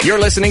You're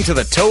listening to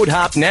the Toad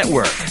Hop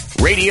Network,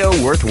 radio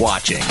worth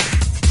watching.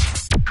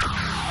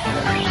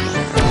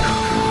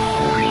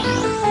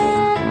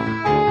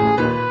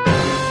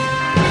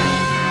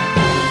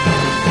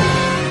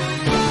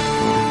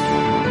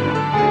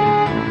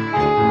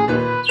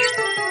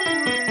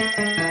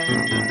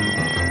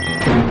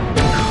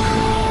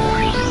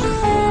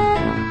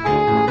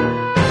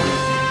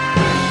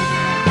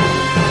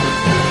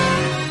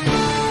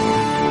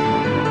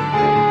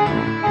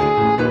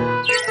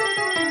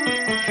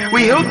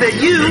 We hope that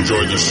you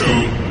enjoy the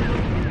show.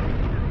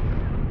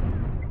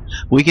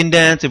 We can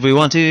dance if we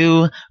want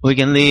to. We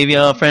can leave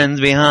your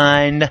friends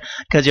behind.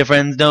 'Cause your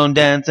friends don't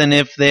dance, and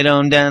if they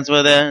don't dance,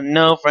 well, they're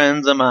no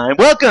friends of mine.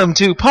 Welcome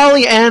to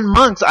Polly and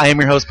Monks. I am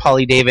your host,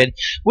 Polly David.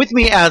 With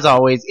me, as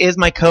always, is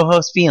my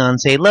co-host,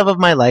 fiance, love of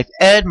my life,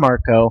 Ed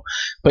Marco.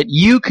 But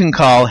you can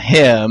call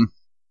him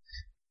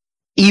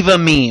Eva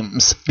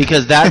Memes,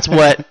 because that's how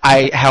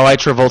I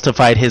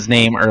Travoltified his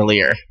name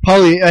earlier.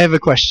 Polly, I have a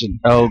question.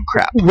 Oh,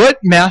 crap. What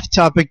math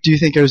topic do you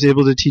think I was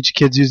able to teach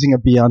kids using a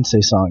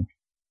Beyonce song?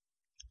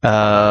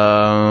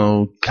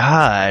 Oh,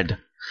 God.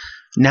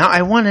 Now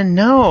I want to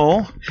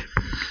know.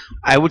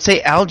 I would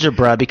say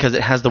algebra because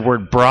it has the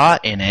word bra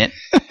in it.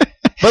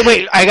 But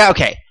wait,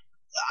 okay.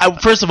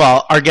 First of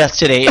all, our guest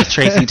today is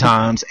Tracy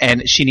Toms,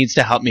 and she needs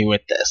to help me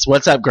with this.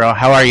 What's up, girl?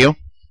 How are you?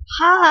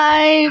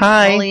 Hi,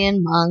 Polly and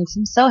Monks.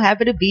 I'm so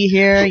happy to be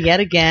here yet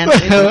again.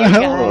 With you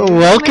guys.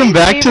 Welcome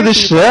back to the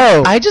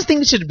show. I just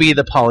think it should be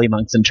the Polly,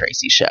 Monks, and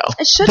Tracy show.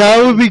 It should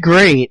That would be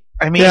great.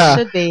 I mean, Yeah. It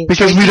should be.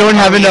 Because we don't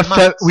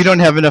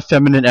have enough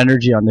feminine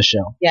energy on the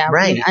show. Yeah,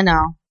 Right. I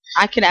know.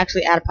 I could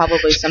actually add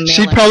probably some male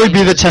She'd probably be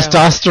the energy to show.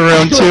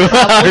 testosterone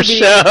to our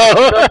show.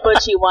 The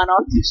butchy one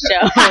on the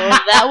show.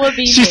 That would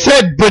be She me.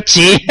 said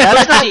butchie.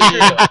 That's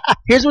not true.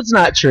 Here's what's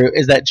not true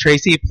is that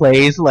Tracy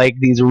plays like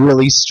these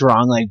really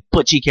strong, like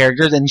butchy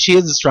characters, and she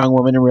is a strong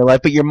woman in real life,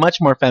 but you're much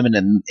more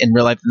feminine in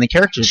real life than the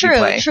characters you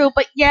play. True,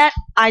 but yet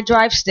I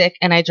drive stick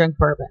and I drink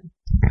bourbon.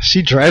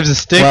 She drives a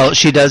stick. Well,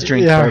 she does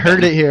drink yeah, I bourbon.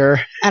 heard it here.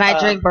 And I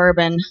drink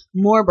bourbon,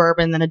 more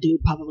bourbon than a dude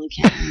probably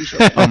can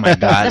usually. Oh my God,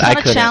 That's I not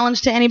a couldn't.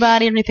 challenge to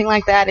anybody or anything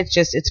like that.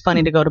 It's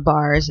funny to go to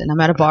bars, and I'm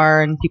at a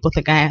bar, and people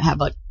think I have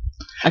like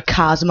a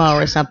Cosmo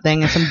or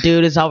something, and some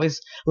dude is always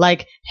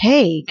like,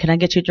 "Hey, can I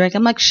get you a drink?"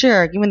 I'm like,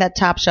 "Sure, give me that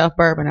top shelf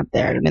bourbon up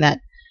there. Give me that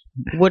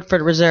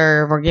Woodford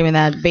Reserve, or give me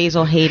that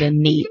Basil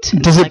Hayden Neat."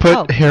 And Does I'm it like,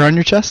 put "Oh." hair on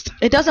your chest?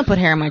 It doesn't put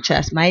hair on my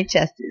chest. My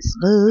chest is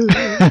smooth.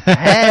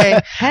 Hey.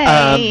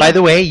 Hey. By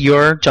the way,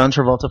 your John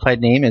Travoltified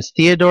name is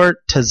Theodore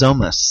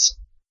Tazomas.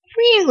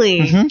 Really?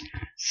 Mhm.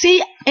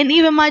 See, and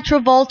even my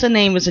Travolta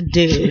name is a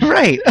dude.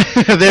 Right.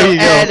 There you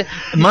go. Ed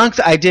Monks,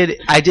 I did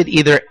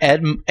either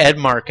Ed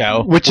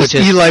Marco, Which is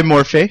Eli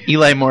Morphe.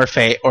 Eli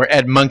Morphe, or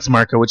Ed Monks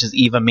Marco, which is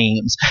Eva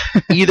Memes.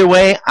 Either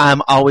way,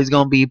 I'm always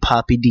gonna be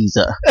Poppy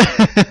Diza,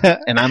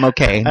 and I'm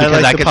okay because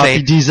like I the could Poppy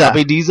say Diza.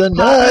 Poppy Diza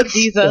nuts.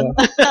 Diza.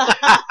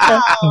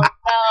 Oh,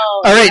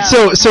 no, All right,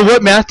 no. so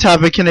what math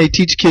topic can I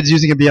teach kids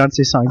using a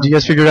Beyonce song? Do you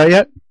guys figure it out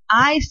yet?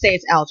 I say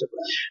it's algebra.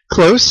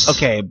 Close.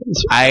 Okay,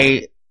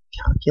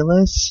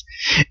 calculus.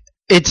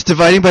 It's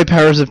dividing by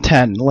powers of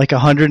 10, like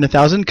 100 and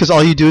 1,000, because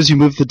all you do is you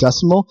move the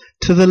decimal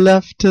to the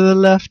left, to the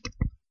left.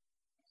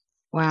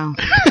 Wow.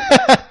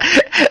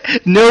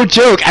 No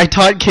joke. I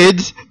taught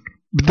kids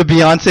the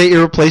Beyonce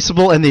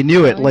Irreplaceable, and they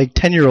knew it. Really? Like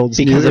 10-year-olds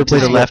knew Because of to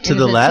the Irreplaceable. left, to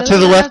the left. To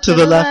the left, to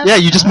the left. Yeah,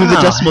 you just move the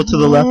Wow. decimal to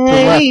the left, to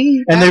the left.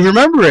 And they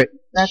remember it.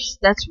 That's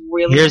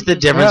really Here's the interesting.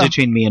 difference Yeah.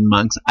 between me and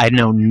Monks. I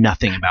know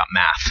nothing about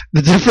math.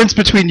 The difference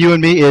between you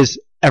and me is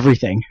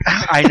everything.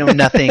 I know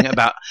nothing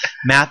about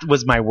math.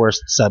 Was my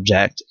worst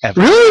subject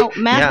ever. Really? So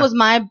math Yeah. was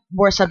my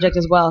worst subject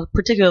as well,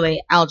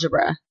 particularly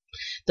algebra.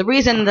 The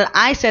reason that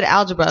I said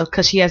algebra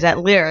because she has that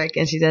lyric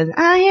and she says,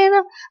 "I ain't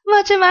know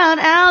much about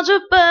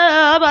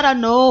algebra, but I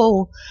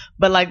know."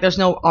 But like, there's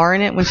no R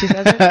in it when she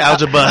says it.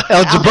 Algebra.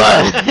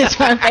 Algebra. It's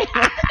my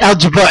favorite.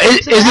 Algebra.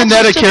 So Isn't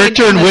that a actually should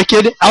character be in an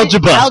Wicked?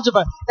 Algebra.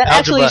 Algebra. That Algebra.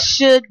 actually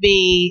should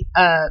be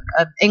an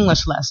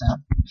English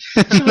lesson. She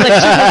was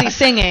like too busy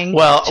singing.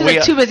 Well, she was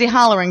like too busy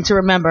hollering to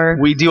remember.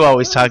 We do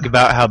always talk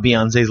about how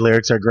Beyonce's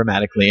lyrics are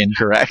grammatically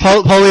incorrect.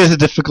 Polly has a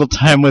difficult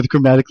time with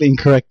grammatically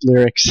incorrect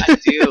lyrics. I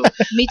do.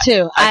 Me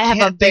too. I I have a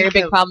can't very think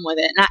big of- problem with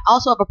it. And I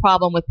also have a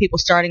problem with people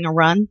starting a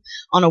run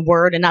on a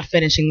word and not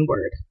finishing the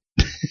word.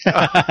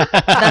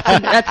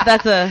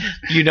 That's a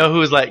You know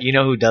who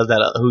does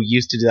that? Who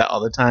used to do that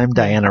all the time?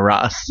 Diana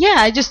Ross.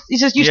 yeah. It's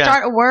just you Yeah.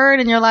 start a word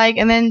and you're like,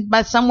 and then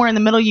by somewhere in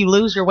the middle you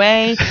lose your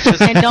way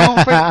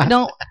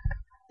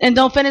and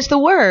don't finish the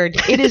word.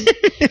 It is,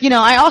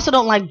 I also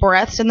don't like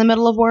breaths in the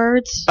middle of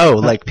words. Oh,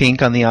 like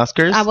Pink on the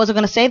Oscars. I wasn't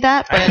gonna say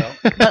that,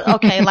 but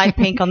okay, like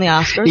Pink on the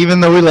Oscars. Even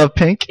though we love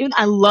Pink. Even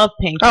I love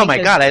Pink. Oh Pink my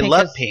is- God, I Pink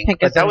love is- Pink, is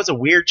but that a- was a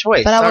weird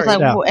choice. But I was Sorry.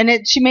 like, Yeah.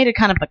 and she made it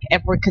kind of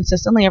like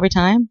consistently every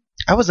time.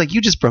 I was like,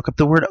 you just broke up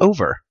the word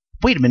over.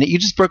 Wait a minute, you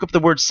just broke up the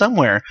word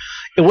somewhere.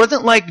 It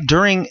wasn't like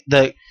during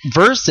the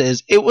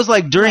verses. It was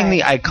like during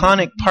the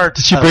iconic parts.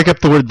 Did she break up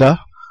the word the?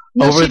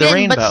 No, Over she the didn't,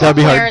 rainbow. But That'd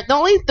be somewhere,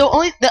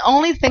 the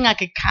only thing I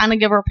could kind of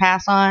give her a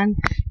pass on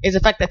is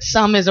the fact that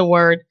some is a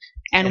word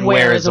and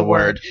where is a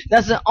word.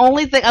 That's the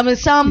only thing. I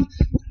mean,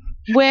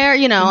 where,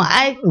 you know,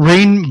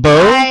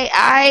 Rainbow?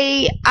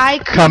 I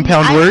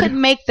Compound word? I could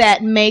make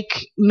that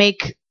make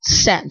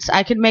sense.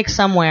 I could make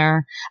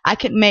somewhere. I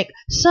could make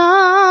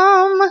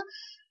some.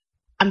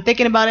 I'm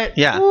thinking about it.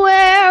 Yeah.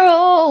 Where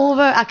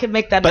over. I could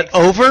make that. But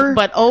over?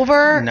 But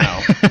over? No.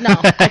 No.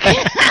 I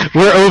can't.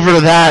 We're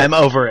over that. I'm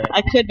over it.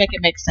 I could make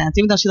it make sense,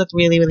 even though she looked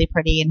really, really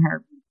pretty in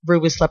her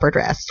ruby slipper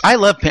dress. I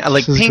love Pink.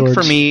 Like, This is Pink for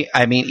gorgeous. me,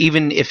 I mean,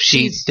 even if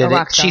she She's did a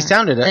rock it, she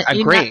star. sounded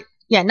You're great.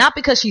 Not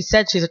because she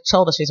said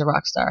told us she's a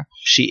rock star,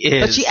 She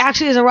is. but she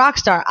actually is a rock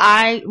star.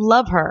 I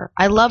love her.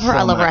 I love her. So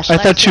I love her. much. I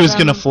thought she was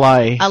going to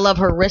fly. I love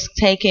her risk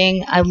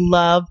taking. I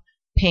love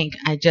Pink.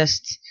 I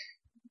just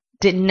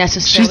didn't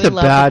necessarily She's the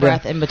love bad the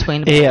breath in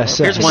between. ASF.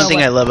 Here's You one know thing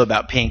what? I love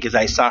about Pink is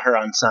I saw her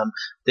on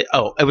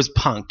it was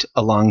Punk'd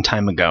a long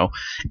time ago,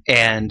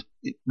 and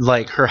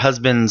like her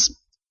husband's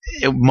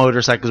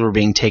motorcycles were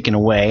being taken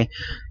away,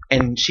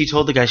 and she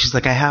told the guy, she's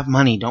like, I have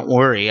money, don't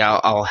worry,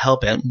 I'll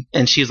help him.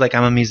 And she's like,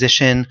 I'm a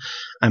musician,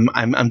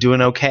 I'm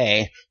doing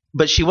okay.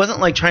 But she wasn't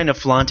like trying to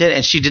flaunt it,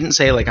 and she didn't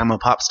say like I'm a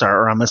pop star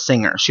or I'm a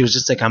singer. She was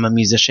just like, I'm a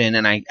musician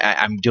and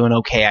I'm doing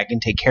okay. I can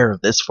take care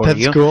of this for That's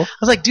you. cool. I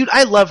was like, dude,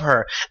 I love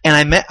her.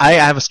 And I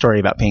have a story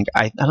about Pink.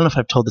 I don't know if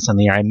I've told this on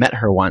the air. I met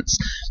her once,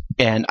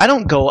 and I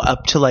don't go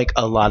up to like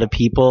a lot of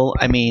people.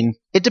 I mean,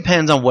 it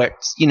depends on what,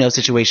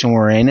 situation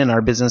we're in. In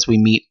our business, we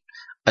meet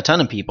a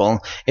ton of people.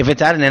 If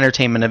it's at an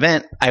entertainment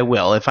event, I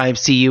will. If I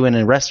see you in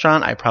a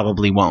restaurant, I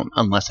probably won't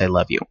unless I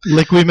love you.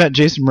 Like we met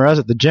Jason Mraz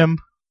at the gym.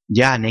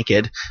 Yeah,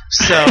 naked.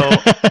 So,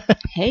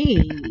 Hey,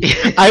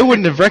 I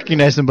wouldn't have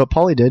recognized him, but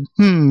Polly did.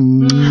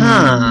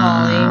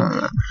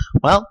 huh.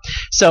 Well,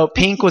 so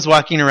Pink was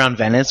walking around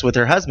Venice with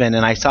her husband,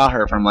 and I saw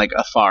her from like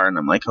afar, and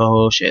I'm like,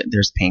 oh shit,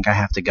 there's Pink. I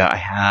have to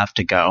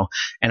go.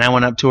 And I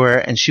went up to her,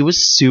 and she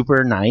was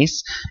super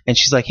nice, and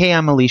she's like, hey,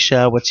 I'm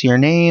Alicia. What's your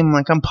name? I'm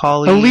like, I'm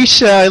Polly.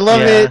 Alicia, I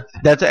love it.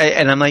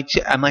 And I'm like,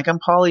 I'm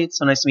Polly. It's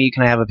so nice to meet you.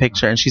 Can I have a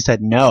picture? And she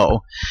said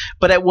no,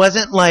 but it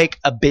wasn't like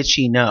a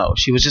bitchy no.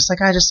 She was just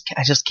like, I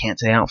just can't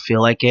today. I don't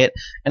feel like it.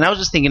 And I was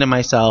just thinking to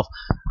myself,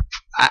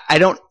 I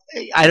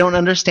don't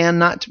understand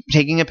not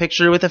taking a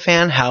picture with a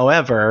fan.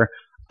 However,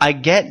 I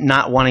get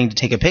not wanting to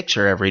take a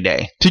picture every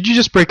day. Did you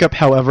just break up,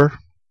 however?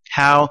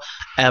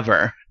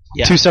 However,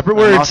 yeah. Two separate I'm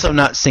words. also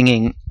not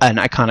singing an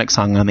iconic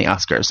song on the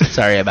Oscars.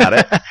 Sorry about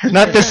it.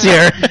 Not this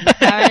year.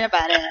 sorry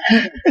about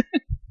it.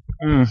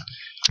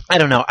 I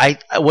don't know.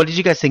 What did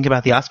you guys think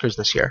about the Oscars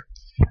this year?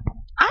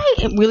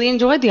 I really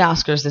enjoyed the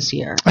Oscars this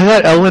year. I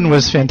thought Ellen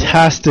was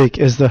fantastic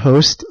as the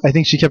host. I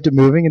think she kept it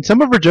moving, and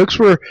some of her jokes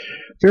were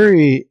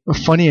very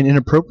funny and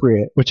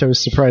inappropriate, which I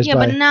was surprised Yeah,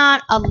 by. but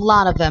not a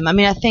lot of them. I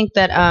mean, I think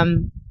that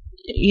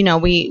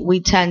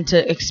we tend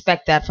to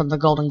expect that from the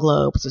Golden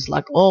Globes. It's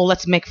like, oh,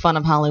 let's make fun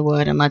of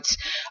Hollywood, and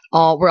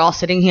we're all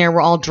sitting here,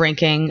 we're all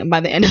drinking, and by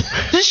the end of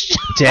the show,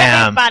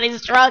 Damn.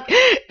 everybody's drunk,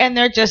 and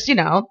they're just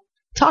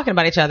talking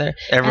about each other.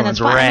 Everyone's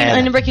and that's fine. red.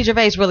 And Ricky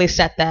Gervais really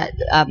set that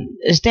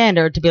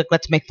standard to be like,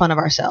 let's make fun of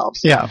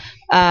ourselves. Yeah.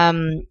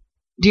 And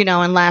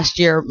last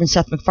year when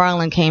Seth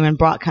MacFarlane came and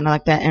brought kind of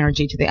like that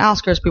energy to the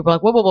Oscars, people were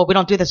like, whoa, we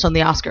don't do this on the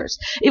Oscars.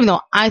 Even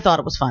though I thought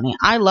it was funny.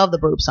 I loved the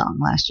boob song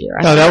last year.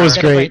 I Oh, that thought was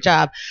they did a great. great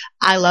job.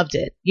 I loved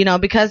it.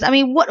 Because, I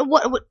mean, what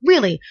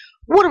really,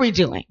 what are we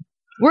doing?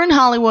 We're in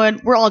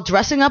Hollywood. We're all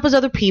dressing up as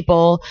other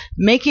people,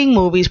 making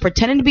movies,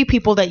 pretending to be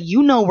people that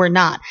we're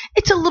not.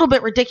 It's a little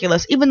bit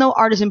ridiculous, even though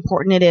art is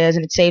important. It is,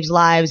 and it saves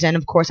lives. And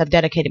of course, I've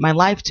dedicated my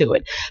life to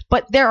it.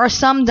 But there are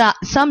some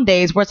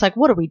days where it's like,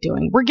 what are we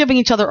doing? We're giving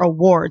each other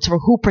awards for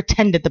who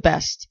pretended the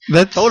best.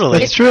 That's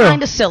Totally. It's true.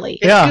 kind of silly.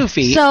 It's Yeah.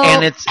 goofy, So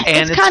and it's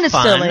kind of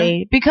fun.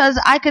 silly because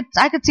I could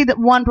see that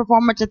one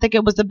performer to think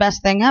it was the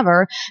best thing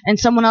ever, and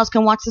someone else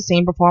can watch the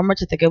same performer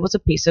to think it was a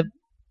piece of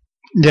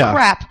Yeah.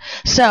 crap.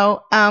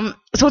 So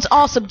it's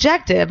all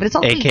subjective, and it's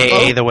all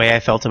AKA the way I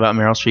felt about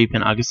Meryl Streep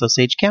in August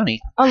Osage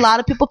County. a lot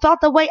of people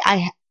thought that way.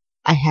 I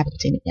haven't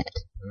seen it yet,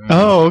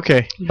 Oh,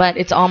 okay. but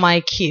it's on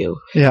my queue.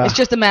 Yeah. It's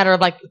just a matter of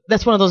like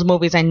that's one of those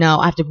movies I know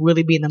I have to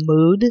really be in the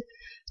mood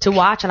to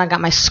watch, and I got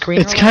my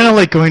screener. It's kind of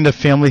like going to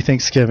family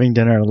Thanksgiving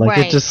dinner. Like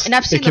right. it just and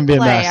I've seen it can the be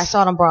a play. I mess.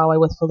 saw it on Broadway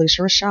with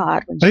Felicia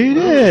Rashad. When Oh, you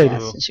did?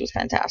 Yes, and she was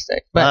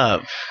fantastic. But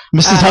Love.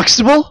 Mrs.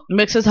 Huxtable?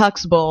 Mrs.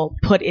 Huxtable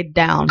put it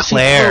down. She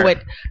Claire. flew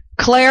it.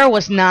 Claire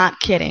was not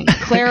kidding.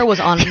 Claire was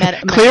on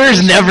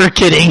Claire's never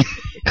kidding.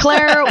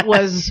 Claire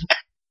was.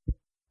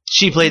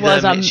 She played the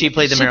Meryl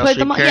Streep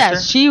character.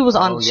 Yes, she was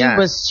on. Oh, she yes.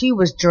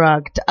 was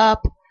drugged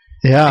up,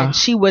 Yeah. and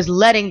she was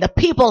letting the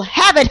people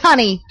have it,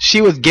 honey. She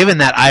was given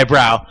that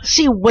eyebrow.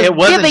 She was. It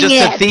wasn't giving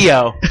just it. to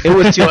Theo. It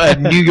was to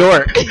New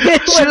York.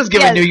 She was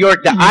giving yes. New York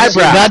the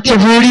eyebrow. Not to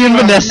Rudy and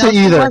Vanessa no, she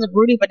either. wasn't.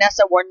 Rudy and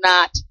Vanessa were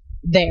not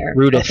there.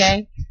 Rudith.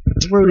 Okay.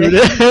 Rudith.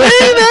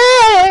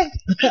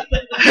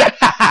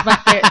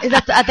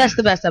 That's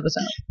the best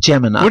episode.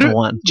 Gemini What do-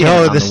 one. No,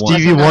 Gemini the one.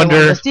 Stevie Another one.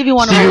 Wonder. The Stevie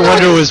Wonder. Stevie one.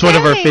 Wonder was one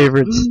of our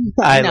favorites.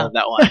 I No. love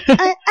that one.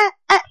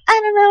 I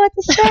don't know what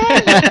to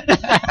say.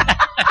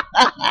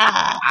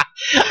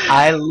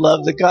 I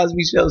love the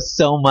Cosby Show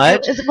so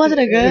much. Wasn't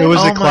it good? It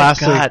was a my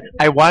classic. God.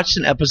 I watched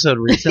an episode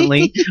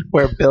recently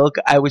where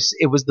it was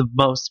the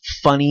most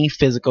funny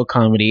physical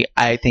comedy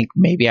I think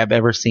maybe I've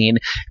ever seen.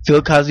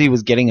 Bill Cosby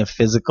was getting a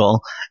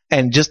physical,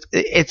 and just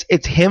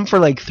it's him for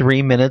like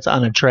 3 minutes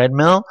on a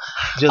treadmill,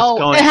 just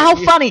going. And how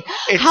funny!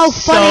 It's How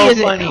funny so is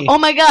it? funny. Oh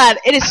my God,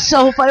 it is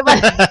so funny. But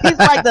he's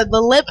like the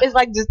lip is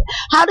like just.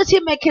 How does he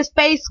make his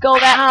face go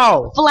that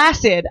How?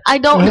 flaccid? I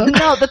don't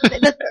know. The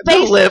The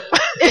face lip.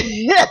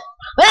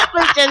 that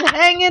was just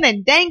hanging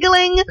and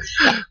dangling.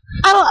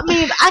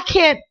 I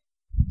can't.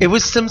 It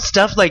was some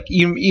stuff like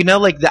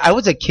I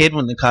was a kid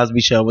when the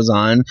Cosby Show was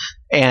on,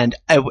 and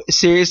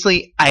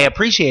seriously, I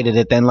appreciated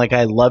it then. Like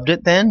I loved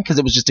it then because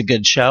it was just a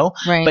good show.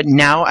 Right. But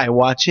now I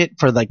watch it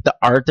for like the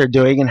art they're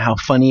doing and how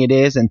funny it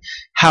is and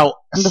how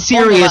And the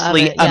formula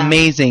seriously of it, yeah.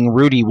 amazing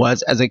Rudy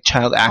was as a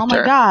child actor. Oh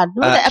my God!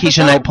 Remember the Keisha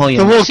episode? Knight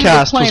Pulliam. The whole She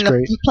cast was playing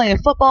great. playing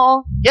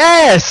football.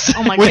 Yes.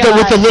 Oh my With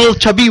God! the little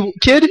chubby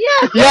kid?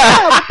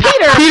 Yeah,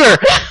 Peter. Peter.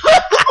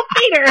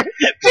 Peter.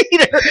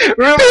 Peter.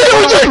 Remember Peter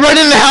was just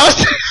running the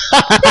house.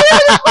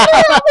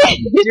 Do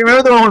you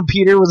remember the one when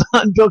Peter was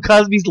on Bill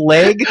Cosby's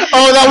leg?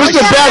 Oh, that was the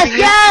best.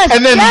 Yes,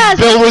 And then yes.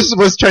 Bill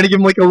was trying to give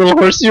him like a little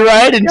horsey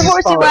ride and The just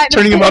horsey ride,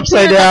 turning him Peter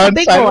upside was down. a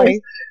big sideways.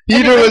 boy.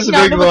 Peter was a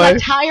big It boy. was like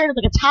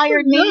a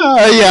tired knee.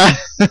 Yeah.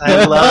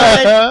 I love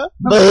it.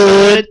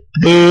 Bud.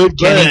 Bud.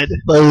 Kenny.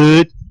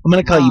 Bud. I'm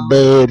going to call you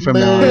Bud from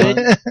now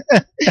on.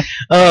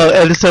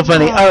 Oh, it is so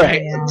funny. Oh, All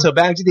right. yeah. So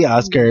back to the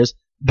Oscars.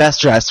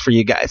 Best dress for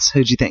you guys.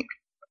 Who'd you think?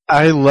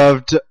 I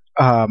loved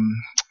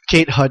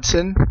Kate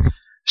Hudson.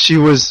 She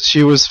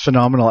was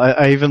phenomenal.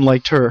 I even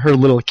liked her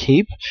little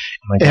cape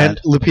Oh my and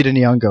Lupita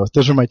Nyong'o.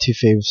 Those were my two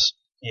faves.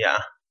 Yeah.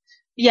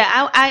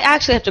 Yeah, I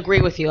actually have to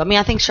agree with you. I mean,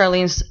 I think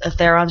Charlize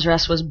Theron's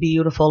dress was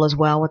beautiful as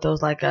well with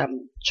those like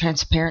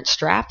transparent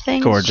strap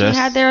things Gorgeous. she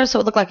had there. So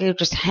it looked like it was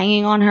just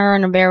hanging on her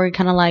in a very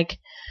kind of like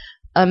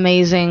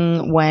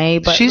amazing way.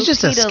 But She's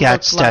just a Lupita looked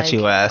like-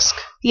 statuesque.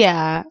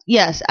 Yeah,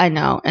 yes, I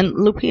know. And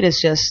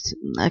Lupita's just,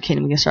 I can't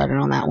even get started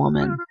on that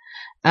woman.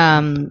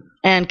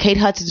 And Kate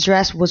Hudson's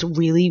dress was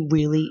really,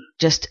 really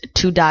just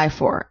to die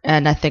for.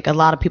 And I think a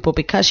lot of people,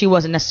 because she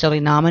wasn't necessarily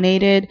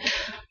nominated,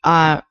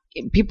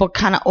 people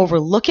kind of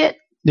overlook it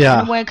in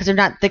Yeah. a way because they're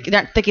not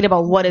thinking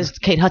about what is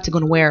Kate Hudson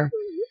going to wear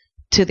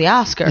to the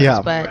Oscars.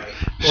 Yeah. But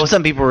Well,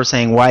 some people were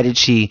saying, why did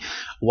she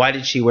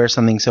wear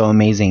something so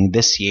amazing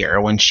this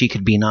year when she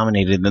could be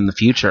nominated in the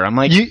future? I'm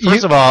like,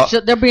 first of all,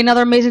 should there be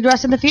another amazing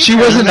dress in the future? She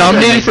wasn't Another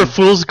nominated for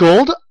Fool's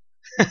Gold?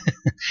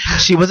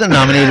 she wasn't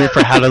nominated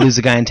for How to Lose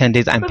a Guy in 10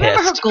 Days. I'm Remember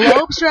pissed. her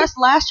Globes dress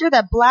last year?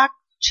 That black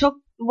choke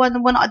when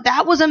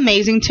that was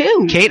amazing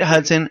too. Kate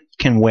Hudson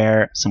can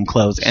wear some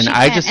clothes, and She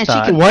I can, just and she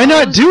thought, can- Why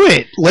not do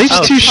it? Life's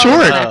Oh, too pose.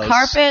 short. On that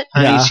carpet.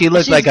 honey, Yeah. she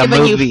looked She's like a giving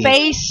movie. you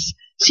face.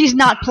 She's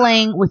not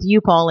playing with you,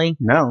 Paulie.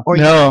 No. Or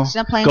No. you. She's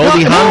not playing.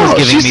 Goldie No, Hawn was no,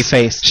 giving she's- me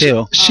face,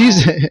 too.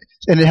 She's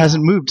and it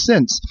hasn't moved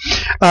since.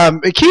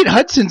 Kate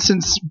Hudson,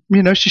 since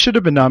she should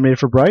have been nominated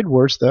for Bride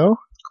Wars, though.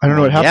 I don't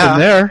know what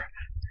happened there.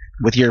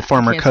 With your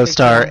former Can't speak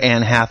co-star, to her.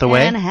 Anne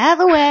Hathaway. Anne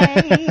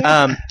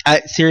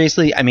Hathaway.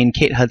 Seriously, I mean,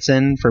 Kate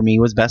Hudson for me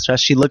was best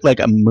dressed. She looked like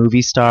a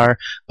movie star,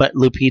 but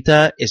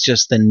Lupita is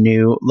just the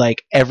new,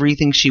 like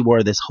everything she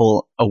wore this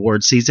whole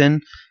award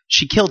season,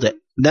 she killed it.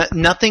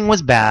 Nothing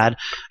was bad.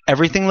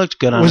 Everything looked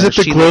good on Was her. it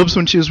the She Globes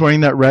when she was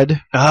wearing that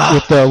red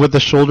looked, with the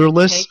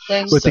shoulderless? Cake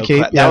thing. with the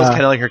cape? That was Yeah.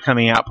 kind of like her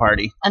coming out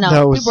party. I know.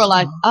 that was- People are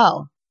like,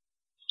 oh,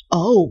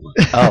 Oh,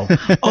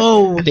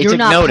 They you're took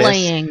not notice.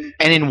 playing.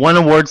 and in one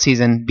award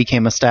season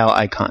became a style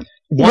icon.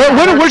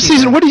 What award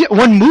season?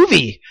 One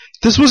movie.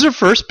 This was her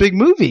first big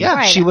movie. Yeah,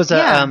 Right, she was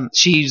yeah.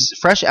 she's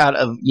fresh out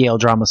of Yale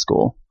Drama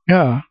School.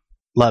 Yeah.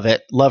 Love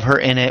it. Love her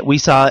in it. We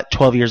saw it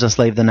 12 Years a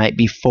Slave the night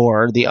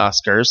before the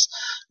Oscars.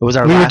 It was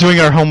our We were last, doing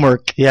our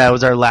homework. yeah, it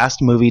was our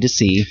last movie to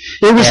see.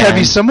 It was And-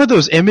 heavy. Some of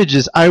those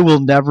images I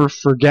will never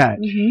forget.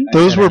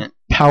 Those were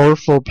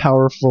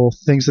powerful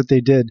things that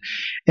they did,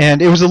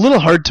 and it was a little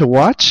hard to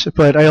watch.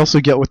 But I also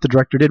get what the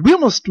director did. We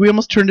almost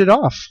turned it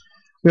off.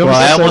 Well,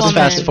 I started- almost Woman.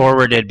 fast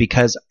forwarded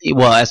because,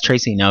 well, as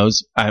Tracy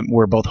knows,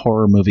 we're both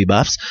horror movie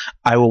buffs.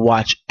 I will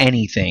watch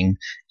anything,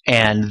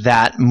 and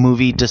that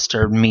movie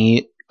disturbed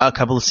me. A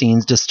couple of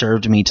scenes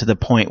disturbed me to the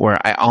point where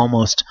I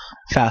almost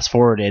fast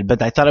forwarded, but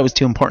I thought it was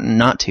too important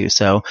not to.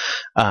 So,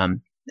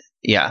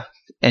 yeah.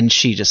 And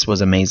she just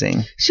was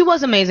amazing. She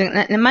was amazing.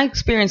 In my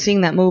experience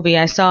seeing that movie,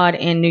 I saw it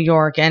in New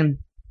York, and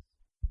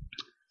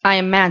I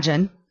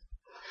imagine,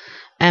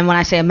 and when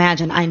I say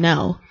imagine, I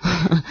know,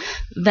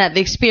 that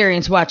the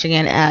experience watching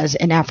it as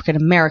an African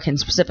American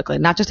specifically,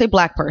 not just a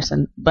black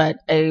person, but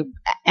an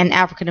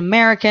African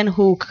American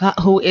who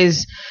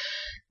is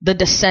the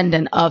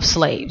descendant of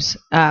slaves,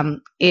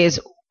 is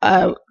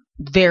a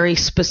very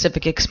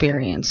specific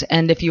experience.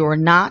 And if you are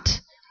not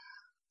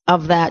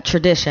of that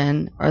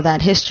tradition or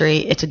that history,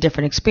 it's a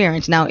different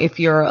experience. Now, if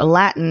you're a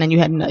Latin and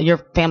your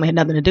family had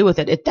nothing to do with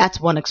it, that's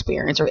one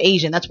experience, or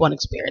Asian, that's one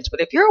experience.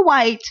 But if you're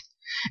white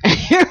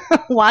and you're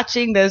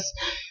watching this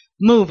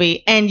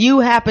movie and you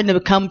happen to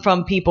come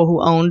from people who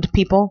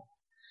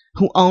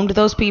owned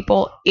those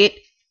people, it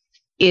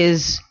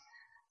is,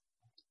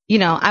 you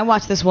know, I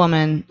watched this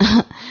woman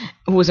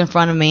who was in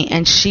front of me,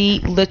 and she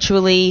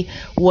literally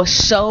was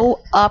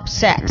so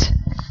upset.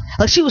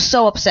 Like, she was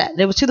so upset.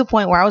 It was to the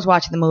point where I was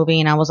watching the movie,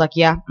 and I was like,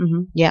 yeah,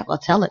 well,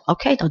 tell it.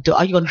 Okay,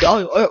 are you going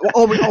to,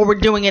 or we're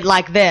doing it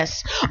like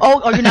this.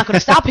 Oh, or you're not going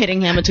to stop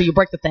hitting him until you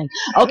break the thing.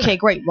 Okay,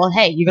 great. Well,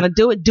 hey, you're going to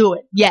do it? Do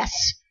it. Yes,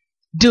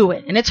 do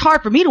it. And it's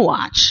hard for me to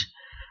watch.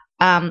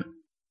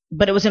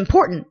 But it was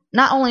important.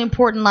 Not only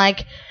important,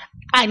 like,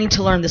 I need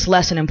to learn this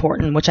lesson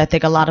important, which I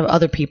think a lot of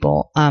other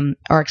people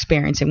are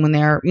experiencing when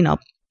they're, you know,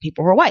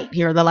 people who are white.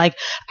 Here they're like,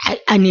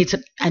 I need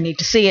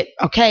to see it.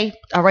 Okay,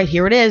 all right,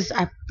 here it is.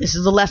 This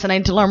is the lesson I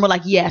need to learn. We're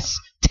like, yes,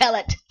 tell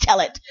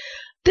it.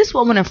 This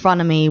woman in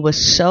front of me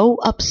was so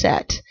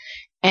upset,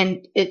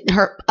 and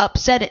her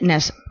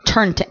upsetness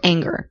turned to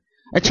anger.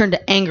 It turned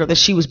to anger that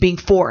she was being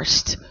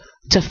forced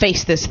to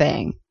face this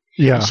thing.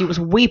 Yeah. And she was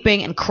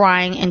weeping and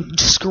crying and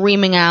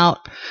screaming out.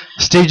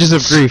 Stages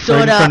of grief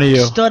right in front of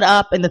you. Stood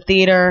up in the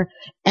theater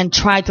and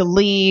tried to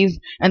leave,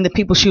 and the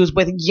people she was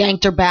with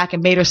yanked her back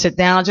and made her sit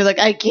down. She's like,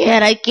 I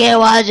can't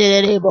watch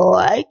it anymore.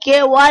 I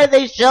can't. Why do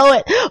they show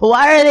it?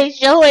 Why are they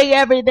showing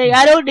everything?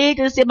 I don't need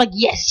to see it. I'm like,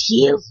 yes,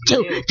 you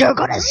do. You're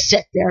going to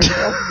sit there and you're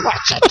going to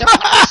watch it. You're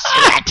going to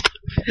sit.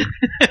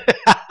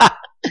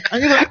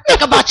 And you're going to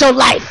think about your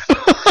life.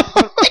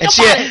 And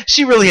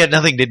she really had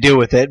nothing to do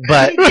with it,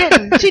 but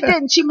She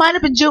didn't. She might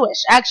have been Jewish,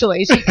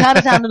 actually. She kind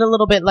of sounded a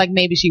little bit like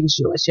maybe she was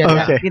Jewish.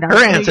 Okay. You know,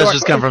 her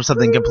ancestors come from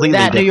something completely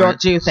that different. New York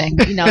Jew thing.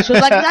 You know, she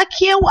was like, I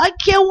can't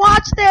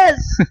watch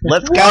this.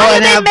 Let's go Why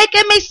and are they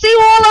making me see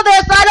all of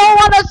this? I don't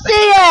want to see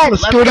it.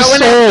 Let's go to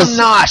and have some Souls.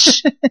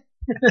 nosh.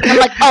 I'm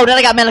like, oh, then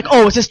I got mad. Like,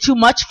 oh, is this too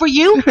much for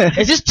you?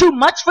 Is this too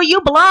much for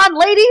you, blonde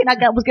lady? And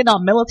I was getting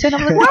all militant.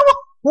 I'm like,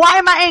 why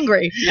am I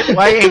angry?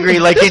 Why angry?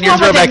 Like in your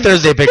Throwback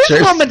Thursday pictures.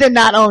 This woman did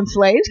not own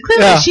slaves.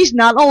 Clearly, she's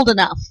not old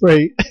enough.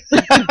 Right.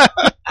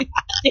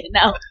 You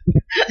know,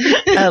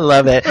 I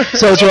love it.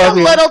 So she's 12 a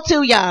years. little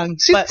too young.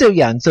 She's too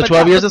young. So but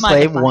 12 that Years a was my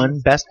Slave defiance. won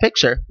Best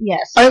Picture.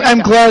 Yes, I'm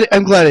glad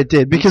it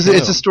did, because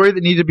it's a story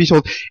that needed to be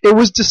told. It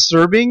was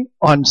disturbing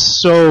on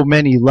so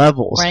many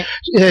levels. Right.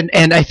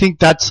 And I think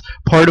that's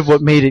part of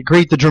what made it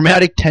great. The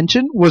dramatic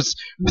tension was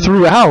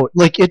throughout.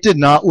 Like, it did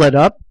not let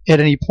up at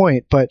any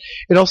point, but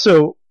it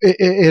also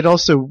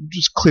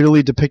just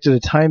clearly depicted a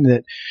time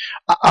that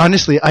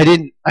honestly I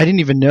didn't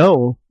even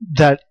know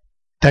that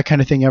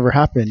kind of thing ever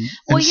happened.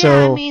 Well, and yeah,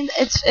 so, I mean,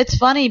 it's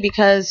funny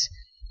because,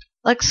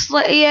 like,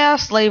 slavery,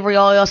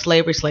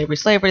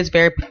 slavery is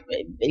very,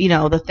 you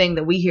know, the thing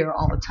that we hear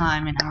all the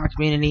time in our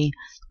community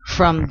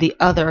from the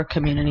other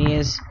community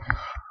is,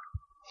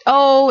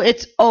 oh,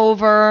 it's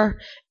over.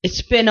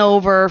 It's been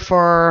over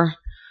for,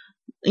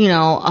 you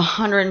know,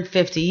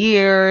 150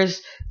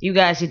 years. You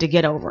guys need to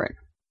get over it.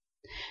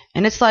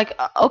 And it's like,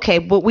 okay,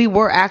 but we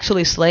were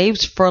actually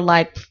slaves for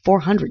like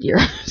 400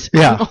 years.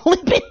 Yeah. We've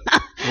only been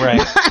not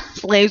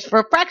slaves for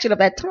a fraction of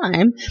that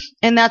time,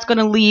 and that's going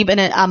to leave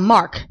a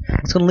mark.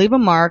 It's going to leave a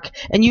mark,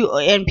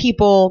 and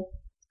people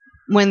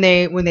when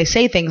they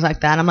say things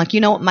like that, I'm like,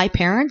 you know what, my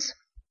parents'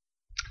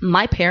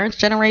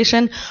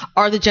 generation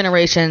are the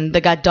generation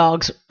that got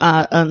dogs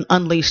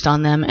unleashed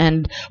on them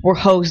and were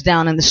hosed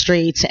down in the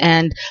streets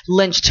and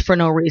lynched for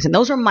no reason.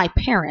 Those are my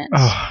parents.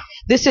 oh,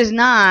 This is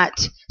not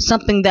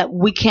something that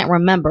we can't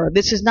remember.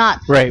 This is not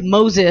Right.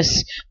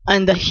 Moses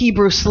and the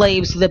Hebrew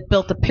slaves that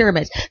built the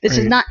pyramids. This is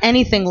Right. not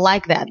anything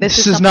like that. this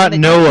is something not that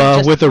you can Noah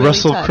just with a really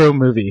Russell touch. Crowe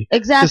movie.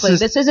 Exactly. This is-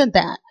 This isn't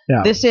that.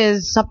 Yeah. This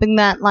is something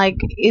that, like,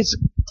 is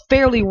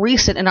fairly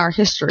recent in our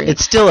history. It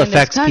still in this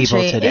affects people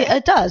country. today.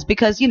 It does,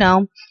 because, you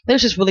know,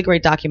 there's this really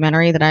great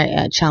documentary that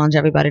I challenge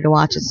everybody to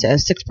watch. It's a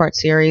 6-part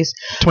series.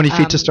 20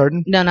 Feet to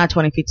Stardom. No, not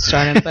 20 Feet to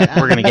Stardom, but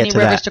We're gonna get Many to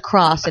Rivers that. to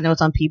Cross, and it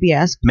was on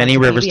PBS. Many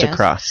Rivers to PBS.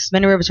 Cross.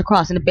 Many Rivers to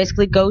Cross, and it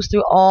basically goes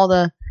through all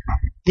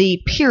the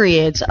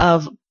periods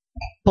of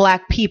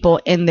black people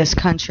in this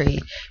country,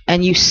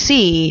 and you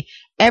see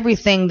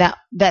everything that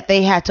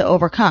they had to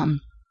overcome,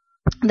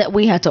 that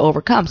we had to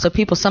overcome. So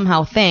people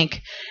somehow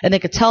think, and they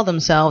could tell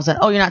themselves that,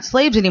 oh, you're not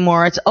slaves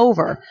anymore, it's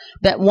over.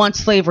 That once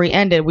slavery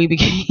ended, we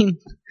became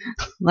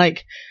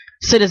like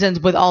citizens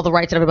with all the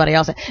rights that everybody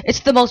else had. It's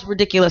the most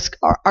ridiculous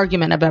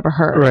argument I've ever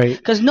heard. Right.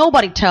 Because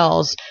nobody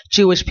tells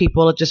Jewish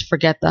people to just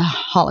forget the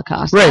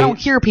Holocaust. Right. I don't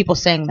hear people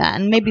saying that.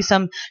 And maybe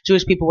some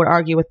Jewish people would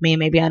argue with me.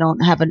 Maybe I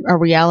don't have a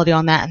reality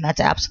on that, and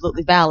that's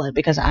absolutely valid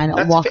because I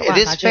don't walk around.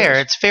 It is not fair.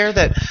 Jewish.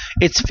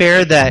 It's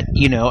fair that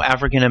you know,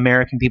 African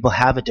American people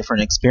have a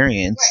different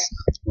experience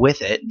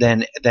with it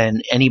than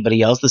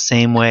anybody else. The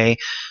same way,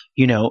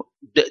 you know,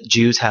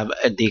 Jews have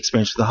the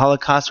experience with the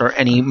Holocaust, or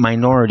any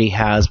minority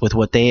has with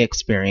what they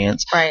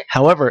experience. Right.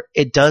 However,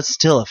 it does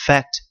still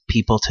affect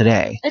people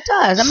today. It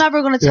does. I'm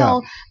never going to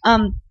tell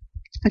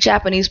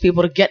Japanese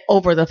people to get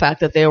over the fact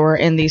that they were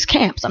in these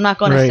camps. I'm not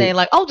going to Right. say,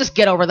 like, oh, just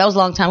get over it. That was a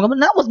long time ago. But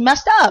that was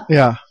messed up.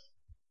 Yeah.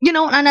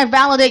 and I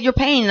validate your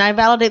pain, and I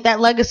validate that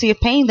legacy of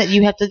pain that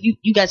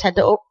you guys had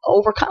to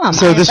overcome.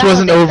 So this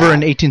wasn't over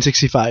in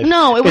 1865.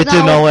 No, it was. It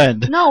didn't all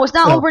end. No, it's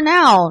not over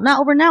now. Not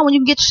over now. When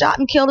you get shot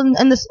and killed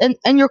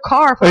in your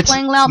car for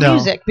playing loud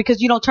music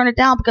because you don't turn it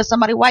down because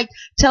somebody white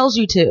tells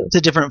you to. It's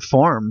a different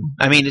form.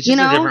 I mean, it's just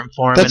a different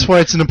form. That's why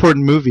it's an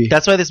important movie.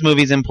 That's why this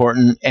movie is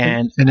important,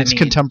 and it's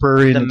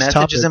contemporary. The in its message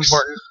topics. is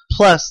important.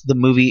 Plus, the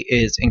movie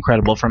is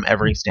incredible from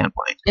every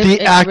standpoint.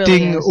 The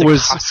acting really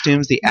the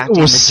costumes, the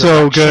acting was the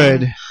so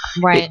good.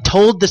 Right. It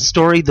told the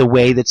story the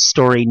way that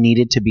story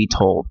needed to be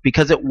told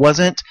because it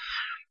wasn't.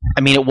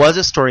 I mean, it was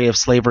a story of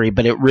slavery,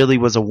 but it really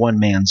was a one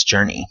man's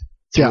journey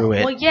through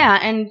it. Well, yeah,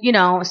 and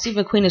Steve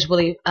McQueen is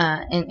really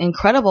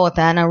incredible at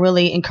that, and I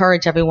really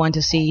encourage everyone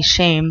to see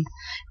Shame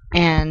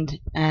and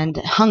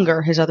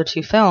Hunger, his other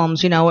two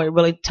films. It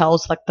really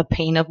tells like the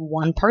pain of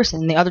one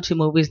person. In the other two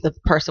movies, the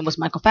person was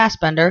Michael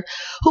Fassbender,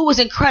 who was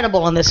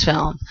incredible in this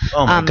film.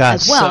 Oh my God,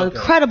 as well, so good.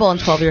 incredible in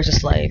 12 Years a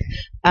Slave.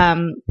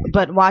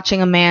 But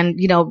watching a man,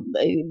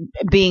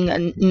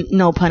 being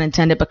no pun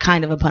intended, but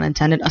kind of a pun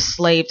intended, a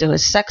slave to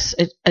his sex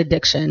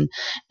addiction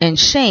and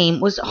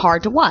shame was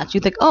hard to watch. You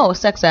think, oh, a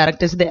sex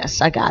addict is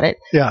this. I got it.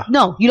 Yeah.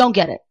 No, you don't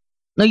get it.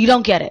 No, you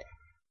don't get it.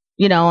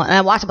 And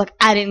I watched it like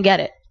I didn't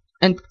get it.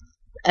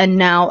 And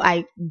now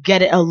I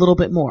get it a little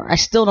bit more. I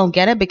still don't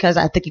get it because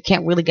I think you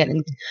can't really get it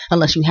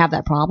unless you have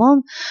that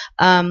problem.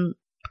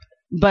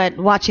 But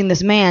watching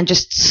this man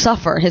just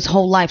suffer, his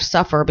whole life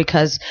suffer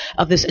because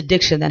of this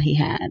addiction that he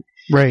had.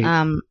 Right.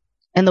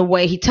 And the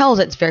way he tells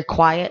it, it's very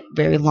quiet,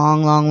 very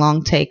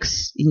long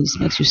takes. It just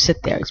makes you sit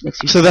there. It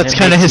makes you. So that's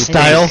kind of his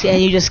style.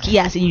 And you just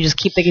keep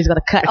thinking he's gonna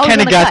cut. I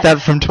kind of got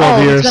that from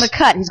 12 years. He's gonna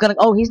cut.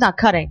 He's not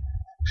cutting.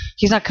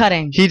 He's not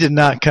cutting. He did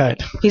not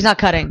cut. He's not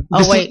cutting.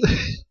 Oh wait.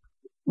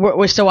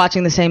 We're still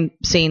watching the same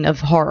scene of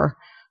horrific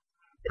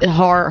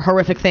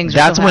things.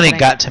 That's when it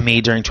got to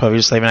me during 12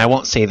 Years a Slave, and I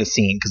won't say the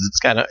scene because it's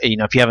got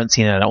if you haven't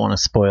seen it, I don't want to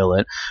spoil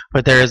it.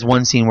 But there is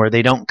one scene where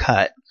they don't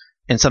cut,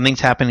 and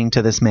something's happening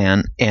to this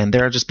man, and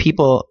there are just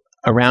people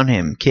around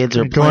him. Kids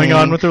are going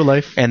on with their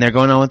life, and they're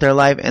going on with their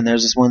life. And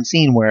there's this one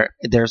scene where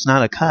there's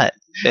not a cut.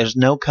 There's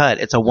no cut.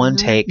 It's a one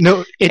take.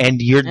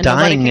 And you're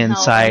dying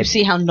inside. You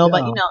see how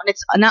nobody, and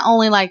it's not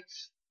only like.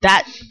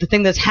 The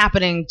thing that's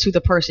happening to the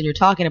person you're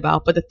talking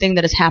about, but the thing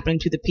that is happening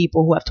to the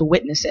people who have to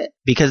witness it.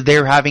 Because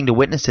they're having to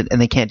witness it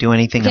and they can't do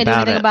anything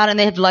about it. And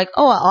they have to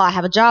I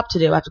have a job to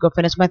do. I have to go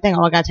finish my thing.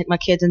 I got to take my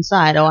kids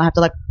inside. I have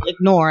to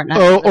ignore it.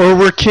 Or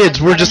we're kids.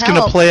 We're just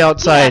going to play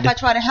outside. Yeah, if I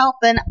try to help,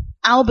 then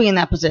I'll be in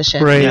that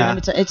position. Right. Yeah.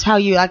 It's how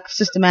you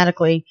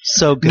systematically.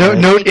 So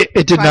good. No,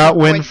 it did not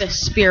win. The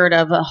spirit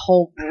of a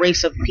whole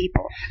race of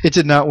people. It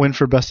did not win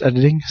for best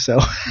editing. So.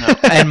 No.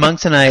 And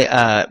Monks and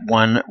I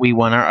won. We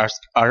won our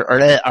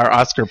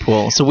Oscar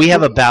pool. So we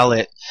have a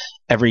ballot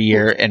every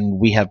year, and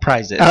we have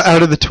prizes.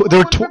 Out of the there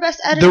were for best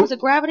editing, was it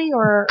Gravity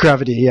or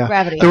Gravity? Yeah,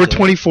 Gravity. There were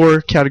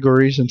 24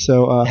 categories, and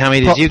so how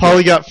many did you?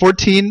 Polly got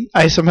 14.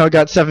 I somehow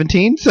got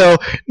 17. So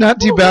not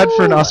too bad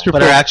for an Oscar.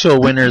 But our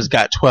actual winners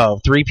got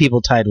 12. 3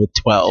 people tied with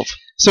 12.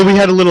 So we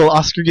had a little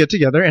Oscar get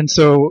together, and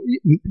so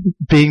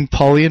being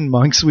Polly and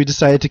Monks, we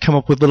decided to come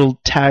up with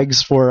little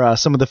tags for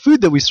some of the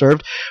food that we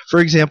served. For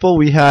example,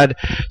 we had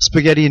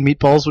spaghetti and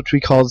meatballs, which we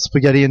called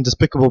spaghetti and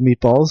despicable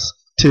meatballs.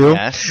 Too.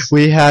 Yes.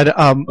 We had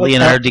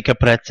Leonardo Di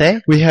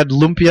Caprese. We had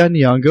lumpia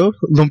nyong'o.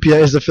 Lumpia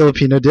is a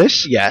Filipino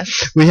dish.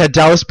 Yes. We had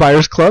Dallas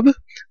Buyers Club,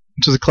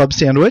 which was a club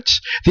sandwich.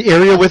 The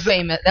area with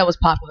famous that was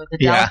popular. The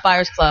Dallas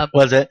Buyers Club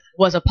was a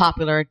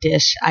popular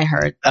dish. I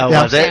heard. Oh,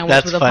 was it?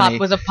 That's funny.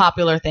 Was a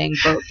popular thing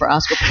for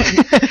Oscar.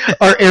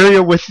 Our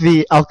area with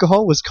the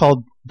alcohol was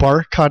called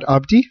Bar Kod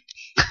Abdi.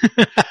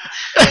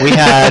 We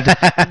had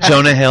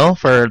Jonah Hill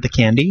for the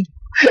candy.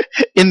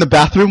 In the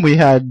bathroom, we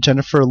had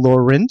Jennifer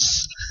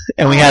Lawrence.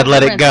 And we had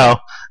Let It Go.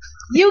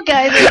 You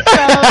guys are so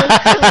clever.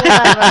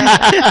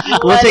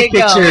 We'll take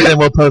pictures and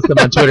we'll post them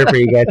on Twitter for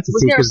you guys to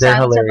see because they're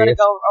hilarious. Let It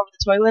Go over the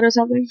toilet or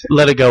something?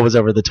 Let It Go was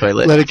over the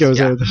toilet. Let It Go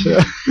was over the show.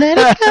 Let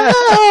It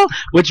Go.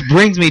 Which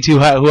brings me to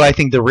who I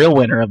think the real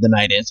winner of the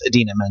night is,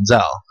 Idina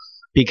Menzel.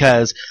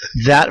 Because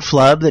that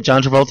flub that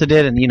John Travolta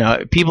did, and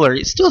people are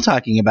still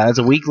talking about it, it's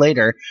a week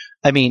later.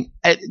 I mean,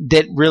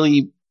 that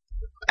really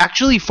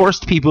actually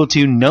forced people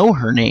to know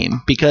her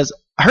name because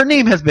her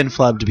name has been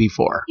flubbed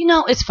before.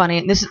 It's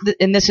funny. This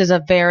is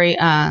a very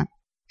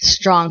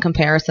strong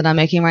comparison I'm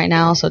making right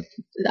now, so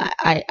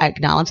I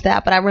acknowledge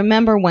that. But I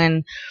remember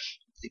when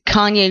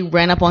Kanye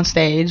ran up on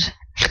stage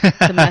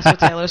to mess with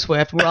Taylor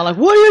Swift. We're all like,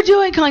 "What are you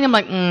doing, Kanye?" I'm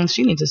like,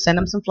 she needs to send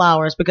him some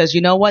flowers because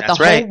you know what? That's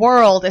the whole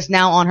world is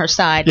now on her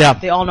side. Yeah.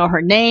 They all know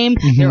her name.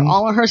 Mm-hmm. They're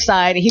all on her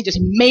side, and he just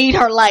made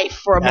her life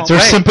for a moment. They're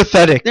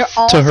sympathetic. They're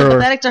all to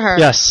sympathetic to her.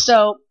 Yes.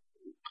 So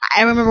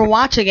I remember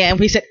watching it, and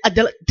we said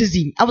Adele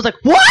Dazeem. I was like,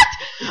 "What?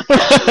 No,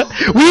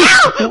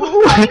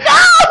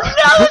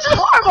 it's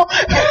horrible."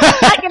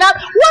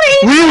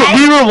 We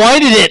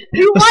rewinded it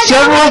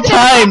several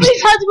times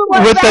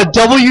with the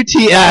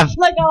WTF.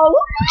 Like,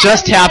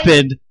 just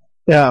happened.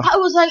 Yeah. I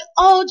was like,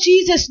 oh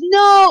Jesus,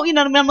 no! You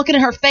know what I mean? I'm looking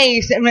at her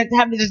face and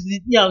having to just,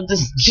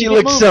 just. She keep it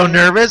looked so moving.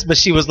 nervous, but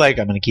she was like,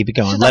 "I'm gonna keep it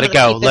going. She's Let like, it go.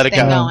 I'm gonna Let it keep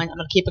this go." thing going. I'm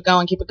gonna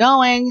keep it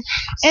going,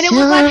 and it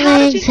was like, how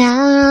did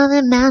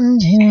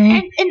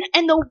you?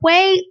 And the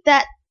way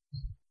that.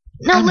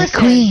 Now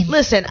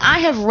listen. I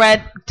have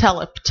read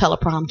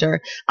teleprompter.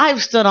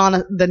 I've stood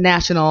on the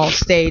national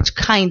stage,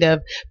 kind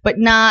of, but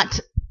not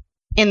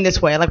in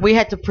this way. Like we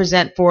had to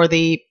present for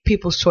the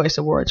People's Choice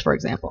Awards, for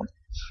example.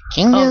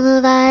 No,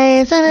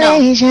 not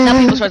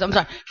People's Choice. I'm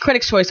sorry,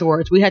 Critics' Choice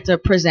Awards. We had to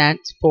present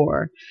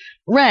for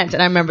Rent,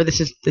 and I remember this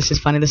is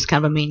funny. This is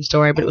kind of a mean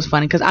story, but it was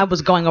funny because I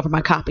was going over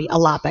my copy a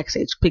lot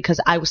backstage because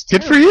I was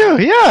Good for you.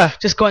 Yeah.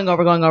 just going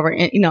over,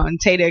 and and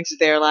Tay Diggs is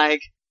there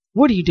like,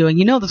 what are you doing?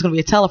 You know there's going to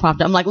be a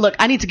teleprompter. I'm like, look,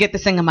 I need to get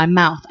this thing in my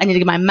mouth. I need to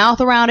get my mouth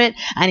around it.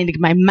 I need to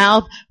get my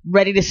mouth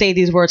ready to say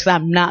these words because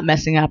I'm not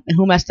messing up. And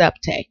who messed up?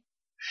 Tay.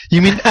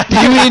 You mean Tay was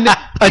the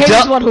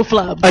Adele one who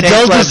flubbed.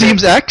 Adele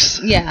Dazeem's ex?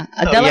 Yeah,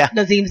 Adele yeah.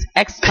 Dazeem's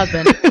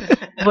ex-husband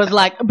was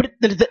like,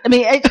 I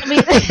mean, he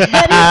messed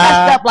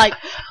up. Like,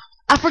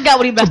 I forgot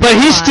what he messed up. But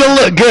he on. still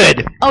looked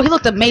good. Oh, he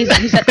looked amazing.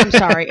 He said, "I'm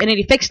sorry," and then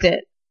he fixed it.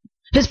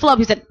 His flub,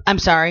 he said, "I'm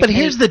sorry." But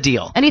here's the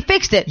deal. And he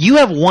fixed it. You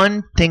have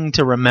one thing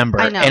to remember,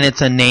 I know. and it's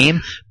a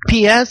name.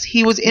 P.S.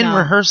 He was in No.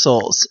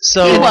 rehearsals,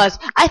 so He was.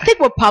 I think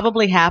what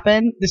probably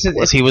happened. This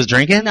is he was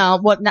drinking. no,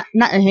 what? Not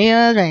he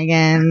was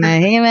drinking.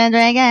 He was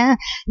drinking.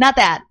 Not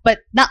that, but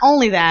not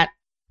only that.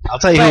 I'll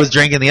tell you But- who was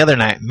drinking the other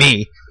night.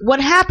 Me. What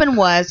happened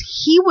was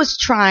he was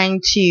trying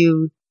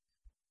to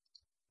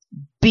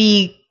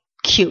be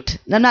cute.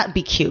 Now, not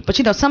be cute, but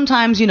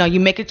sometimes you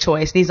make a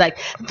choice. And he's like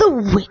the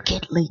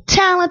wickedly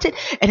talented,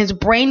 and his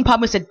brain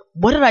probably said,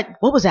 "What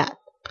was that?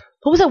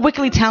 What was that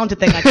wickedly talented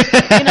thing?" Like, you know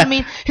what I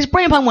mean? His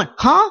brain probably went,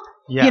 "Huh?"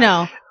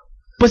 Yeah.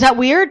 Was that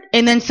weird?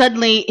 And then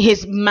suddenly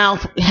his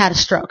mouth had a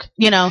stroke.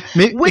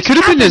 It Which could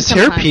have been his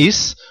happens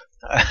hairpiece.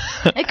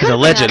 It could have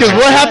Allegedly. been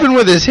Because what happened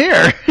with his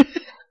hair?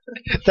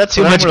 That's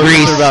Too what much I'm really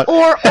grease. worried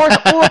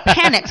about. or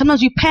panic.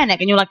 Sometimes you panic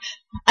and you're like,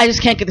 I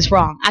just can't get this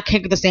wrong. I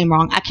can't get this name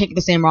wrong. I can't get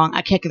this name wrong.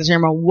 I can't get this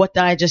name wrong. What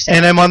did I just say?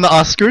 And I'm on the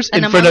Oscars And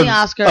in I'm front on of the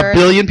Oscars, a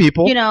billion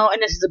people.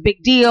 and this is a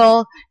big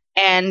deal.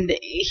 And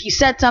he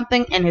said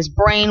something, and his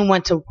brain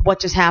went to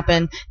what just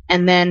happened,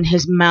 and then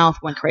his mouth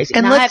went crazy.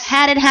 And now, I've let's-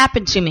 had it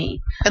happen to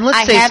me. And let's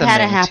I say have something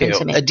had it happen too.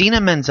 to me.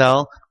 Adina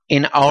Menzel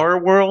in our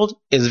world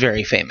is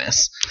very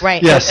famous.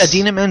 Right. Yes. But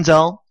Adina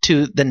Menzel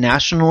to the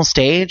national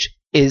stage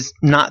is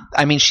not.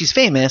 I mean, she's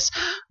famous,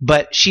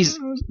 but she's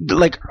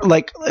like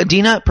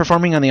Adina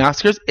performing on the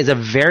Oscars is a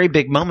very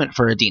big moment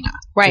for Adina.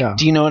 Right. Yeah.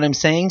 Do you know what I'm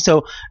saying?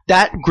 So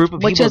that group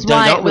of Which people is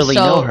why don't it was really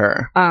so, know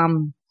her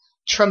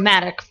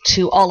traumatic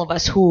to all of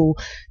us who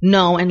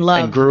know and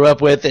love. and grew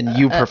up with, and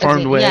you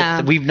performed with.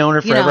 yeah. We've known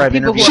her forever. I've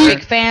people who interviewed are her.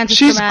 big fans. It's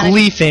She's traumatic.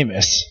 Glee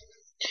famous.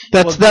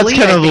 That's Well, Glee,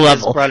 kind I of the think, has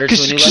level. brought her to a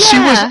 'Cause new she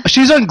level.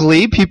 she's on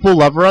Glee. People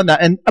love her on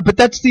that, but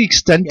that's the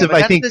extent Yeah, of but I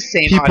that's think the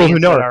same people who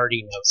audience know that her.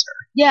 already knows her.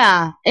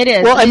 Yeah, it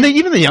is. Well, and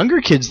even the younger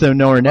kids don't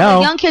know her The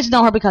now. young kids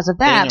know her because of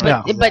that, They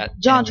know but that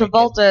John and Wicked.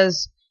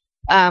 Travolta's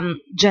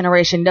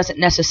generation doesn't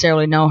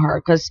necessarily know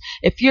her because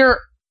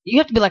you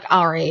have to be like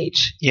our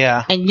age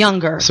Yeah. and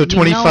younger. So You know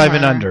 25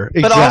 and her. under.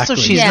 But Exactly. also,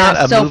 she's Yeah,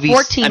 not a so movie.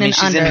 14 I mean, and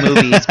she's in under.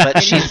 movies,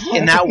 but she's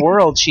in that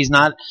world. She's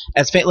not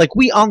as famous. Like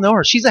we all know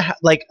her. She's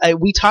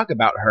we talk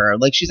about her.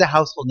 Like she's a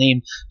household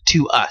name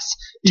to us,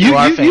 to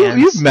our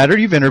fans. You've met her.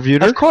 You've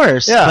interviewed her. Of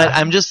course, Yeah. but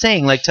I'm just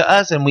saying, like to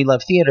us, and we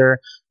love theater.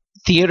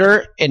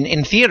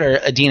 In theater,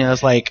 Adina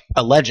is like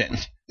a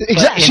legend.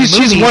 Exactly. in She's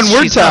movies, one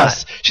word she's to not.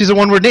 us. She's a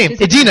one word name.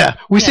 She's Adina.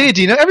 We yeah. say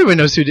Adina. Everyone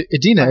knows who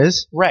Adina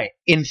is Right.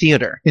 In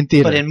theater. in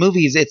theater. But in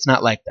movies, it's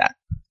not like that.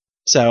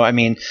 So, I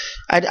mean,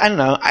 I don't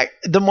know.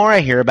 The more I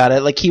hear about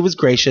it, like he was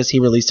gracious. He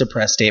released a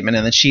press statement,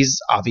 and then she's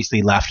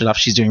obviously laughed it off.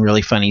 She's doing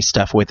really funny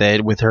stuff with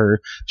it, with her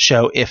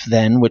show If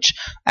Then, which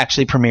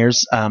actually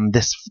premieres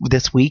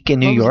this week in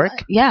New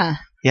York. Yeah.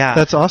 Yeah,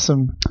 That's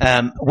awesome.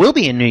 we'll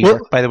be in New Well-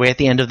 York, by the way, at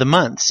the end of the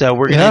month. So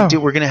we're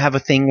gonna have a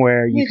thing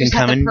where you We can just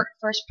come had and the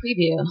first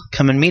preview.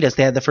 come and meet us.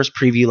 They had the first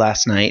preview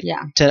last night.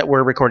 Yeah.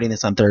 We're recording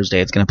this on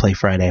Thursday. It's going to play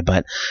Friday,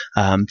 but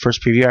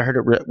first preview, I heard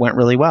it went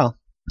really well.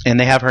 And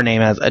they have her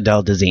name as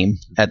Adele Dazeem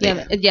at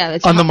the Yeah,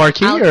 it's On the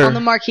marquee, or- on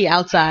the marquee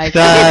outside.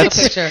 That's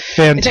It's a picture.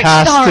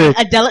 fantastic. It's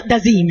like Adele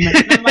Dazeem.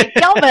 And I'm like,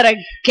 y'all better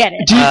get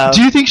it.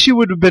 Do you think she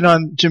would have been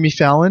on Jimmy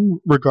Fallon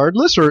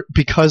regardless, or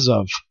because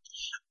of?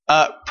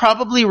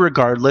 probably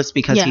regardless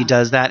because he Yeah.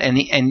 does that,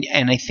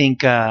 and I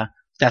think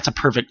that's a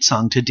perfect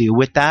song to do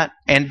with that.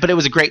 But it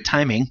was a great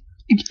timing.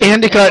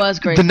 And It got was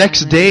great the next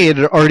timing. day. It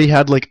had already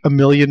had like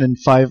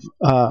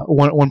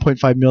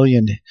 1.5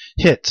 million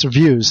hits or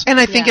views. And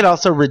I think Yeah. it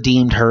also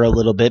redeemed her a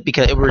little bit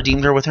because it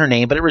redeemed her with her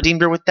name, but it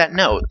redeemed her with that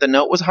note. The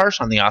note was harsh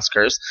on the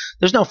Oscars.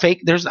 There's no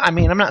fake.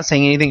 I'm not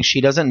saying anything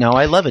she doesn't know.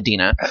 I love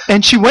Adina.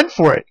 And she went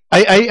for it.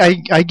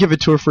 I give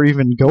it to her for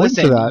even going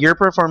Listen, for that. you're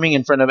performing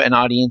in front of an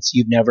audience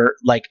you've never,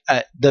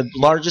 the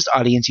largest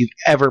audience you've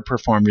ever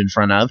performed in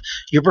front of.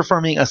 You're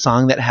performing a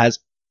song that has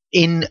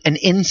an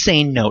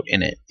insane note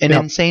in it. An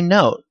Yep. insane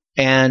note.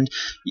 And,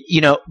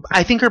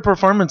 I think her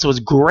performance was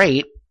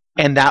great.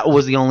 And that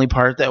was the only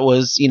part that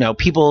was,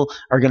 people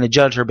are going to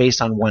judge her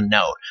based on one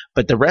note.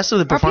 But the rest of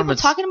the Are people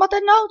performance... talking about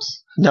that note?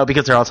 No,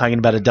 because they're all talking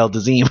about Adele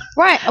Dazeem.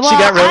 Right. Well,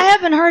 I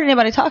haven't heard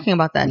anybody talking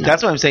about that note.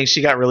 That's what I'm saying.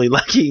 She got really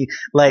lucky,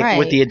 Right.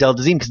 with the Adele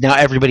Dazeem, because now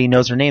everybody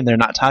knows her name. They're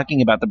not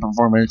talking about the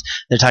performance.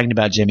 They're talking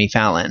about Jimmy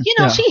Fallon.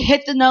 She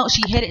hit the note.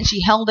 She hit it and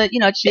she held it.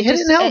 She hit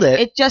it and held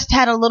it. It just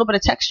had a little bit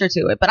of texture to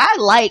it. But I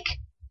like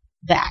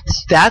that.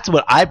 That's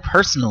what I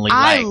personally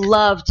like. I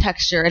love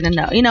texture in a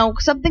note.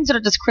 Some things that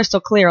are just crystal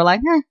clear,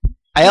 like,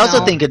 I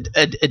also think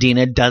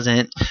Adina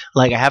doesn't,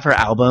 I have her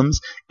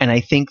albums, and I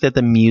think that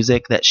the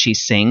music that she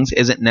sings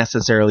isn't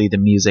necessarily the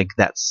music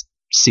that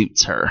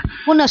suits her.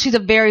 Well, no, she's a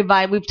very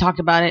vibe. We've talked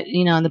about it,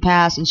 in the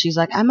past, and she's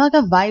like, I'm like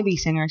a vibey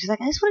singer. She's like,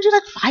 I just want to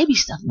do vibey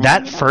stuff, man.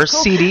 That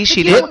first CD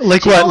she did,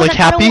 like what, like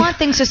Happy? I don't want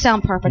things to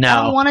sound perfect. No.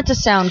 I don't want it to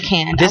sound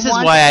canned. This is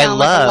why I love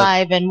like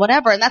live and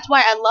whatever, and that's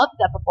why I love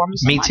that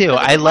performance. Me too.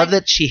 I love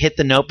that she hit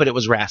the note, but it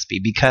was raspy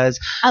because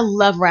I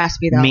love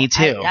raspy though. Me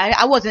too. I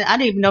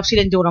didn't even know if she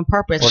didn't do it on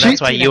purpose. Well,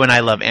 that's why you and I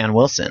love Ann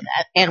Wilson.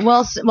 And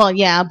Wilson, well,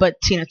 yeah, but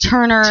Tina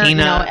Turner,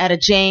 Etta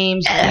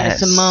James, Nina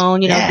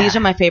Simone. These are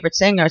my favorite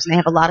singers, and they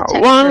have a lot of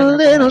texture. One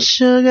little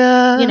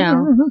sugar.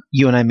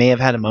 You and I may have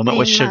had a moment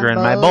with sugar in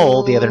my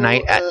bowl the other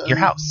night at your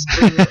house.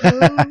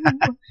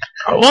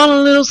 I want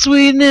a little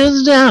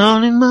sweetness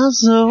down in my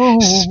soul.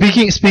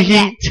 Speaking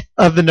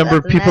of the number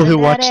of people who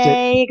watched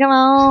it. Come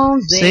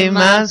on, save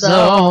my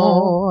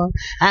soul.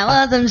 I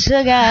want some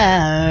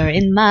sugar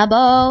in my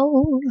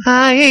bowl.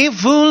 I ain't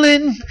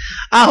fooling.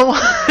 I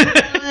want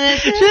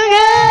sugar.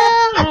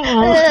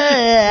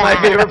 My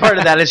favorite part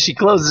of that is she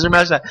closes her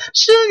mouth like,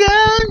 sugar.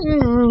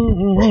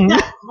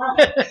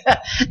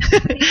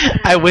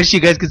 I wish you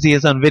guys could see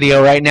us on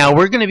video right now.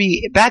 We're going to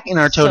be back in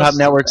our Toad Hop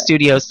Network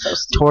studios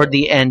toward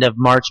the end of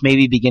March,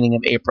 maybe beginning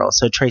of April.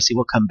 So Tracy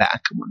will come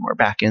back when we're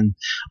back on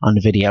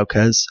the video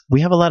because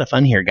we have a lot of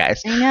fun here,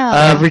 guys. I know.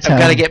 Every time. I've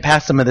got to get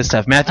past some of this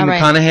stuff. Matthew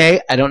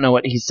McConaughey, I don't know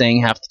what he's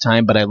saying half the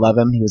time, but I love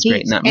him. He was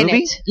great in that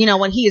movie.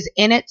 When he is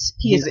in it,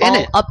 he's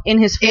all up in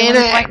his feelings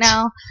right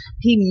now.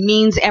 He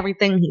means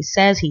everything he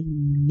says. He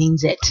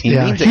means it. He's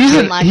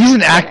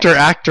an actor.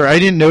 I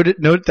didn't note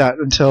that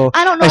until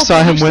I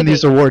saw him win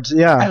these awards.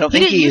 Yeah, I don't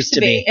think he used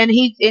to be. And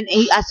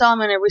I saw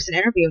him in a recent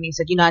interview, and he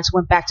said, I just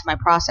went back to my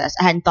process.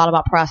 I hadn't thought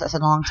about process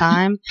in a long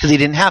time because he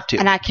didn't have to.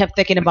 And I kept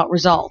thinking about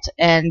result,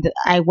 and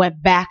I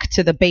went back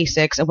to the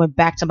basics. I went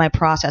back to my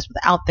process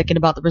without thinking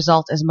about the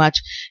result as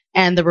much.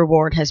 And the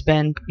reward has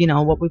been,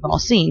 what we've all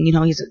seen.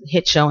 He's a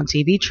hit show on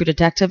TV. True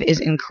Detective is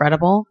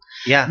incredible.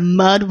 Yeah.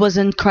 Mud was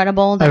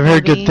incredible. I've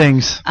heard good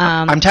things.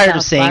 I'm tired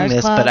of saying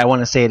this, but I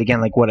want to say it again,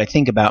 like what I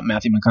think about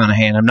Matthew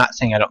McConaughey. And I'm not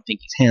saying I don't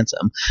think he's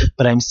handsome,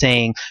 but I'm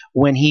saying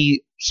when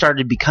he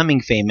started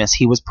becoming famous,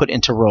 he was put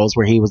into roles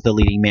where he was the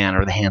leading man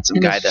or the handsome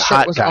guy, the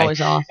hot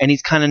guy. And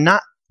he's kind of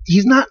not.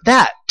 He's not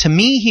that. To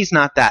me, he's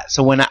not that.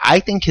 So when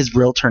I think his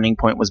real turning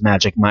point was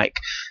Magic Mike,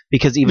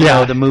 because even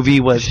though the movie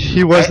was,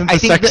 he wasn't the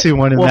sexy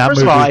one in that movie. Well,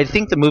 first of all, I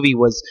think the movie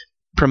was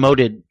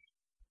promoted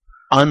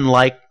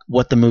unlike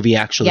what the movie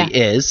actually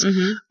is.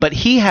 Mm-hmm. But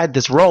he had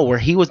this role where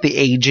he was the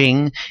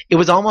aging. It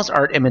was almost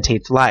art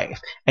imitates life,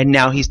 and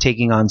now he's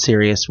taking on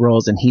serious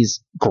roles, and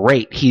he's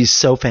great. He's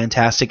so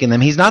fantastic in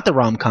them. He's not the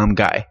rom-com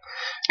guy.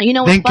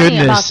 What's funny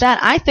about that?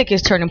 I think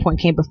his turning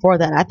point came before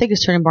that. I think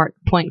his turning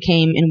point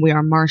came in We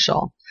Are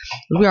Marshall.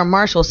 We Are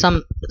Marshall,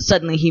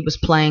 suddenly he was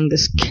playing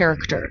this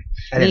character.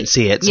 I didn't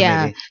see it. So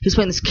maybe. He was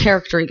playing this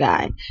character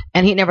guy,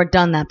 and he'd never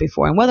done that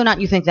before. And whether or not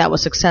you think that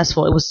was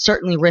successful, it was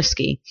certainly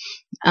risky.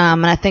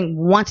 And I think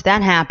once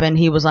that happened,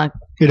 he was like,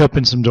 it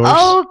opened some doors.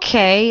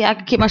 Okay, I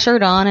can keep my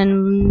shirt on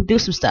and do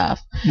some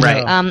stuff.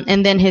 Right.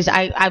 And then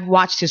I've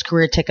watched his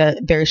career take a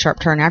very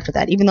sharp turn after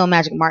that. Even though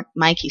Magic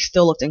Mike, he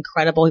still looked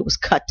incredible. He was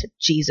cut to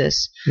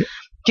Jesus.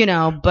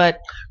 But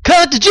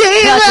cut to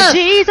Jesus,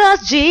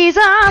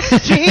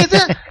 Jesus.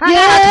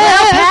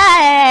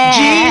 Yeah,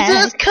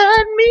 Jesus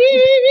cut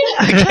me.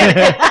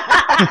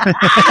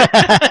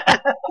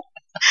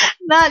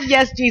 Not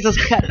yes,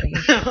 Jesus cut me.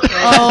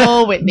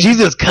 Oh, Whitney.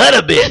 Jesus cut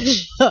a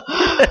bitch.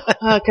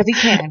 Because he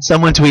can.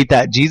 Someone tweet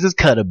that. Jesus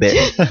cut a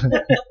bitch.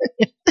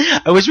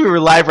 I wish we were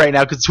live right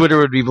now because Twitter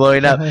would be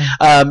blowing up.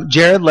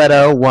 Jared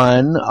Leto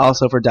won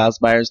also for Dallas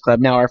Buyers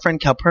Club. Now, our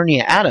friend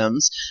Calpurnia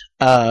Adams,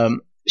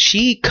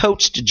 she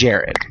coached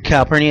Jared.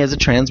 Calpurnia is a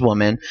trans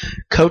woman.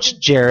 Coached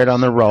Jared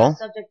on the role.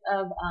 Subject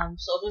of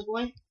Soldier's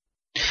Boy?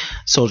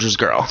 Soldier's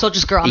Girl.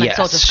 Soldier's Girl. Yes,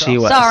 Soldier's Girl. She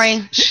was.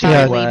 Sorry. She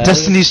was.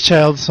 Destiny's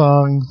Child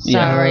song.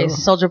 Sorry.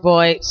 Soldier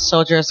Boy,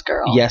 Soldier's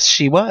Girl. Yes,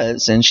 she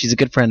was. And she's a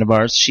good friend of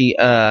ours. She's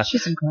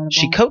incredible.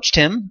 She coached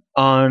him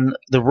on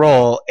the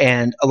role,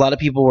 and a lot of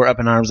people were up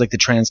in arms, like the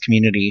trans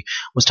community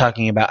was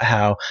talking about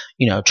how,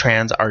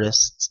 trans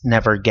artists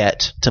never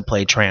get to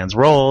play trans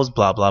roles,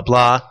 blah, blah,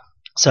 blah.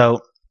 So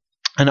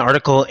an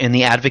article in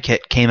The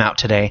Advocate came out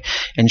today,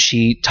 and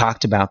she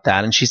talked about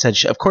that. And she said,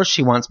 of course,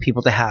 she wants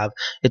people to have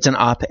 – it's an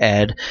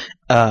op-ed.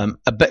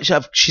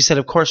 She said,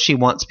 of course, she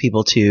wants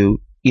people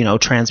to –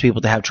 trans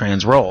people to have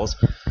trans roles.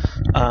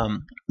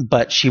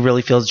 But she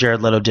really feels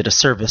Jared Leto did a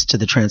service to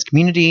the trans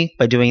community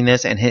by doing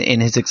this, and in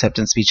his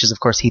acceptance speeches, of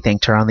course, he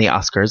thanked her on the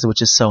Oscars,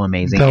 which is so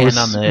amazing, That and was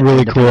on the really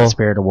Independent cool.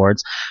 Spirit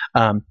Awards.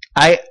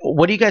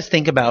 What do you guys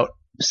think about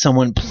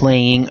someone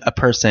playing a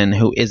person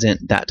who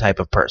isn't that type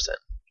of person?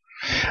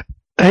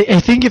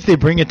 I think if they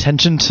bring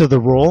attention to the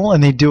role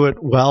and they do it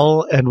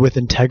well and with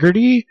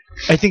integrity,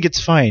 I think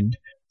it's fine.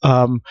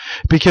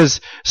 Because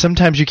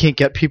sometimes you can't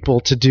get people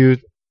to do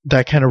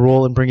that kind of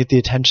role and bring it the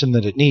attention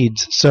that it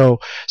needs. So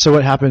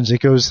what happens? It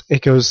goes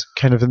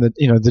kind of in the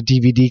the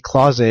DVD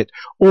closet,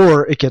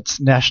 or it gets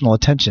national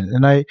attention.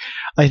 And I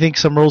think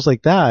some roles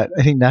like that,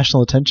 I think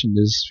national attention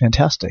is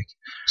fantastic.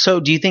 So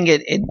do you think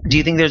do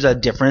you think there's a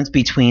difference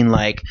between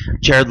like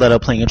Jared Leto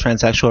playing a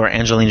transsexual or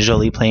Angelina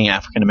Jolie playing an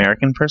African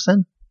American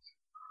person?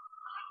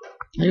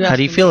 How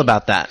do you feel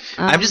about that?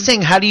 I'm just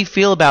saying, how do you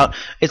feel about,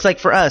 it's like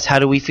for us, how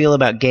do we feel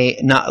about gay,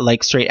 not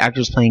like straight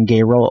actors playing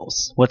gay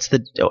roles? I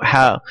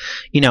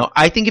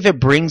think if it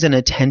brings an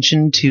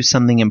attention to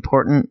something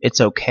important,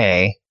 it's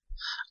okay.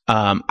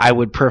 I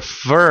would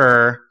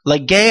prefer,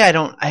 like gay,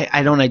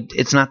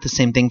 it's not the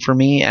same thing for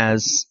me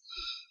as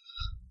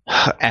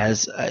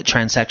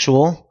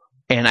transsexual.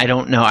 And I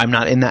don't know, I'm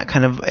not in that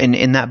kind of,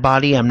 in that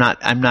body.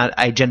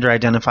 I gender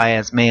identify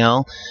as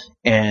male,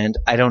 and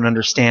I don't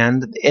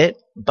understand it,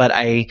 but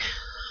I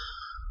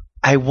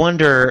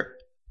wonder,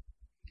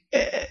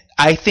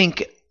 I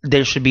think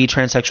there should be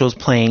transsexuals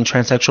playing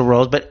transsexual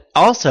roles, but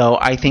also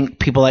I think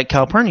people like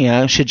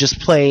Calpurnia should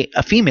just play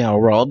a female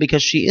role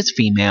because she is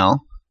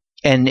female,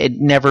 and it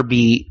never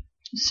be.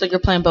 So you're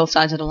playing both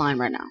sides of the line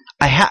right now.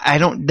 I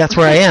don't. That's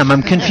where I am.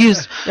 I'm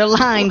confused. You're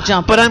line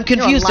jumping. But I'm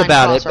confused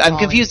about it. I'm Paulie.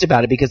 confused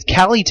about it because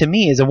Callie to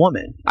me is a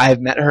woman. I've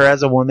met her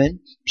as a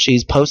woman.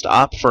 She's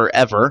post-op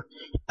forever.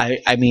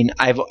 I mean,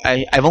 I've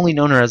only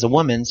known her as a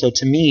woman. So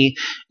to me,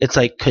 it's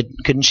like,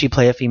 couldn't she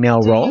play a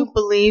female role? Do you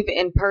believe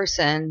in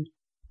person?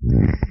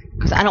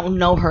 Because I don't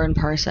know her in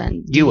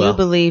person. You will. You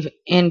believe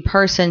in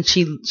person?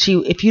 She.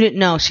 If you didn't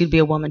know, she'd be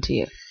a woman to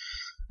you.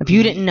 If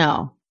you didn't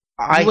know.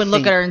 You wouldn't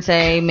look at her and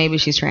say, maybe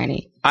she's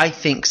tranny. I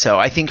think so.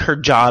 I think her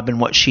job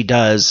and what she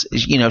does,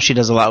 she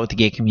does a lot with the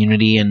gay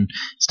community and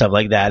stuff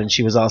like that. And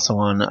she was also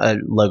on a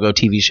Logo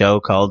TV show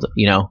called,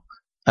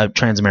 A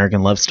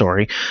Trans-American Love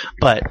Story.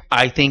 But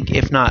I think,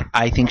 if not,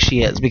 I think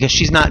she is. Because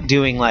she's not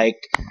doing, like,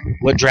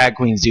 what drag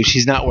queens do.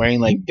 She's not wearing,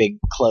 like, big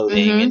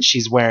clothing. Mm-hmm. And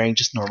she's wearing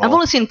just normal. I've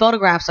only seen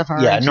photographs of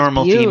her. Yeah, She's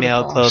normal beautiful.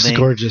 female clothing. She's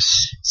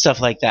gorgeous. Stuff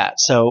like that.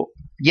 So,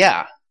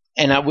 yeah.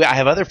 And I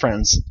have other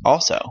friends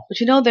also.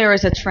 But there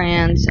is a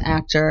trans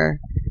actor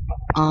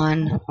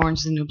on Orange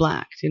is the New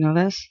Black. Do you know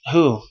this?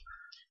 Who?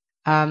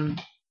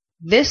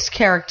 This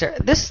character,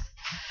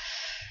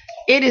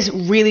 it is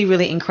really,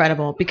 really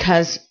incredible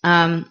because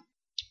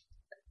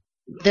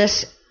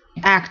this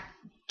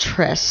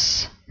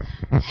actress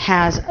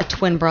has a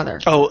twin brother.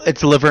 Oh,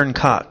 it's Laverne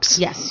Cox.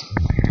 Yes.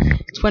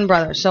 Twin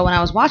brother. So when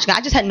I was watching it,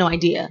 I just had no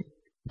idea.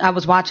 I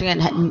was watching it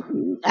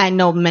and I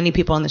know many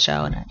people on the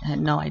show and I had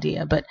no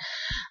idea, but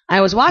I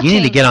was watching. You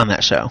need to get on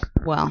that show.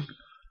 Well,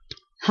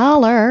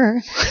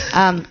 holler.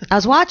 I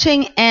was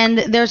watching and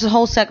there's her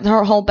whole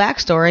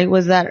backstory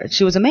was that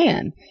she was a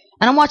man.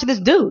 And I'm watching this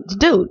dude,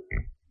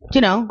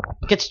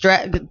 gets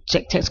dressed,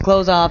 takes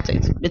clothes off,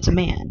 it's a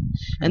man.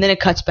 And then it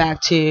cuts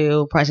back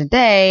to present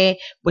day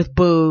with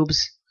boobs.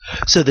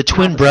 So the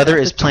twin brother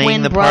is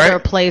playing the part? The twin brother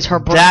plays her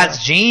brother.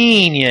 That's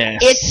genius.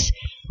 It's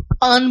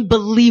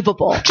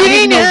unbelievable. Genius I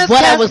didn't know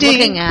what I was casting.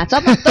 looking at. So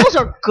I'm like, those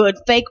are good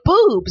fake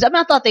boobs.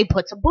 I thought they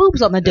put some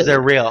boobs on the dude.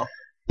 They're real.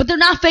 But they're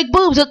not fake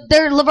boobs.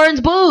 They're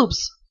Laverne's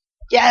boobs.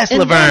 Yes, And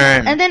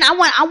Laverne. then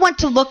I went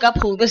to look up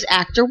who this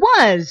actor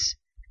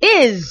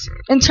is.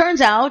 And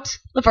turns out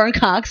Laverne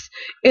Cox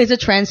is a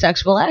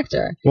transsexual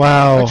actor.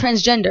 Wow. Or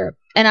transgender.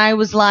 And I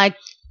was like,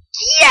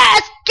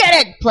 yes,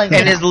 get it.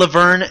 And is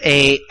Laverne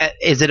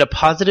is it a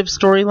positive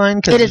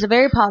storyline? It is a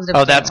very positive.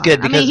 Oh, that's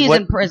good. Because he's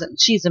in prison.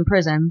 She's in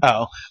prison.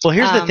 Oh, well,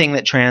 here's the thing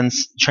that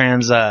trans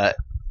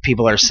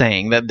people are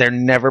saying, that they're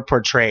never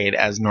portrayed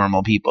as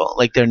normal people.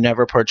 Like, they're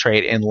never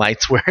portrayed in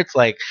lights where it's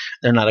like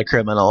they're not a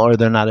criminal or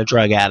they're not a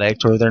drug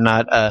addict or they're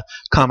not a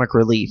comic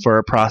relief or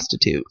a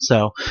prostitute.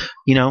 So,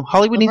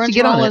 Hollywood needs to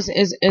get on it.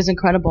 Is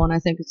incredible, and I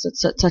think it's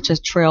such a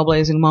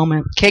trailblazing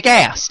moment. Kick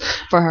ass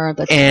For her.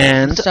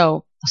 And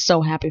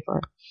so happy for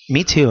her.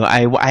 Me too.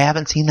 I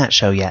haven't seen that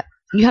show yet.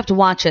 You have to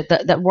watch it.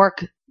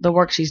 The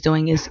work she's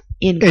doing is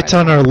incredible. It's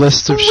on our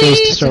list of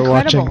shows to start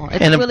watching. It's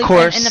and of really,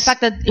 course, and the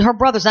fact that her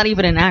brother's not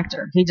even an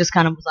actor, he just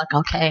kind of was like,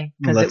 okay,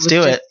 let's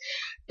do it.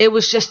 It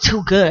was just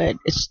too good.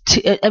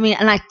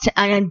 An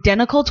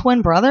identical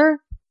twin brother.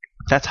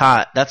 That's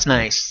hot. That's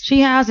nice.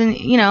 She has, and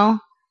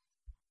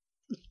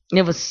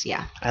it was,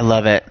 yeah. I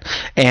love it.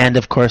 And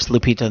of course,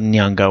 Lupita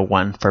Nyong'o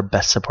won for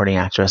Best Supporting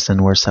Actress,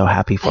 and we're so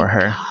happy for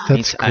her.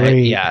 That's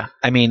great. Yeah.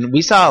 I mean,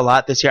 we saw a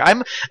lot this year.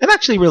 I'm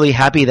actually really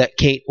happy that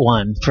Kate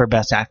won for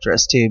Best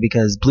Actress too,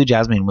 because Blue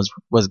Jasmine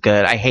was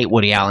good. I hate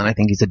Woody Allen. I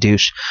think he's a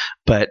douche.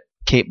 But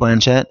Kate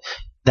Blanchett.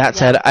 That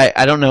said,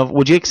 I don't know.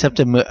 Would you accept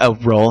a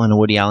role in a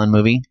Woody Allen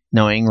movie?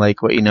 knowing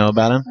like what you know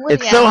about him? Well,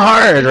 It's yeah, so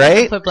hard,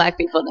 right? Put black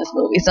people in this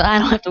movie, so I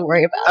don't have to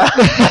worry about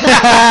it.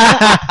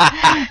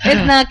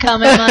 It's not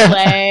coming my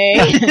way.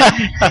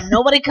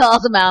 Nobody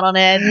calls him out on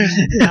it.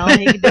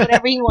 He can do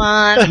whatever he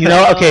wants.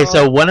 Okay,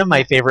 so one of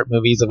my favorite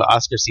movies of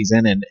Oscar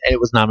season, and it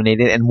was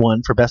nominated and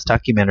won for Best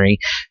Documentary,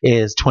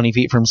 is 20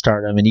 Feet from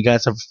Stardom, and you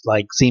guys have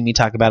like seen me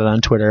talk about it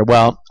on Twitter.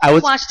 Well, I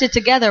watched it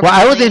together. Well,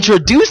 I was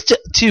introduced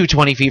to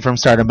 20 Feet from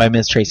Stardom by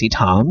Miss Tracy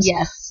Toms.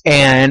 Yes.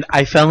 And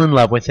I fell in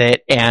love with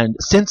it, and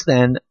since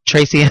then,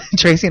 Tracy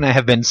and I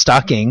have been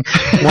stalking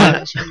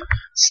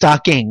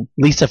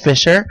Lisa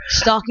Fisher.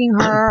 Stalking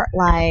her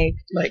like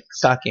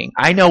stalking.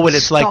 I know what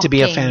it's like to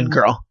be a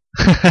fangirl.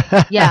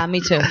 Yeah, me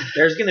too.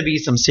 There's going to be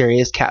some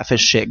serious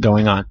catfish shit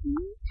going on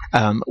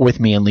with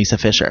me and Lisa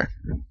Fisher.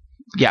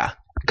 Yeah,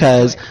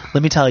 because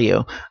let me tell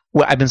you,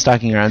 I've been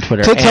stalking her on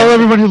Twitter. So tell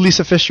everyone who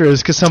Lisa Fisher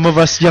is, because some of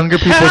us younger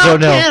people don't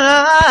know.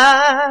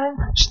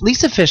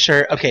 Lisa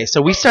Fisher. Okay,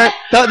 so we start.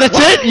 That's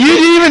it. You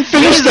didn't even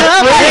finish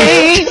that.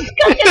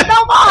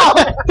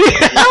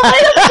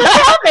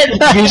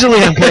 Usually,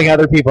 I'm cutting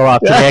other people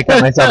off. Today, I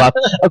cut myself off.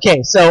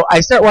 Okay, so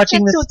I start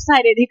watching this. Too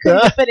excited. He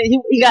couldn't finish.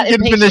 He got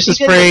couldn't impatient.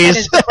 finish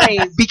his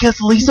phrase.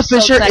 Because Lisa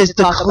Fisher is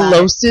the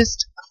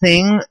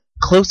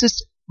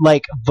closest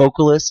like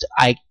vocalist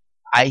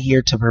I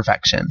hear to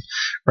perfection,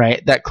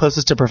 right? That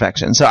closest to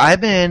perfection. So I've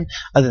been,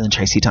 other than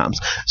Tracy Toms.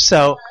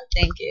 So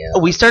thank you.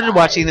 We started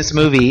watching this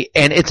movie,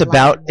 and it's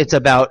about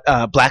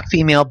black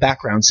female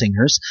background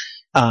singers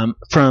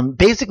from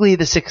basically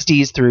the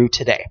 60s through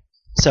today.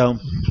 So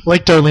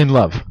like Darlene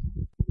Love.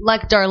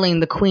 Like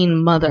Darlene, the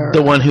Queen Mother.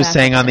 The one who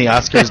sang on the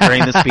Oscars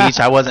during the speech.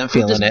 I wasn't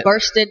feeling it.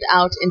 Bursted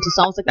out into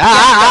songs like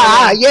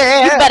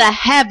yeah. You better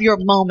have your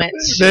moment.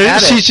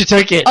 She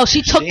took it. Oh,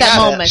 she took that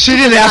moment. She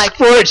didn't ask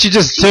for it. She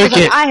just took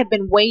it. I have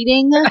been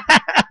waiting.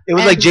 It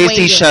was like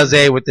JC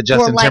Chazé with the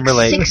Justin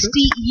Timberlake. 60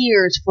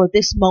 years for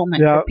this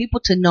moment, for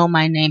people to know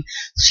my name.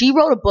 She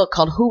wrote a book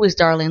called Who is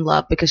Darlene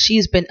Love? Because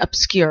she's been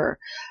obscure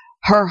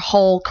her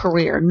whole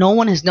career. No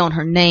one has known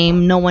her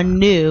name. No one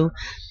knew.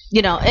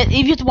 If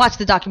you have to watch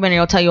the documentary,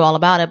 I'll tell you all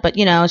about it. But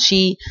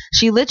she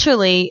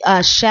literally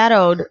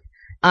shadowed.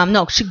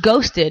 She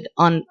ghosted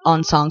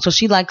on songs. So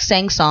she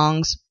sang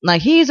songs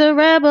like "He's a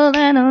rebel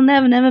and he'll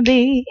never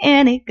be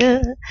any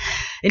good."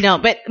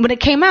 But when it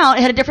came out,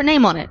 it had a different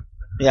name on it.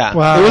 Yeah,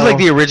 wow. It was like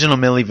the original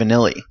Milli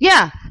Vanilli.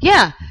 Yeah,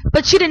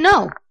 but she didn't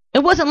know. It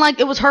wasn't like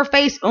it was her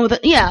face.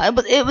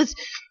 It was.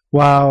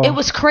 Wow. It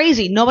was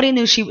crazy. Nobody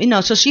knew she.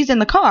 So she's in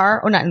the car,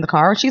 or not in the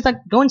car. She's like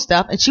doing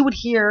stuff, and she would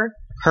hear.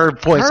 Her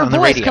voice on the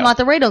radio. Come out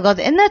the radio, goes,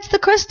 and that's the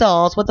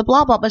Crystals with the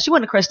blah blah. But she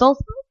wasn't the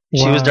Crystals.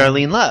 She was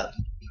Darlene Love.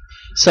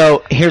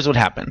 So here's what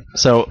happened.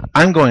 So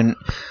I'm going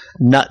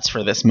nuts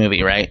for this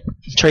movie, right?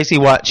 Tracy,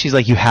 she's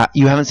like, you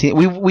haven't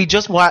seen it. We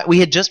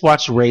had just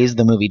watched Raise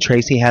the movie.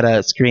 Tracy had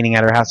a screening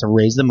at her house of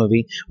Raise the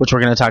movie, which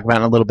we're going to talk about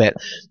in a little bit.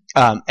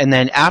 And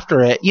then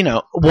after it,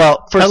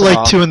 first of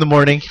all, 2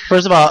 a.m.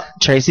 First of all,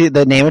 Tracy,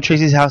 the name of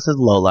Tracy's house is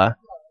Lola.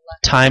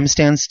 Time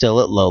stands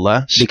still at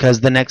Lola because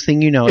the next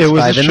thing you know, it's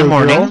 5 in the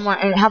morning.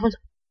 It happens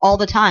all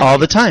the time. All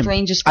the time.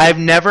 Strangest. I've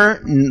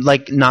never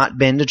not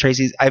been to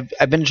Tracy's. I've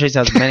been to Tracy's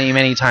house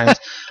many times.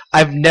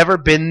 I've never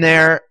been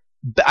there.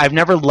 I've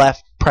never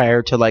left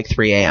prior to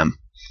 3 a.m.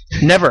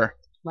 Never.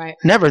 Right.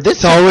 Never.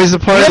 It's always a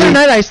party. The other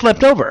night I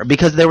slept over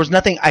because there was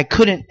nothing. I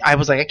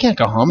was like, I can't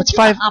go home. It's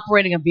 5.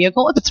 Operating a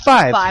vehicle. It's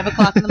 5. 5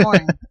 o'clock in the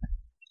morning.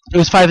 It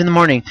was 5 in the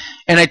morning,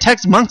 and I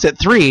text Monks at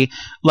 3,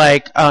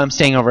 I'm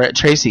staying over at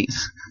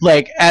Tracy's.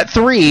 At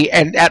 3,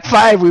 and at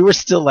 5 we were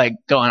still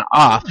going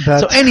off.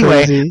 That's so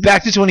anyway, crazy.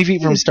 Back to 20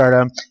 Feet from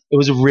Stardom. It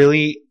was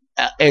really,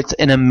 it's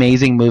an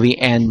amazing movie,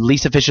 and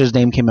Lisa Fisher's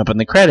name came up in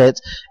the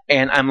credits,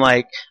 and I'm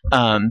like,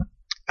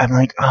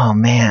 oh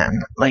man,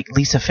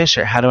 Lisa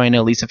Fisher. How do I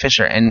know Lisa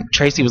Fisher? And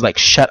Tracy was like,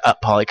 shut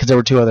up, Polly, because there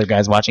were 2 other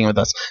guys watching with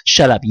us.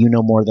 Shut up, you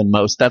know more than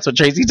most. That's what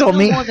Tracy told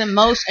me. More than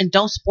most, and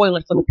don't spoil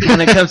it for the people.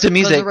 When it comes to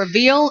music. The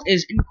reveal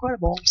is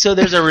incredible. So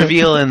there's a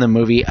reveal in the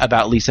movie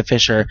about Lisa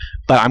Fisher,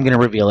 but I'm going to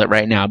reveal it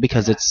right now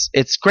because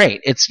it's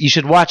great. You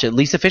should watch it.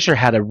 Lisa Fisher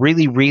had a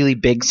really, really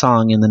big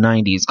song in the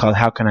 90s called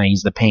How Can I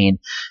Ease the Pain,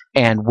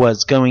 and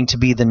was going to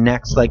be the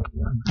next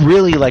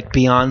really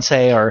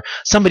Beyonce or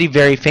somebody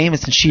very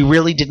famous, and she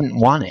really didn't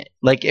want it.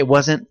 It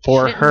wasn't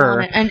for her.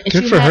 And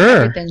Good she for had her.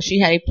 everything. She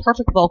had a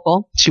perfect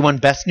vocal. She won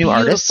Best New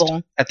Artist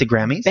at the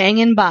Grammys.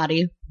 Banging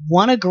body.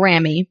 Won a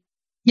Grammy.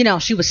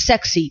 She was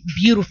sexy,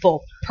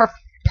 beautiful,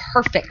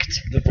 perfect.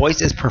 The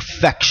voice is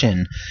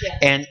perfection. Yeah.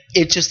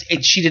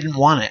 And she didn't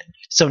want it.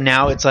 So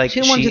now it's she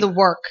didn't want to do the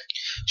work.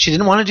 She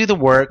didn't want to do the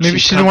work. Maybe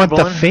she didn't want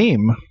the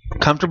fame.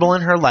 Comfortable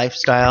in her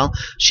lifestyle.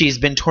 She's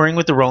been touring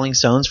with the Rolling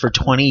Stones for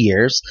 20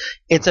 years.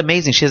 It's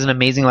amazing. She has an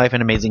amazing life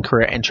and amazing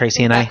career. And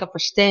Tracy and I, back up for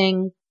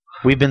Sting.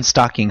 We've been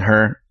stalking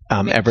her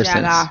ever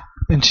since.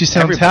 And she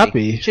sounds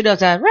happy. She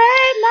does that. Ray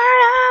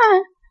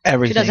Murder.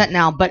 Everything. She does that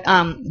now. But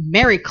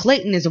Mary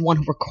Clayton is the one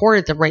who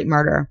recorded the Rape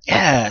Murder.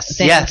 Yes.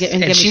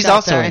 And she's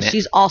also in it.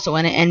 She's also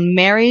in it. And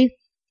Mary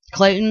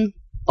Clayton,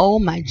 oh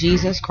my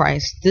Jesus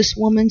Christ, this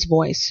woman's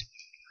voice.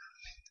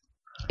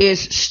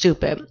 is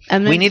stupid.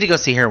 And then, We need to go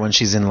see her when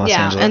she's in Los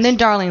Angeles. and then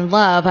Darlene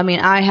Love. I mean,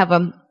 I have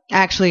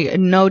actually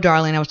know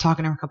Darlene. I was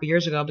talking to her a couple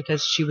years ago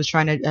because she was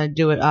trying to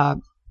do it.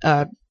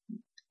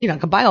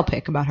 Like a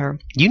biopic about her.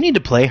 You need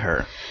to play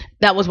her.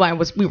 That was why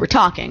we were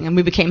talking, and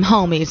we became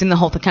homies, and the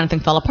whole kind of thing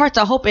fell apart.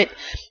 So I hope it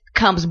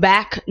comes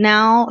back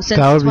now since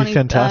That would be 20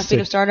 fantastic.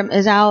 Feet of Stardom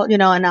is out,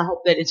 and I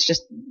hope that it's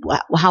just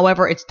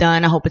however it's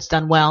done. I hope it's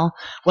done well,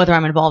 whether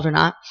I'm involved or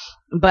not.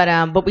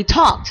 But we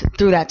talked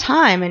through that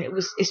time, and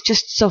it's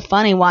just so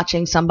funny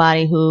watching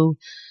somebody who,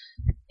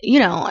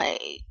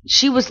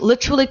 she was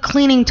literally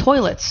cleaning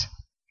toilets.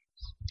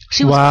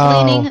 She was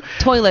Wow. cleaning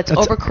toilets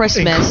That's over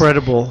Christmas.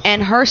 incredible.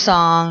 And her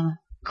song,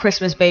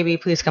 Christmas Baby,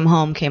 Please Come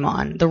Home, came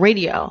on the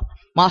radio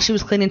while she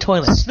was cleaning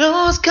toilets.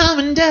 Snow's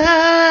coming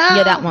down.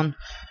 Yeah, that one.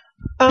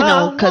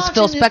 Because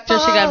Phil Spector,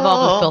 she got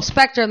involved with Phil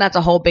Spector, and that's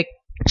a whole big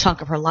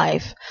chunk of her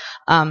life.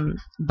 But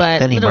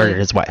Then he literally- murdered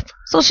his wife.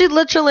 So she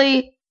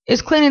literally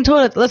is cleaning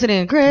toilets,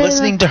 listening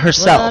Listening to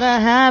herself. What a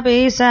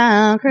happy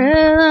sound,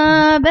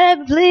 Christmas,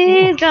 baby,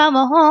 please come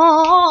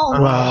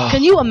home. Wow.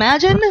 Can you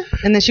imagine?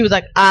 And then she was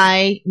like,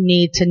 I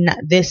need to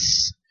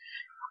this.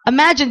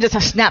 Imagine just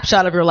a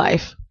snapshot of your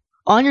life.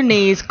 On your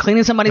knees,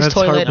 cleaning somebody's That's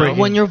toilet heartbreaking.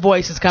 when your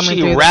voice is coming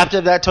She through. wrapped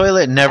up that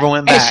toilet and never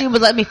went And back. she was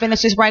let me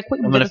finish this right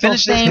quick. I'm gonna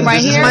finish this. Right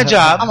This is here. my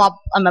job. I'm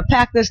gonna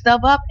pack this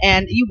stuff up,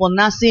 and you will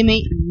not see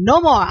me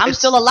no more. I'm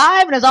still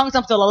alive, and as long as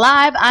I'm still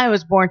alive, I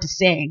was born to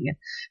sing,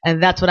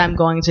 and that's what I'm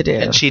going to do.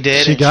 And she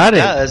did. She and got she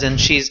it. Does, and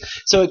she's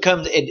so it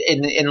comes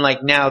in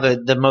like now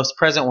the most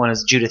present one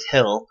is Judith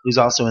Hill, who's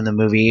also in the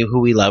movie,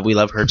 who we love. We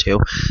love her too,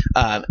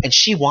 and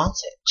she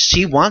wants it.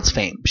 She wants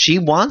fame. She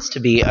wants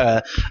to be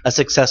a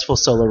successful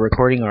solo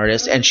recording artist,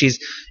 and she's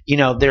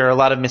there are a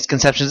lot of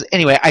misconceptions.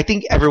 Anyway, I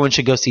think everyone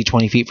should go see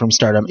 20 Feet from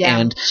Stardom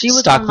and she was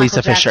stalk on Lisa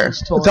Michael Fisher.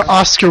 Jackson's tour. The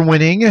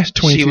Oscar-winning 20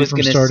 She Feet was from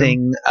going to Stardom.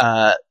 sing.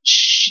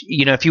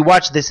 If you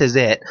watch This Is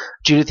It,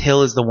 Judith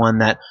Hill is the one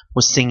that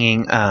was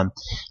singing.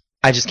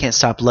 I just can't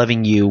stop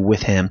loving you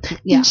with him.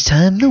 Yeah. Each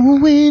time the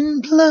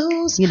wind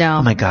blows.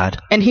 Oh my God.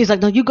 And he's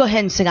like, "No, you go ahead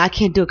and sing. I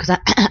can't do it because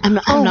I'm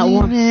not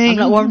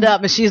warmed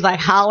up." And she's like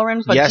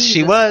hollering for Yes, Jesus.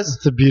 she was.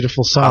 It's a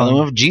beautiful Following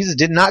song. of Jesus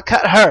did not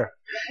cut her.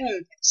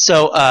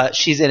 So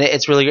she's in it.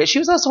 It's really great. She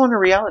was also on a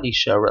reality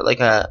show, right?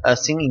 Like a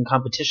singing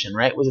competition,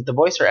 right? Was it The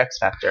Voice or X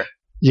Factor?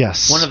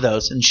 Yes. One of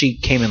those, and she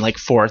came in like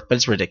fourth, but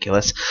it's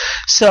ridiculous.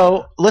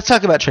 So let's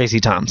talk about Tracy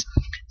Toms.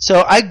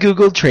 So I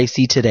Googled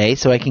Tracy today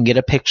so I can get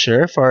a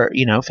picture for,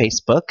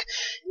 Facebook,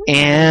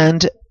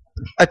 and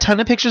a ton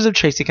of pictures of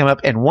Tracy come up,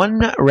 and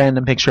one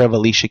random picture of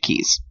Alicia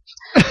Keys.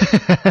 I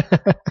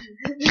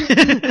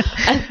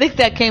think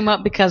that came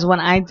up because when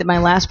I did my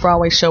last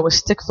Broadway show was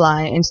Stick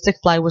Fly, and Stick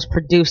Fly was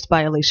produced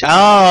by Alicia.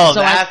 Oh,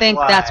 so I think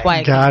that's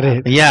why. Got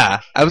it. Yeah,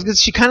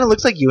 she kind of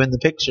looks like you in the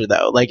picture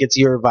though. Like it's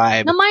your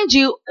vibe. Now, mind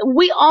you,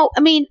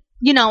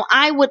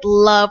 I would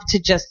love to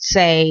just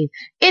say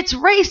it's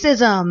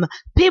racism.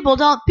 People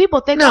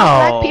think No.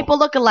 black people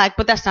look alike,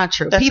 but that's not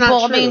true. That's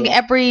not true.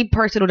 Every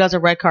person who does a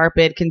red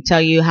carpet can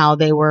tell you how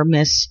they were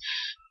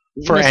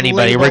For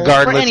anybody, mislabeled.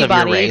 regardless For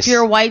anybody. of your race. If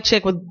you're a white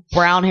chick with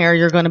brown hair,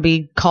 you're going to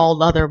be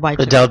called other white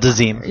chicks. Adele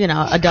Dazeem.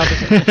 Adele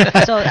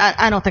Dazeem. So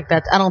I don't think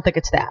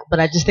it's that, but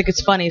I just think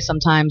it's funny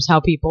sometimes how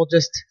people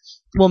just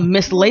will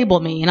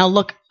mislabel me, and I'll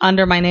look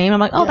under my name. I'm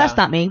like, oh, that's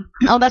not me.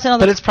 Oh, that's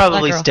another. But it's probably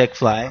black girl. Stick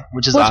Fly,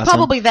 which is Well, awesome. it's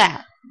probably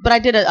that. But I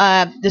did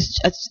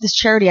this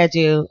charity I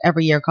do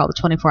every year called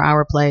the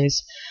 24-Hour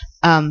Plays.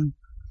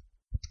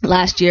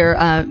 Last year,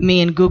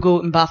 me and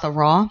Gugu Mbatha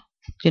Raw.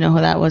 Do you know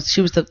who that was?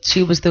 She was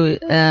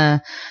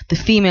the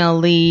female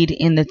lead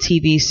in the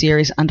TV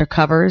series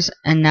Undercovers,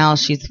 and now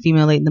she's the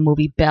female lead in the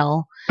movie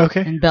Belle.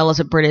 Okay. And Belle is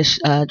a British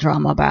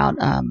drama about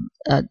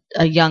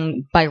a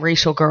young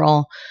biracial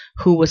girl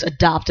who was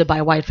adopted by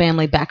a white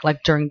family back like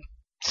during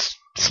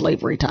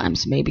slavery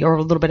times, maybe, or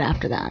a little bit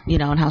after that,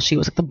 and how she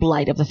was like the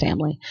blight of the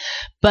family.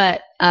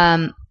 But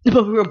we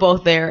were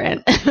both there,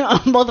 and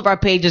both of our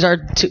pages are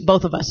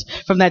both of us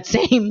from that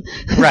same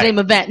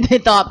event. They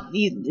thought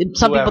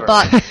some Whoever. people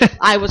thought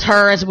I was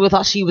her, and some people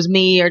thought she was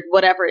me, or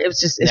whatever. It's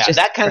just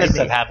that kind crazy. of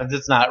stuff happens.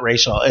 It's not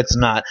racial. It's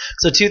not.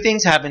 So two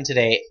things happened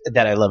today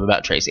that I love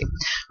about Tracy.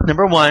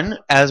 Number one,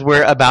 as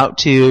we're about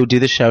to do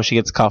the show, she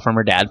gets a call from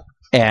her dad,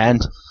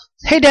 and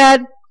hey,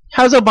 Dad,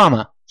 how's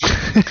Obama?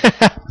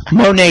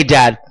 Monet,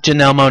 Dad,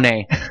 Janelle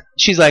Monet.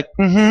 She's like,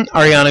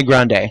 Ariana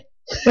Grande.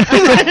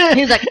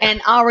 He's like,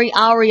 and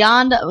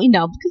Ariana,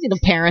 because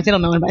parents, they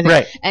don't know anybody.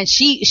 Right. And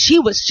she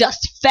was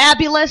just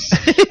fabulous.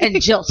 And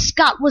Jill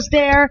Scott was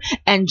there,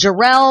 and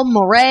Jarrell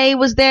Moray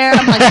was there.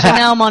 I'm like,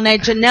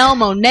 Janelle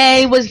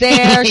Monet was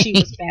there. She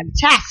was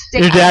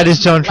fantastic. Your dad is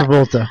John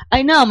Travolta.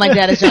 I know, my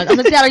dad is John. I'm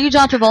like, Dad, are you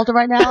John Travolta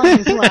right now? And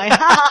he's like,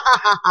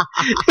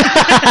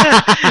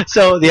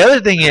 So the other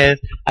thing is,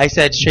 I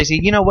said to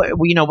Tracy,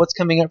 what's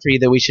coming up for you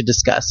that we should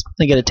discuss?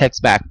 I get a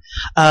text back.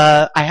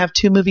 I have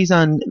 2 movies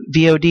on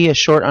VOD, a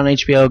short on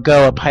HBO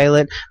Go, a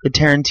pilot, the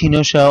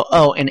Tarantino show,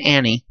 and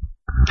Annie.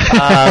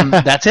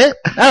 That's it?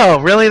 Oh,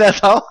 really?